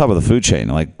the way, I'm top of the food chain,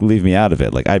 like leave me out of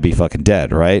it, like I'd be fucking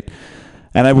dead, right?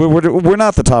 And we're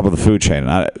not the top of the food chain.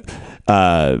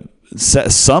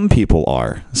 Some people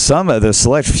are. There's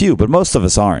select few, but most of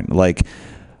us aren't.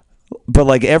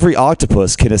 But every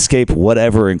octopus can escape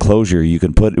whatever enclosure you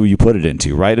put it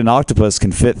into, right? An octopus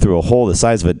can fit through a hole the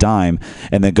size of a dime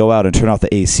and then go out and turn off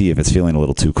the AC if it's feeling a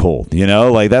little too cold. You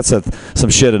know, like that's some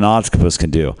shit an octopus can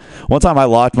do. One time I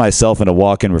locked myself in a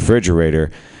walk-in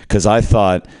refrigerator because I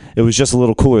thought it was just a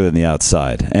little cooler than the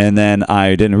outside. And then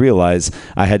I didn't realize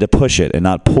I had to push it and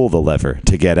not pull the lever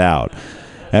to get out.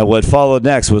 And what followed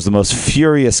next was the most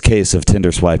furious case of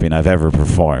Tinder swiping I've ever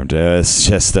performed. It's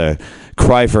just a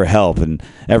cry for help. And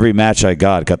every match I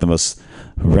got the most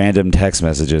random text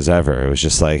messages ever. It was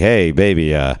just like, hey,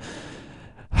 baby, how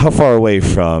far away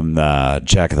from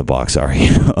Jack in the Box are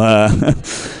you?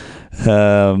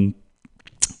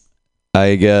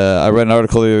 I read an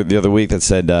article the other week that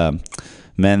said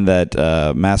men that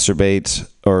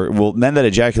men that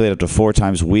ejaculate up to 4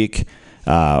 times a week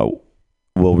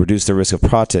will reduce their risk of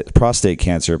prostate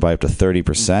cancer by up to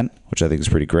 30%, which I think is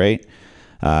pretty great.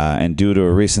 And due to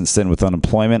a recent stint with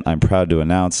unemployment, I'm proud to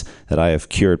announce that I have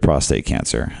cured prostate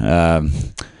cancer.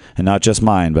 And not just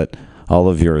mine, but all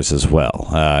of yours as well,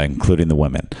 including the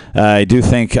women. I do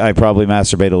think I probably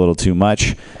masturbate a little too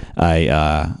much.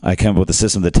 I come up with a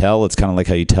system to tell. It's kind of like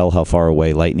how you tell how far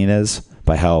away lightning is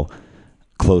by how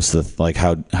close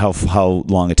how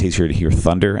long it takes you to hear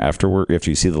thunder after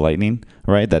you see the lightning,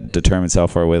 right? That determines how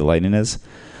far away the lightning is.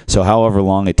 So however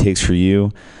long it takes for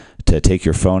you to take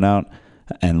your phone out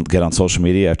and get on social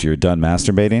media after you're done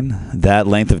masturbating, that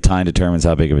length of time determines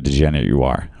how big of a degenerate you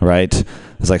are, right?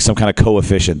 There's like some kind of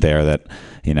coefficient there that,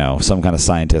 some kind of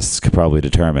scientists could probably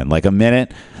determine. Like a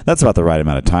minute, that's about the right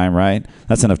amount of time, right?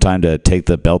 That's enough time to take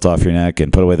the belt off your neck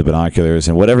and put away the binoculars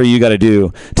and whatever you got to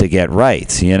do to get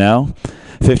right,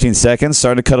 15 seconds,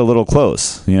 starting to cut a little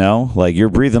close. You know, like you're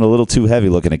breathing a little too heavy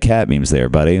looking at cat memes there,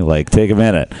 buddy. Like, take a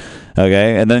minute.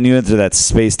 Okay, and then you enter that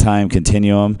space-time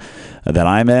continuum that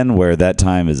I'm in, where that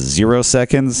time is 0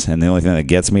 seconds, and the only thing that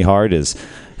gets me hard is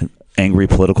angry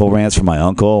political rants from my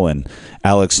uncle and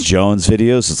Alex Jones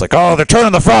videos. It's like, oh, they're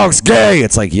turning the frogs gay.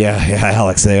 It's like, yeah,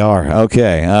 Alex, they are.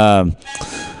 Okay,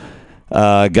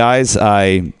 guys,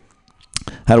 I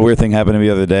had a weird thing happen to me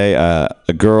the other day.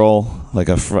 A girl, like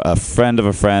a friend of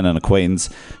a friend, an acquaintance,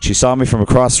 she saw me from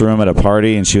across the room at a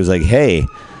party, and she was like, hey,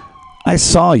 I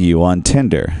saw you on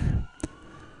Tinder.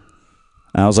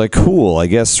 I was like, cool, I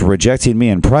guess rejecting me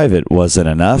in private wasn't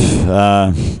enough.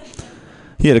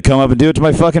 He had to come up and do it to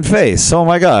my fucking face. Oh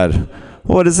my God.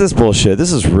 What is this bullshit?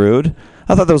 This is rude.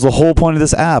 I thought that was the whole point of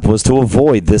this app, was to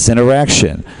avoid this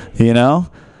interaction. You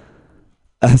know?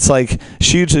 It's like,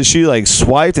 she like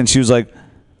swiped and she was like,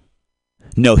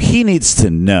 no, he needs to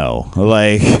know.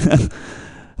 Like,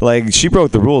 like she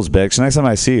broke the rules, bitch. Next time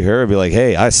I see her, I'll be like,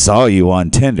 hey, I saw you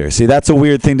on Tinder. See, that's a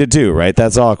weird thing to do, right?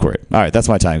 That's awkward. All right, that's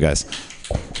my time, guys.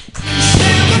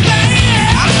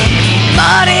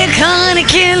 Body kinda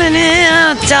killing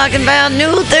it, talking about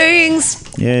new things.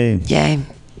 Yay.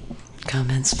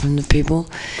 Comments from the people.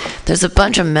 There's a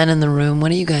bunch of men in the room. What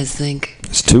do you guys think?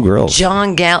 It's 2 girls.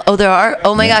 John Gall. Oh, there are?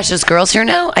 Oh my gosh, there's girls here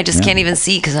now? I just can't even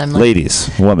see because I'm like... Ladies.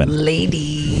 Women.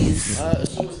 Ladies.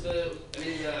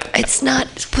 It's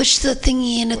not... Push the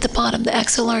thingy in at the bottom, the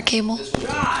XLR cable.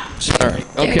 Sorry.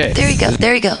 Okay. There you go.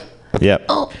 There you go. Yep.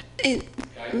 Oh,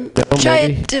 try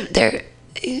it. There.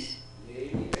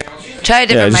 Try a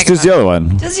different just use the other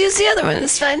one. Just use the other one.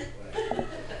 It's fine.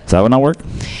 Does that one not work?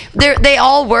 They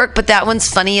all work, but that one's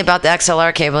funny about the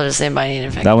XLR cable. Just anybody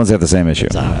need that one's got the same issue.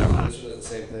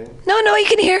 No, you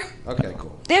can hear. Okay,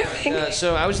 cool. Yeah.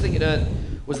 So I was thinking,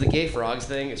 was the gay frogs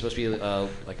thing? It's supposed to be like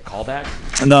a callback.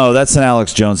 No, that's an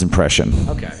Alex Jones impression.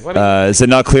 Okay. Well, I mean, is it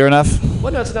not clear enough?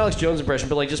 Well, no, it's an Alex Jones impression,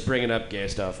 but like just bringing up gay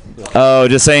stuff. Oh,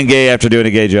 just saying gay after doing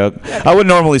a gay joke. Yeah. I would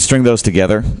normally string those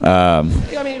together. Yeah,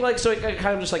 I mean, like, so it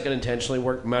kind of just like unintentionally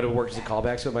might have worked as a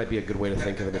callback, so it might be a good way to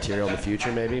think of the material in the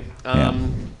future, maybe.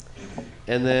 And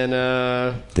then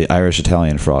the Irish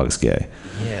Italian frog's gay.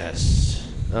 Yes.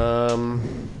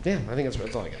 Yeah, I think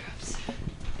that's all I got.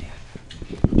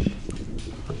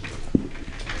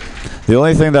 The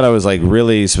only thing that I was like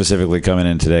really specifically coming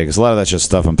in today, because a lot of that's just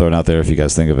stuff I'm throwing out there if you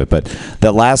guys think of it, but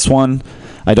that last one,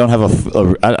 I don't have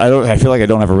I feel like I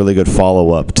don't have a really good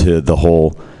follow up to the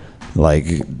whole, like,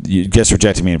 you just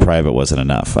rejecting me in private wasn't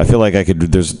enough. I feel like I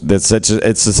could. It's such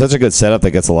a good setup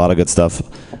that gets a lot of good stuff,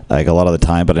 like a lot of the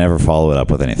time, but I never follow it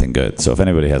up with anything good. So if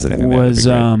anybody has anything,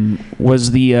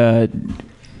 was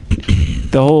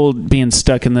the whole being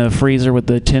stuck in the freezer with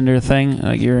the Tinder thing,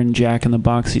 like you're in Jack in the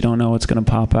Box, you don't know what's going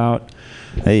to pop out.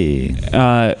 Hey.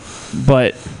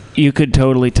 But you could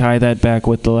totally tie that back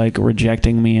with the like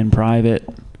rejecting me in private,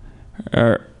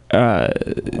 or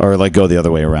like go the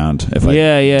other way around. If I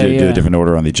do a different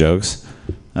order on the jokes.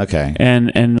 Okay.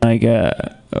 And like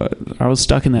I was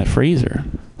stuck in that freezer.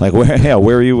 Like where? Yeah,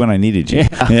 where were you when I needed you?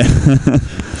 Yeah.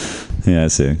 Yeah, I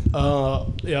see.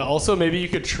 Yeah, also maybe you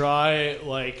could try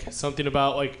like something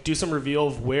about like do some reveal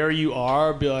of where you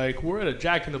are. Be like, we're at a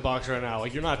Jack in the Box right now.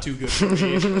 Like, you're not too good for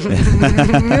me.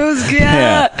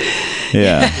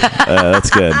 That's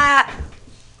good.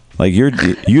 Like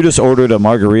you just ordered a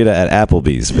margarita at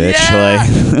Applebee's, bitch. Yeah.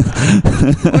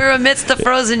 Like we're amidst the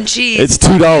frozen cheese. It's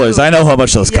 $2. I know how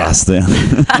much those cost.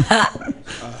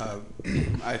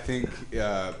 I think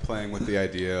playing with the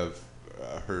idea of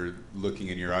her looking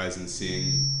in your eyes and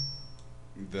seeing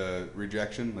the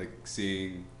rejection, like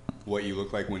seeing what you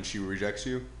look like when she rejects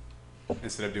you,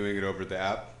 instead of doing it over the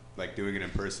app, like doing it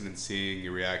in person and seeing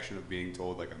your reaction of being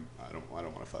told like I don't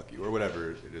want to fuck you or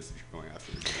whatever it is that you're going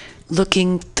after.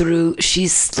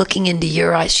 She's looking into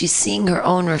your eyes. She's seeing her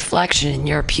own reflection in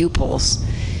your pupils.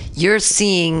 You're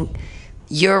seeing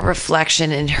your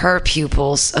reflection in her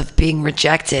pupils of being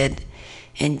rejected.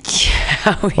 And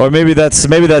or maybe that's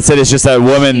it. It's just that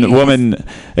woman.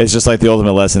 It's just like the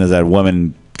ultimate lesson is that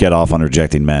women get off on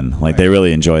rejecting men. Like they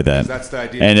really enjoy that. That's the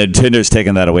idea. And Tinder's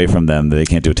taken that away from them. That they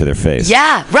can't do it to their face.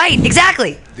 Yeah, right.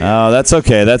 Exactly. Oh, that's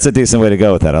okay. That's a decent way to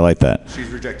go with that. I like that. She's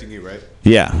rejecting you, right?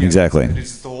 Yeah, exactly. It's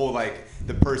just the whole like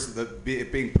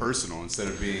it being personal instead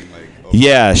of being like. Oh,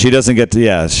 yeah, she doesn't get to.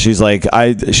 Yeah, she's like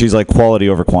quality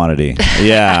over quantity.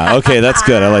 Yeah. Okay, that's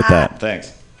good. I like that.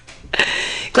 Thanks.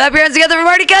 Clap your hands together for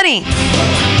Marty Cunny.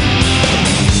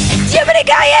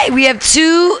 We have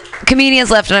 2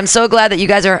 comedians left, and I'm so glad that you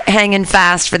guys are hanging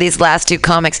fast for these last two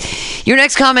comics. Your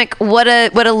next comic, what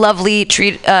a lovely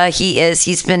treat he is.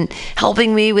 He's been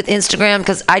helping me with Instagram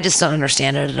because I just don't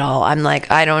understand it at all. I'm like,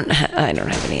 I don't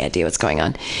have any idea what's going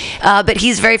on. But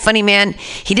he's a very funny man.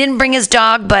 He didn't bring his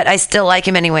dog, but I still like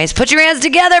him anyways. Put your hands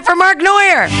together for Mark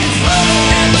Neuer.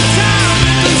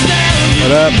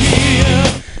 What up?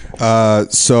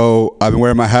 So I've been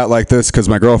wearing my hat like this because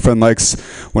my girlfriend likes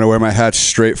when I wear my hat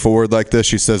straight forward like this.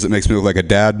 She says it makes me look like a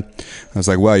dad. I was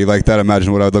like, wow, you like that?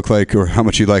 Imagine what I would look like, or how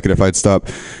much you'd like it if you'd stop.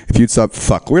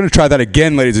 Fuck. We're going to try that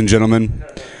again, ladies and gentlemen.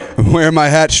 I'm wearing my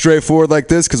hat straight forward like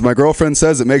this because my girlfriend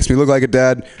says it makes me look like a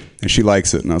dad, and she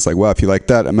likes it. And I was like, wow, if you like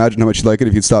that, imagine how much you'd like it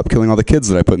if you'd stop killing all the kids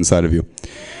that I put inside of you.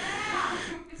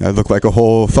 I look like a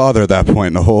whole father at that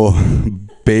point, a whole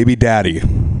baby daddy,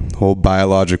 whole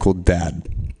biological dad.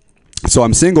 So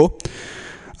I'm single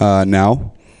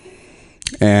now,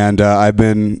 and I've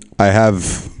been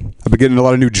getting a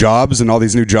lot of new jobs, and all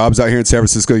these new jobs out here in San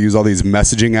Francisco use all these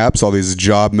messaging apps, all these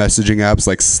job messaging apps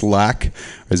like Slack.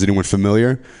 Is anyone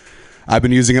familiar? I've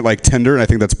been using it like Tinder, and I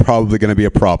think that's probably going to be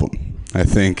a problem. I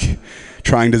think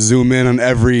trying to zoom in on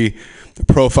every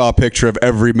profile picture of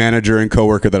every manager and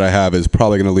coworker that I have is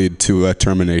probably going to lead to a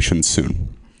termination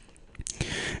soon.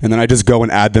 And then I just go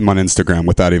and add them on Instagram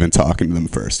without even talking to them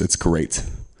first. It's great.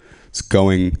 It's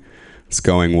going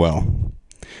well.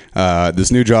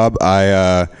 This new job,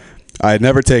 I had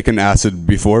never taken acid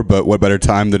before, but what better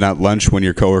time than at lunch when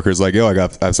your coworker's like, yo, I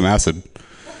have some acid.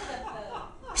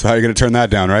 So how are you going to turn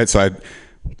that down, right? So I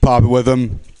pop it with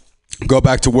them, go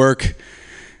back to work.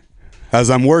 As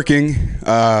I'm working,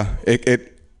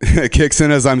 it kicks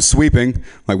in as I'm sweeping. I'm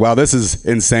like, wow, this is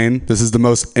insane. This is the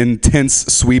most intense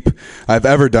sweep I've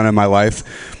ever done in my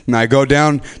life. And I go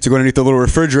down to go underneath the little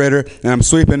refrigerator, and I'm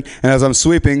sweeping. And as I'm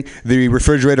sweeping, the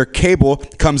refrigerator cable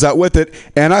comes out with it,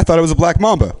 and I thought it was a black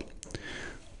mamba.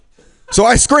 So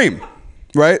I scream,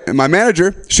 right? And my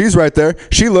manager, she's right there.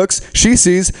 She looks, she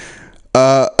sees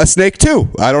a snake too.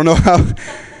 I don't know how.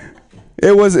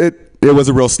 It was a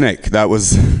real snake. That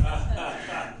was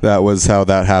how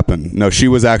that happened. No, she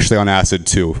was actually on acid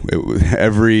too.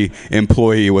 Every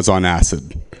employee was on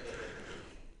acid.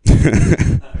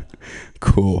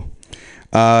 Cool.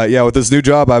 Yeah, with this new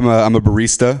job, I'm a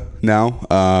barista now.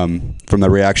 From the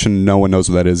reaction, no one knows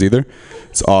what that is either.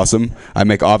 It's awesome. I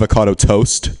make avocado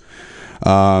toast.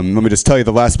 Let me just tell you,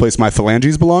 the last place my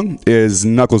phalanges belong is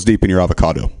knuckles deep in your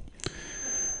avocado.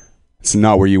 It's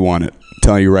not where you want it. I'm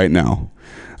telling you right now.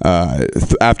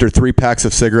 After 3 packs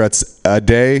of cigarettes a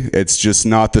day, it's just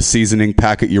not the seasoning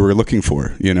packet you were looking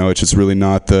for. You know, it's just really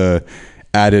not the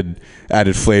added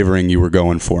flavoring you were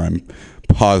going for. I'm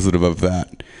positive of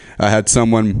that. I had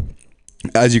someone,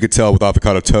 as you could tell with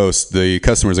avocado toast, the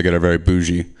customers I get are very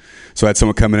bougie. So I had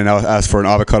someone come in and ask for an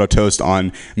avocado toast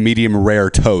on medium rare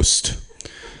toast.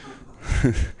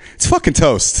 It's fucking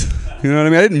toast. You know what I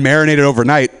mean? I didn't marinate it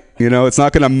overnight. You know, it's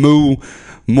not going to moo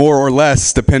more or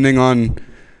less depending on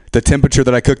the temperature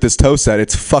that I cook this toast at.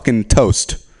 It's fucking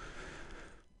toast.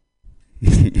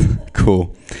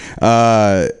 Cool.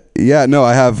 Yeah, no,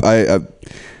 I have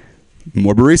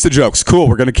more barista jokes. Cool,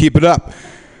 we're going to keep it up.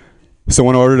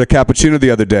 Someone ordered a cappuccino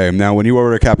the other day. Now, when you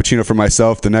order a cappuccino for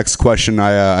myself, the next question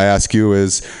I ask you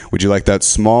is, would you like that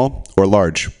small or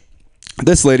large?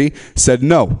 This lady said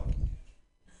no.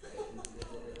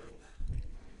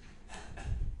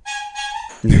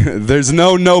 There's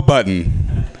no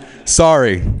button.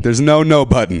 Sorry, there's no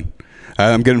button.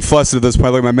 I'm getting flustered at this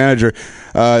point. Look at my manager.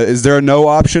 Is there a no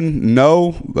option?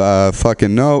 No.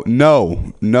 Fucking no.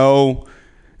 No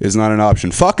is not an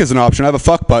option. Fuck is an option. I have a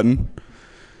fuck button.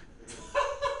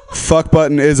 Fuck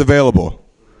button is available.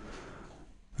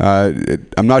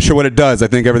 I'm not sure what it does. I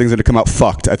think everything's going to come out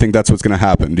fucked. I think that's what's going to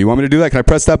happen. Do you want me to do that? Can I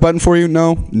press that button for you?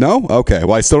 No? No? Okay.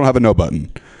 Well, I still don't have a no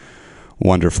button.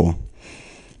 Wonderful.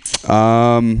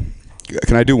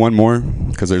 Can I do one more?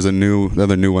 Because there's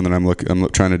another new one that I'm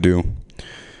trying to do.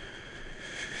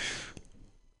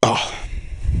 Oh.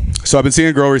 So I've been seeing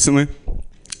a girl recently,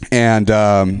 and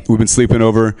we've been sleeping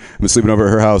over. I've been sleeping over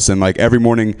at her house, and like every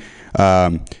morning,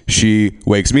 she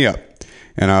wakes me up,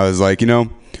 and I was like, you know,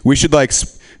 we should like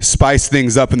spice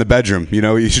things up in the bedroom. You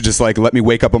know, you should just like let me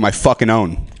wake up on my fucking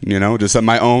own. You know, just at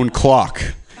my own clock.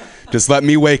 Just let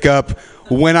me wake up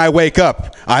when I wake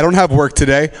up. I don't have work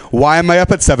today. Why am I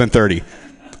up at 7:30?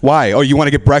 Why? Oh, you want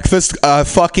to get breakfast?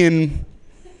 Fucking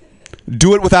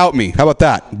do it without me. How about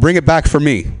that? Bring it back for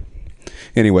me.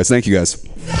 Anyways, thank you guys.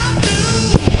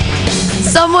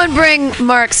 Someone bring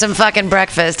Mark some fucking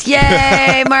breakfast.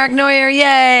 Yay, Mark Neuer,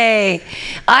 yay.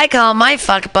 I call my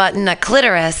fuck button a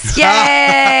clitoris.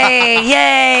 Yay,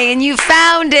 yay. And you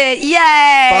found it.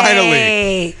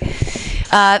 Yay. Finally.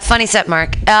 Funny set,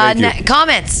 Mark.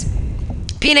 Comments.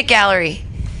 Peanut Gallery.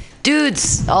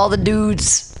 Dudes. All the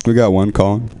dudes. We got one,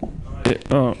 Colin.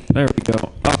 Oh, there we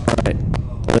go. All right.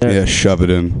 There. Yeah, shove it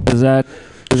in. Is that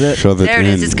it? Shove it in. There it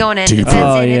is. It's going in. Deep.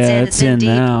 Oh, yeah, it's in in deep.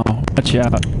 now. Watch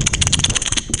out.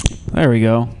 There we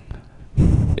go.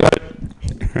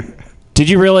 Did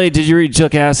you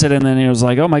took acid and then it was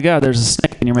like, oh my God, there's a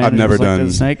snake in your mouth? I've never done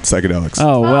 "There's a snake." psychedelics.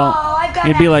 Oh, well,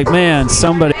 you'd be like, man,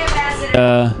 somebody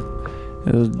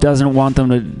doesn't want them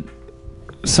to.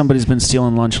 Somebody's been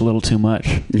stealing lunch a little too much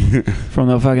from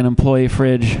the fucking employee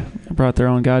fridge. Brought their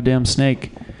own goddamn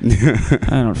snake. I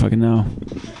don't fucking know.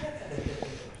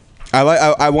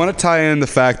 I want to tie in the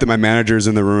fact that my manager's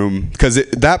in the room because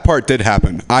that part did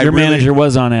happen. Your manager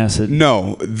was on acid.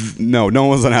 No one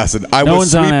was on acid. I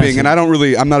was sweeping, and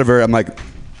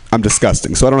I'm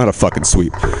disgusting, so I don't know how to fucking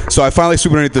sweep. So I finally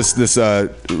sweep underneath this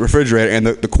refrigerator, and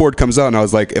the cord comes out, and I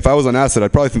was like, if I was on acid,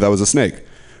 I'd probably think that was a snake,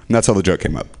 and that's how the joke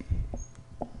came up.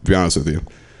 To be honest with you,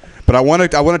 but I want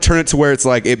to turn it to where it's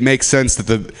like it makes sense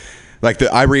that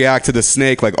I react to the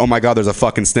snake like, oh my God, there's a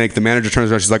fucking snake. The manager turns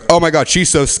around, she's like, oh my God, she's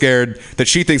so scared that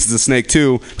she thinks it's a snake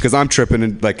too because I'm tripping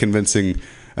and like convincing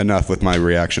enough with my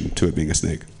reaction to it being a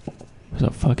snake. There's a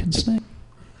fucking snake.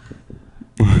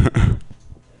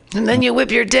 And then you whip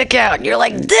your dick out and you're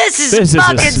like, this is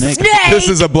fucking a snake. This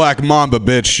is a black mamba,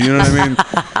 bitch. You know what I mean?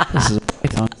 This is a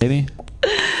python, baby.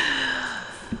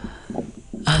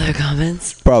 Other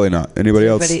comments? Probably not. Anybody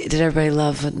else? Did everybody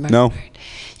love what Mark? No.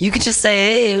 You could just say,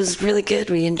 hey, it was really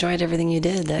good. We enjoyed everything you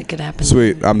did. That could happen.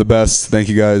 Sweet. I'm the best. Thank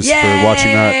you guys for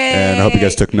watching that. And I hope you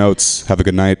guys took notes. Have a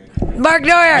good night. Mark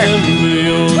Neuer.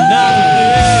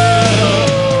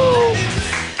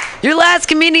 Your last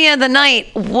comedian of the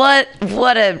night. What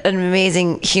an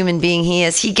amazing human being he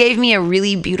is. He gave me a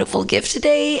really beautiful gift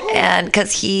today, and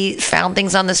because he found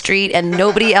things on the street, and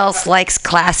nobody else likes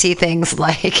classy things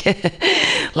like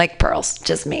pearls,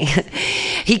 just me.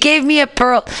 He gave me a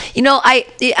pearl. You know, I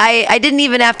didn't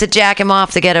even have to jack him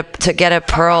off to get a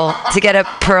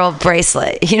pearl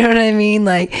bracelet. You know what I mean?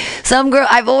 Like some girl,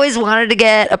 I've always wanted to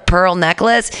get a pearl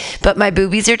necklace, but my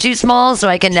boobies are too small, so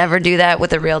I can never do that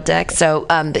with a real dick. So,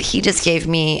 he just gave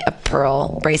me a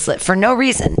pearl bracelet for no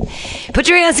reason. Put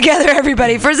your hands together,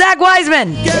 everybody, for Zach Wiseman.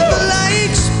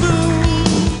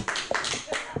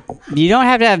 You don't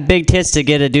have to have big tits to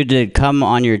get a dude to come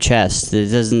on your chest.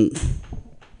 It doesn't.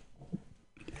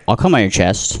 I'll come on your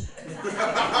chest.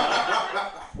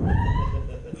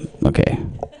 Okay.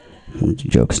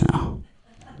 Jokes now.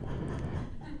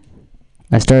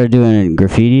 I started doing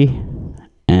graffiti,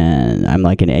 and I'm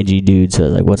like an edgy dude, so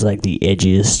like, what's like the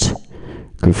edgiest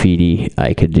graffiti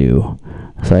I could do?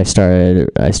 So I started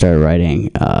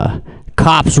writing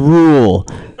cops rule,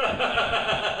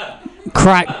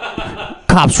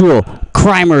 cops rule,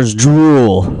 crimers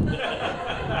drool,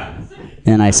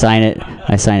 and I sign it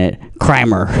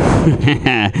crimer.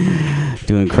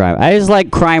 Doing crime. I just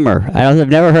like crimer. I've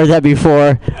never heard that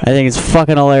before. I think it's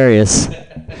fucking hilarious.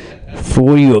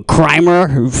 What are you, a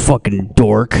crimer? You fucking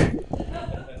dork.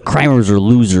 Crimers are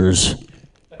losers.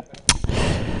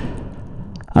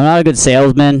 I'm not a good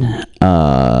salesman.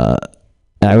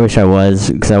 I wish I was,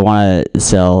 because I want to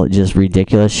sell just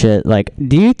ridiculous shit. Like,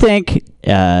 do you think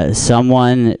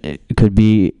someone could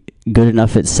be good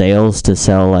enough at sales to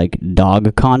sell, like,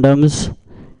 dog condoms?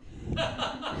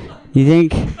 You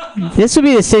think this would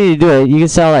be the city to do it? You can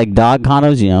sell, like, dog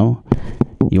condoms, you know.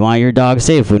 You want your dog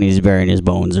safe when he's burying his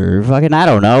bones, or fucking, I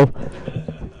don't know.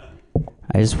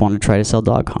 I just want to try to sell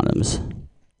dog condoms.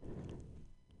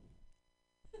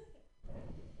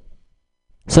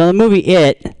 So in the movie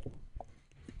It,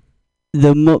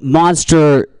 the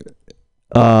monster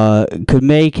could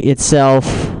make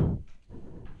itself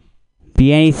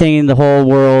be anything in the whole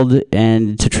world,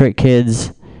 and to trick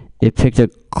kids, it picked a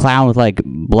clown with like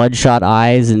bloodshot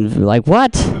eyes and like,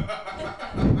 what?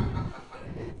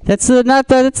 That's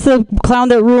the clown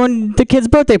that ruined the kid's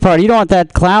birthday party. You don't want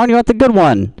that clown. You want the good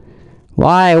one.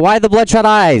 Why the bloodshot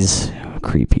eyes?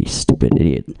 Creepy, stupid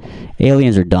idiot.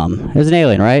 Aliens are dumb. It was an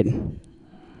alien, right?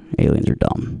 Aliens are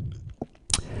dumb.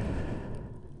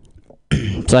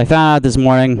 So I found out this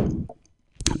morning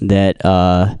that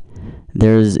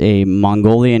there's a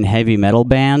Mongolian heavy metal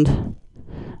band,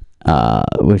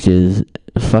 which is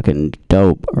fucking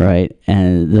dope, right?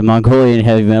 And the Mongolian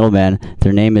heavy metal band,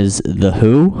 their name is The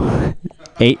Who,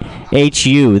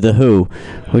 H-U, The Who,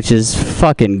 which is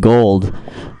fucking gold.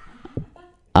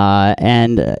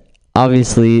 And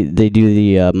obviously they do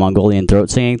the Mongolian throat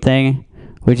singing thing,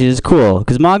 which is cool,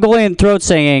 because Mongolian throat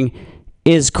singing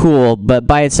is cool, but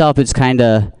by itself it's kind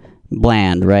of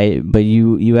bland, right? But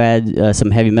you add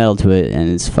some heavy metal to it, and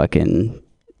it's fucking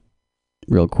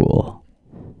real cool.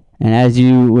 And as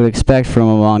you would expect from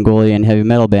a Mongolian heavy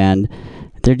metal band,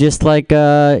 they're just like,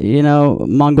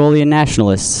 Mongolian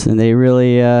nationalists. And they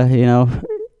really,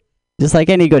 just like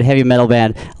any good heavy metal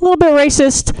band, a little bit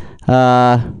racist.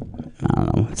 I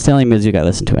don't know. It's the only music I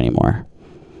listen to anymore,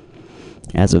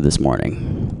 as of this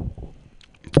morning.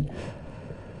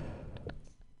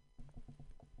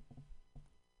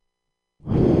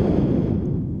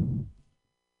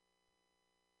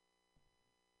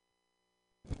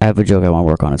 I have a joke I want to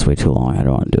work on. It's way too long. I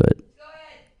don't want to do it.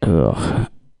 Ugh.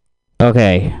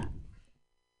 Okay.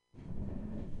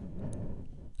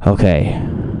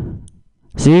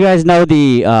 So you guys know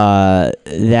the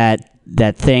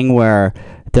that thing where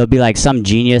there'll be like some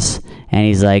genius and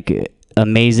he's like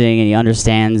amazing and he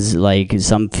understands like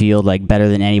some field like better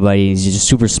than anybody. He's just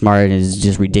super smart and is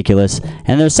just ridiculous.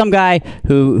 And there's some guy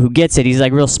who gets it. He's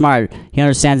like real smart. He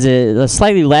understands it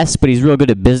slightly less, but he's real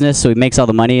good at business, so he makes all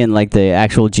the money, and like the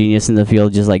actual genius in the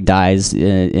field just like dies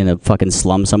in a fucking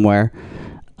slum somewhere.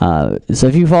 So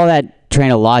if you follow that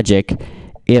train of logic,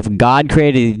 if God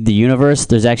created the universe,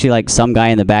 there's actually like some guy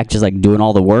in the back just like doing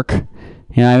all the work. You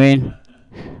know what I mean?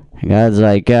 God's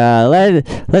like, let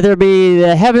there be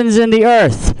the heavens and the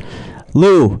earth.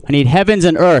 Lou, I need heavens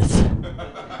and earth.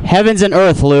 Heavens and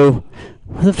earth, Lou.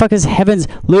 What the fuck is heavens?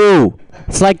 Lou,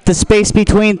 it's like the space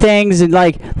between things, and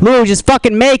like, Lou, just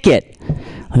fucking make it.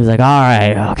 He's like, all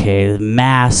right, okay,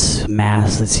 mass,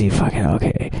 let's see, fucking,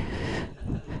 okay.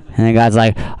 And then God's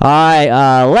like, all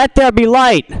right, let there be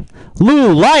light.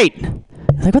 Lou, light.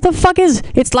 Like, what the fuck is,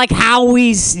 it's like how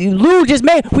Lou just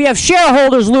made, we have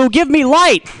shareholders, Lou, give me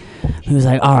light. He was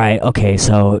like, all right, okay,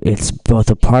 so it's both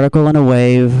a particle and a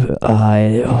wave.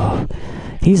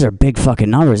 These are big fucking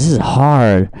numbers. This is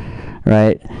hard,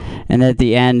 right? And at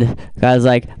the end, God's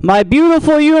like, my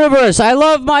beautiful universe. I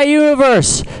love my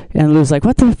universe. And Lou's like,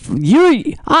 what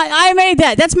the, I made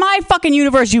that. That's my fucking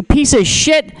universe, you piece of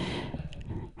shit.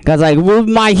 God's like, well,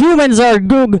 my humans are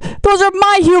good. Those are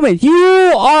my humans. You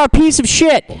are a piece of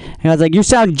shit. And God's like, you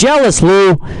sound jealous,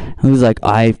 Lou. And Lou's like,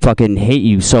 I fucking hate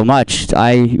you so much.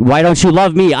 Why don't you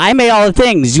love me? I made all the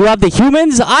things. You have the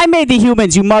humans? I made the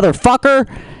humans, you motherfucker.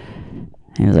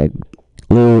 And he's like,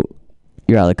 Lou,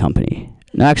 you're out of the company.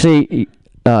 No, actually,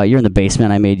 you're in the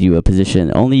basement. I made you a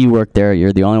position. Only you work there.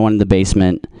 You're the only one in the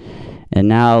basement. And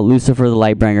now Lucifer the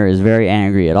Lightbringer is very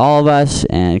angry at all of us,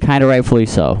 and kind of rightfully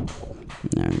so.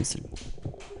 That's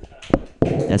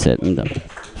it. I'm done.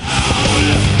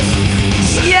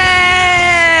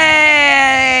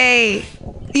 Yay!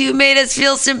 You made us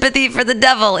feel sympathy for the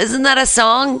devil. Isn't that a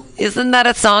song?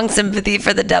 Sympathy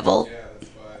for the Devil?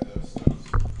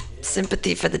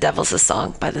 Sympathy for the Devil's a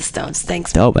song by the Stones.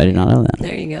 Thanks. Dope. I did not know that.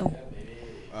 There you go.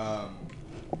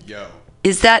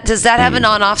 Does that have an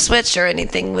on-off switch or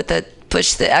anything with the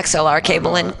push the XLR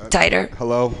cable in tighter?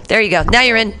 Hello? There you go. Now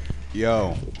you're in.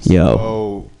 Yo.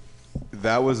 So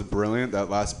that was brilliant, that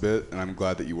last bit, and I'm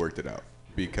glad that you worked it out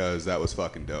because that was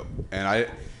fucking dope. And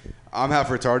I'm half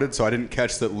retarded, so I didn't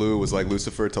catch that Lou was like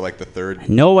Lucifer to like the third.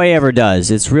 No way ever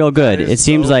does. It's real good. It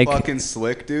seems so like fucking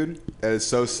slick, dude. That is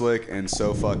so slick and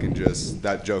so fucking just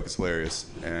that joke is hilarious.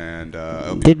 And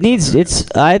I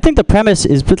think the premise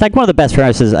is like one of the best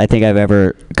premises I think I've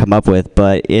ever come up with.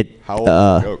 But how old is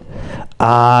the joke?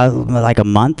 Like a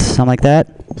month, something like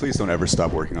that. Please don't ever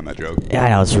stop working on that joke. Yeah, I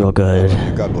know, it's real good.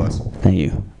 God bless. Thank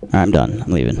you. All right, I'm done.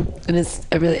 I'm leaving. And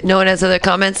no one has other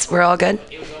comments? We're all good?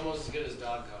 It was almost as good as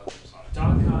dog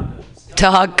condoms.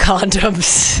 Dog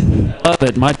condoms. Love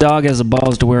it. My dog has the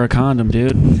balls to wear a condom,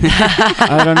 dude.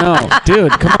 I don't know.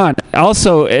 Dude, come on.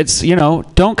 Also, it's,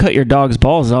 don't cut your dog's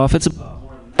balls off. It's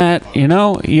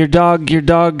your dog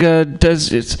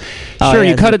does it's sure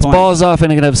you cut its balls off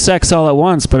and it can have sex all at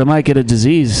once, but it might get a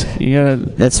disease.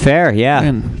 That's fair. Yeah,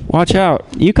 man, watch out.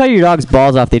 You cut your dog's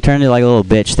balls off, they turn into like a little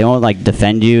bitch. They won't like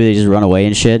defend you. They just run away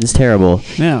and shit. It's terrible.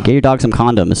 Yeah, get your dog some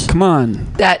condoms. Come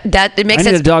on. That it makes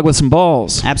sense. I need a dog with some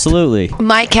balls. Absolutely.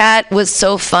 My cat was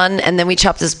so fun, and then we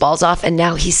chopped his balls off, and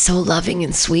now he's so loving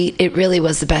and sweet. It really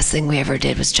was the best thing we ever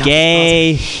did was chop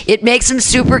his balls. It makes him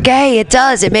super gay. It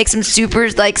does. It makes him super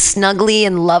like snuggly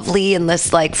and lovely and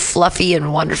this like fluffy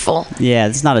and wonderful. Yeah,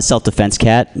 it's not a self-defense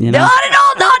cat, Not at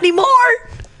all. Not anymore.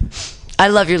 I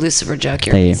love your Lucifer joke.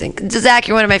 You're amazing. Zach,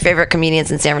 you're one of my favorite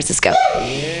comedians in San Francisco.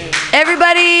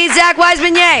 Everybody, Zach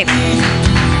Wiseman, yay.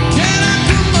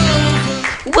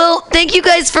 We'll Well, thank you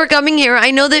guys for coming here.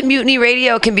 I know that Mutiny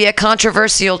Radio can be a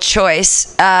controversial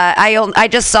choice. I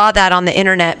just saw that on the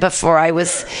internet before I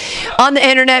was on the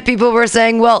internet. People were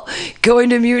saying, well, going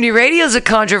to Mutiny Radio is a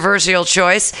controversial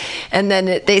choice. And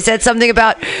then they said something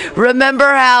about, remember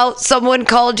how someone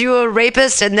called you a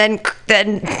rapist and then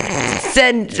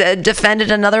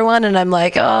defended another one? And I'm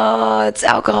like, oh, it's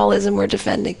alcoholism we're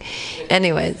defending.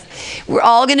 Anyways, we're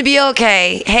all going to be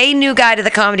okay. Hey, new guy to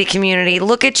the comedy community.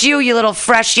 Look at you, you little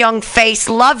fresh young face.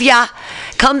 Love ya.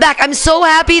 Come back. I'm so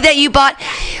happy that you bought.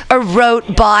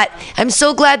 I'm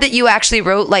so glad that you actually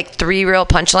wrote like 3 real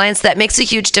punchlines. That makes a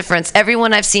huge difference.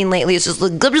 Everyone I've seen lately is just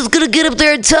like, I'm just going to get up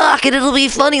there and talk and it'll be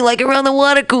funny like around the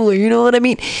water cooler. You know what I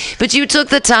mean? But you took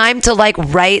the time to like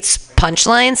write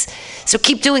punchlines. So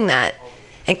keep doing that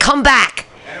and come back.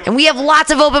 And we have lots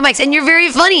of open mics and you're very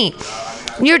funny.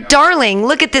 You're darling.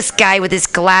 Look at this guy with his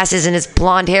glasses and his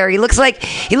blonde hair. He looks like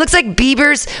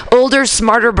Bieber's older,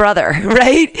 smarter brother,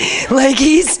 right? Like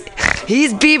he's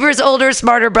Bieber's older,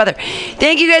 smarter brother.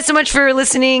 Thank you guys so much for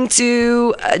listening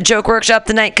to Joke Workshop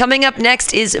tonight. Coming up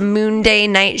next is Moonday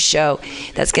Night Show.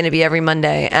 That's going to be every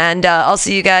Monday. And I'll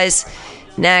see you guys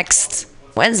next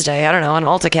Wednesday. I don't know, on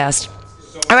AltaCast.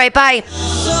 All right, bye.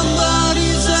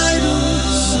 Somebody's idol,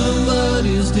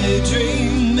 somebody's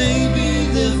daydream, maybe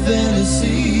their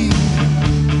fantasy.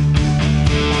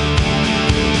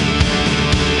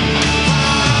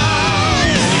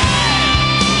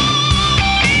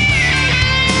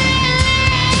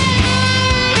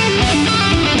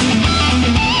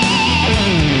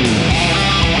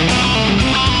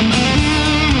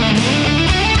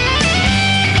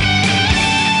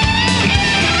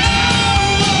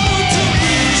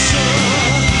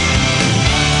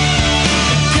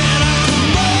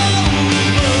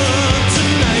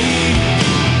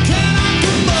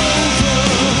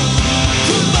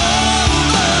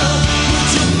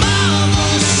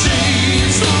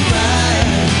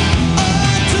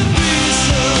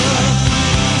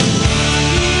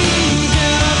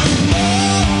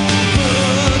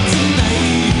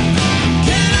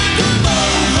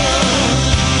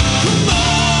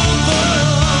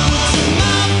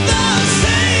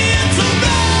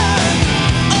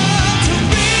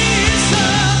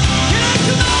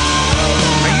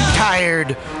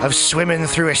 Of swimming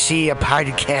through a sea of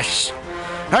podcasts?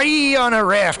 Are ye on a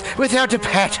raft without a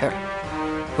paddle?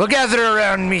 Well, gather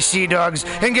around me, sea dogs,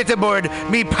 and get aboard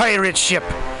me pirate ship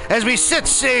as we set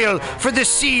sail for the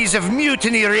seas of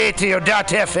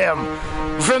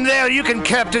MutinyRadio.fm. From there, you can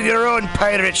captain your own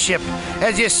pirate ship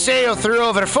as you sail through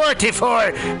over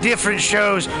 44 different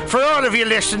shows for all of your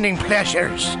listening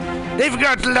pleasures. They've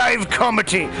got live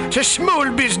comedy to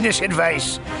small business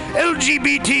advice,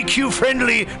 LGBTQ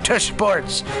friendly to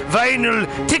sports, vinyl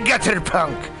to gutter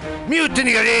punk.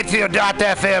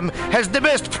 MutinyRadio.fm has the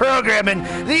best programming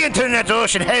the internet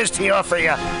ocean has to offer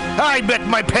you. I bet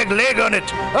my peg leg on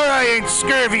it, or I ain't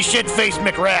scurvy shit-faced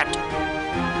McRat.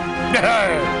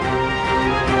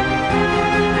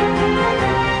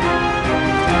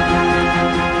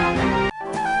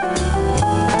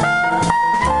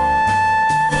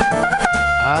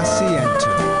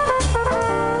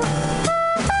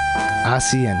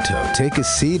 Asiento. Take a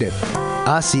seat at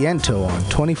Asiento on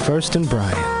 21st and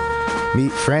Bryant.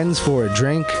 Meet friends for a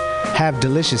drink, have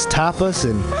delicious tapas,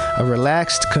 and a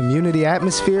relaxed community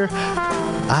atmosphere.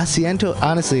 Asiento,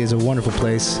 honestly, is a wonderful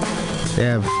place. They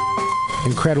have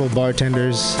incredible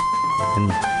bartenders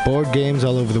and board games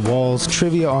all over the walls,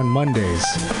 trivia on Mondays,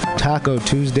 Taco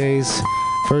Tuesdays,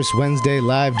 First Wednesday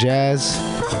live jazz,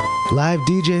 live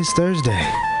DJs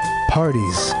Thursday,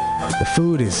 parties. The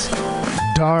food is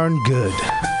darn good.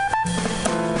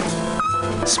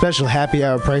 Special happy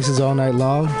hour prices all night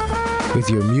long with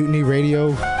your Mutiny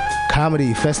Radio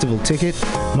Comedy Festival ticket,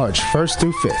 March 1st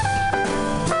through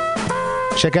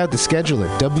 5th. Check out the schedule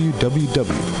at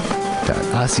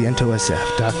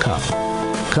www.asientosf.com.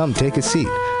 Come take a seat.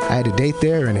 I had a date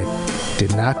there and it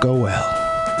did not go well.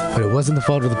 But it wasn't the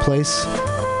fault of the place.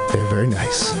 They're very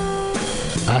nice.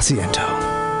 Asiento.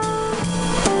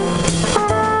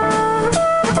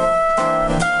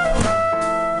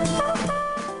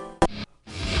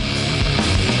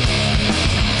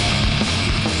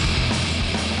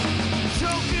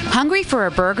 Hungry for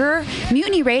a burger?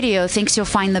 Mutiny Radio thinks you'll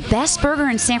find the best burger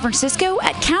in San Francisco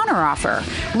at Counteroffer,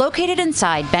 located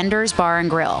inside Bender's Bar and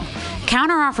Grill.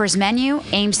 Counteroffer's menu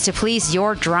aims to please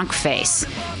your drunk face.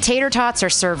 Tater tots are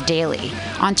served daily.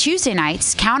 On Tuesday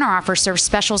nights, Counteroffer serves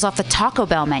specials off the Taco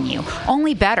Bell menu,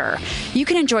 only better. You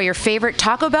can enjoy your favorite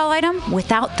Taco Bell item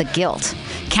without the guilt.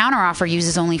 Counteroffer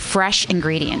uses only fresh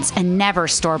ingredients and never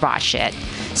store-bought shit.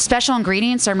 Special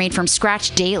ingredients are made from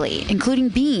scratch daily, including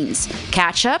beans,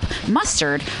 ketchup,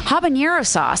 mustard, habanero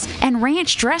sauce, and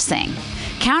ranch dressing.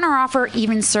 Counteroffer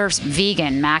even serves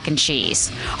vegan mac and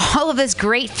cheese. All of this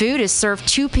great food is served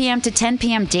 2 p.m. to 10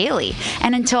 p.m. daily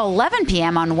and until 11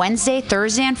 p.m. on Wednesday,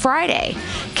 Thursday, and Friday.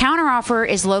 Counteroffer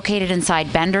is located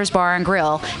inside Bender's Bar and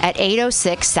Grill at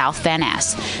 806 South Van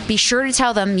Ness. Be sure to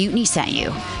tell them Mutiny sent you.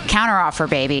 Counteroffer,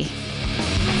 baby.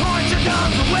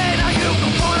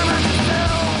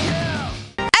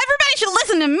 Everybody should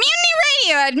listen to Mutiny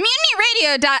Radio at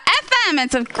MutinyRadio.fm.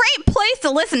 It's a great place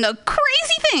to listen to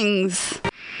crazy things.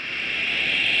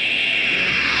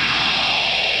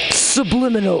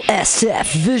 Subliminal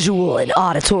SF visual and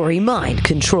auditory mind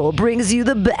control brings you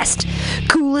the best,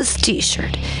 coolest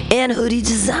t-shirt and hoodie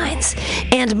designs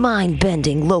and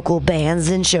mind-bending local bands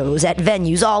and shows at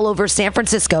venues all over San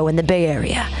Francisco and the Bay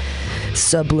Area.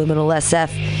 Subliminal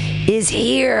SF is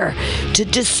here to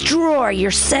destroy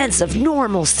your sense of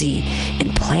normalcy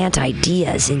and plant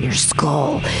ideas in your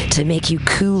skull to make you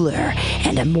cooler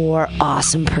and a more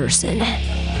awesome person.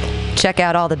 Check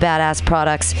out all the badass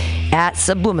products at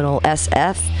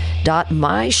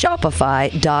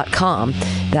subliminalsf.myshopify.com.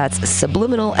 That's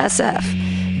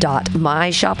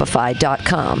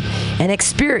subliminalsf.myshopify.com and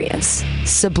experience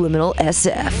Subliminal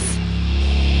SF.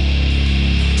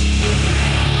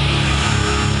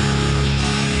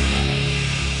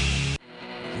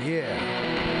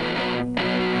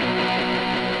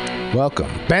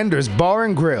 Welcome. Bender's Bar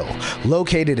and Grill,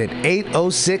 located at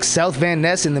 806 South Van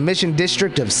Ness in the Mission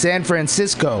District of San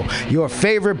Francisco. Your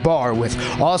favorite bar with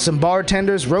awesome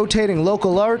bartenders, rotating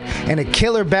local art, and a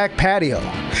killer back patio.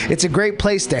 It's a great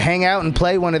place to hang out and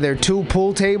play one of their 2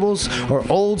 pool tables or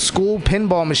old school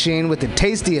pinball machine with a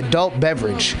tasty adult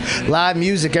beverage. Live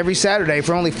music every Saturday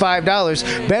for only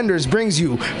 $5. Bender's brings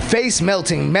you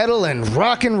face-melting metal and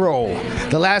rock and roll.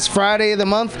 The last Friday of the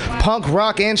month, punk,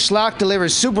 rock, and schlock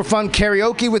delivers super fun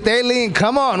karaoke with Aileen.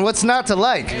 Come on, what's not to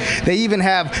like? They even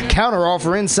have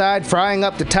Counteroffer inside, frying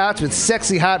up the tots with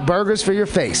sexy hot burgers for your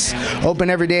face. Open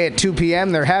every day at 2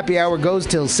 p.m. Their happy hour goes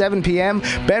till 7 p.m.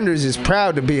 Bender's is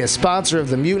proud to be a sponsor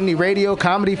of the Mutiny Radio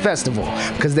Comedy Festival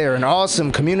because they're an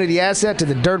awesome community asset to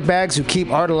the dirtbags who keep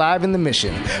art alive in the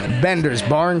Mission. Bender's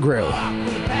Bar and Grill.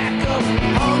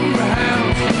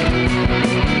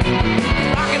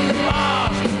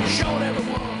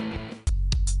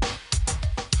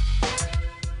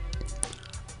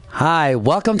 Hi,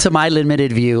 welcome to My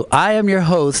Limited View. I am your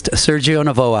host, Sergio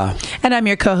Navoa. And I'm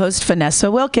your co-host,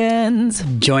 Vanessa Wilkins.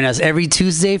 Join us every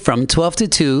Tuesday from 12 to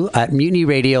 2 at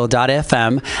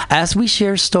MutinyRadio.fm as we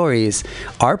share stories,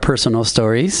 our personal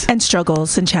stories. And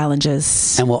struggles and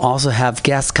challenges. And we'll also have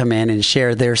guests come in and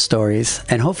share their stories.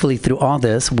 And hopefully through all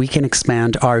this, we can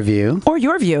expand our view. Or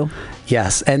your view.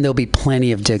 Yes, and there'll be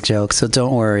plenty of dick jokes, so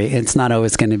don't worry. It's not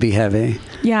always going to be heavy.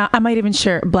 Yeah, I might even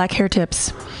share black hair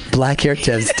tips. Black hair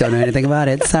tips. Don't know anything about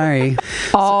it. Sorry.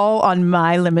 All on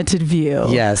My Limited View.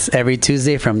 Yes, every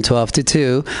Tuesday from 12 to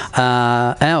 2.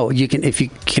 You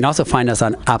can also find us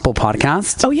on Apple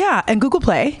Podcasts. Oh, yeah, and Google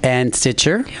Play. And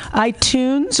Stitcher.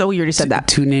 iTunes. Oh, you already said that.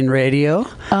 TuneIn Radio.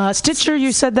 Stitcher,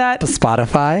 you said that.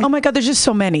 Spotify. Oh, my God, there's just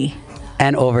so many.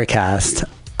 And Overcast.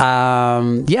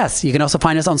 Yes, you can also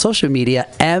find us on social media.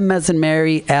 M as in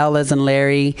Mary, L as in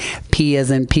Larry, P as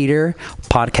in Peter,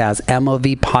 podcast.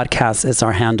 MOV Podcast is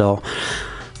our handle.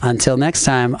 Until next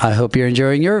time, I hope you're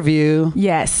enjoying your view.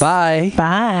 Yes. Bye.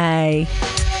 Bye.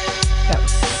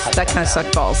 That kind of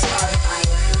sucked balls.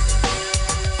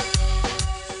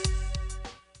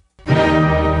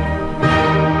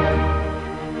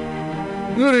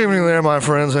 Good evening there, my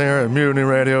friends here at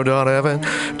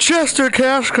MutinyRadio.fm. Chester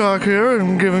Cashcock here,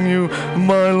 and giving you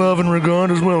my love and regard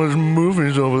as well as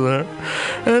movies over there.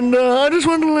 And I just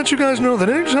wanted to let you guys know that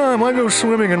anytime I go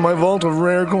swimming in my vault of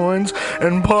rare coins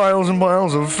and piles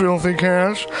of filthy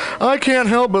cash, I can't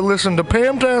help but listen to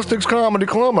Pamtastic's Comedy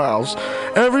Clubhouse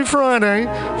every Friday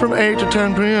from 8 to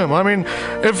 10 p.m. I mean,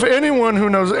 if anyone who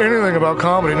knows anything about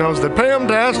comedy knows that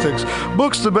Pamtastics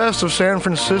books the best of San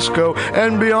Francisco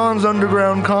and beyond's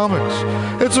underground comics.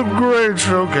 It's a great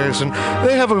showcase, and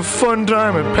they have a fun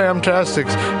time at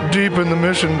Pamtastics deep in the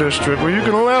Mission District, where you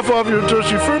can laugh off your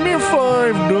tushy for a mere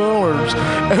 $5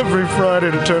 every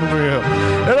Friday to 10 p.m.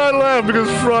 And I laugh because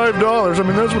 $5, I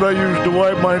mean, that's what I use to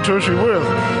wipe my tushy with.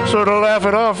 So to laugh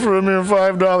it off for a mere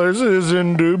 $5 is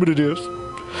indubitious.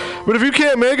 But if you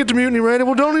can't make it to Mutiny Radio,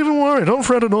 well, don't even worry. Don't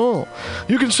fret at all.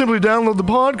 You can simply download the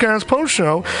podcast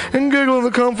post-show and giggle in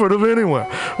the comfort of anywhere,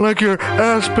 like your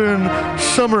Aspen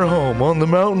summer home on the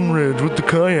mountain ridge with the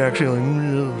kayak feeling.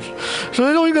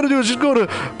 So all you got to do is just go to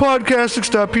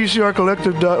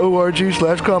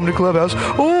podcastics.pcrcollective.org/comedy clubhouse,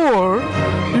 or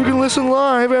you can listen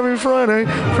live every Friday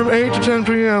from 8 to 10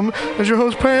 p.m. as your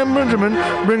host Pam Benjamin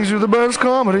brings you the best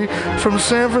comedy from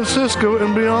San Francisco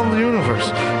and beyond the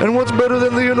universe. And what's better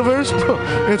than the universe?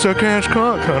 It's a cash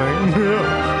cock, honey.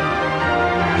 Yeah.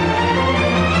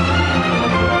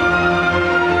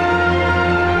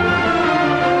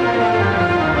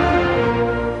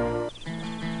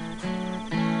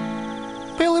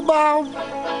 Billy Bob,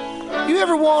 you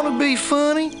ever want to be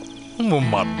funny? Well,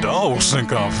 my dogs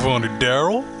think I'm funny,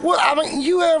 Daryl. Well, I mean,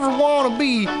 you ever want to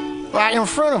be, like, in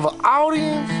front of an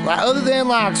audience? Like, other than,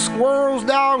 like, squirrels,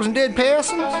 dogs, and dead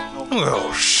peasants?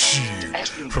 Oh, shit.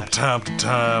 From time to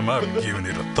time, I've given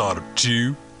it a thought or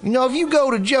two. You know, if you go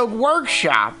to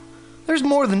JokeWorkshop, there's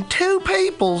more than 2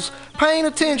 peoples paying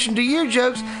attention to your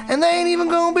jokes, and they ain't even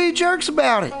gonna be jerks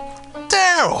about it.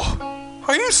 Daryl,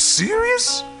 are you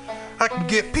serious? I can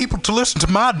get people to listen to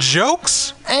my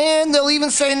jokes? And they'll even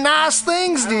say nice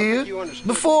things to you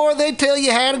before they tell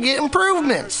you how to get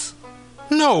improvements.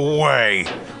 No way.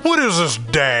 What is this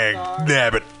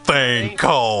dag-nabbit thing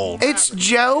called? It's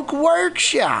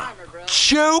JokeWorkshop.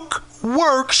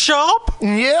 JokeWorkshop?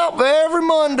 Yep, every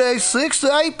Monday, 6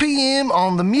 to 8 p.m.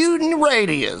 on the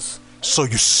MutinyRadio. So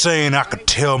you're saying I could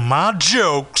tell my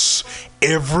jokes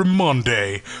every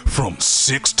Monday from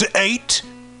 6 to 8?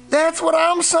 That's what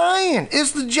I'm saying.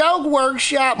 It's the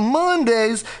JokeWorkshop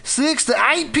Mondays, 6 to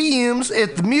 8 p.m.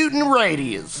 at the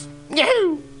MutinyRadio.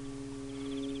 Yahoo!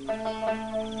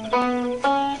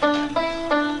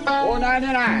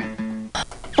 $4.99.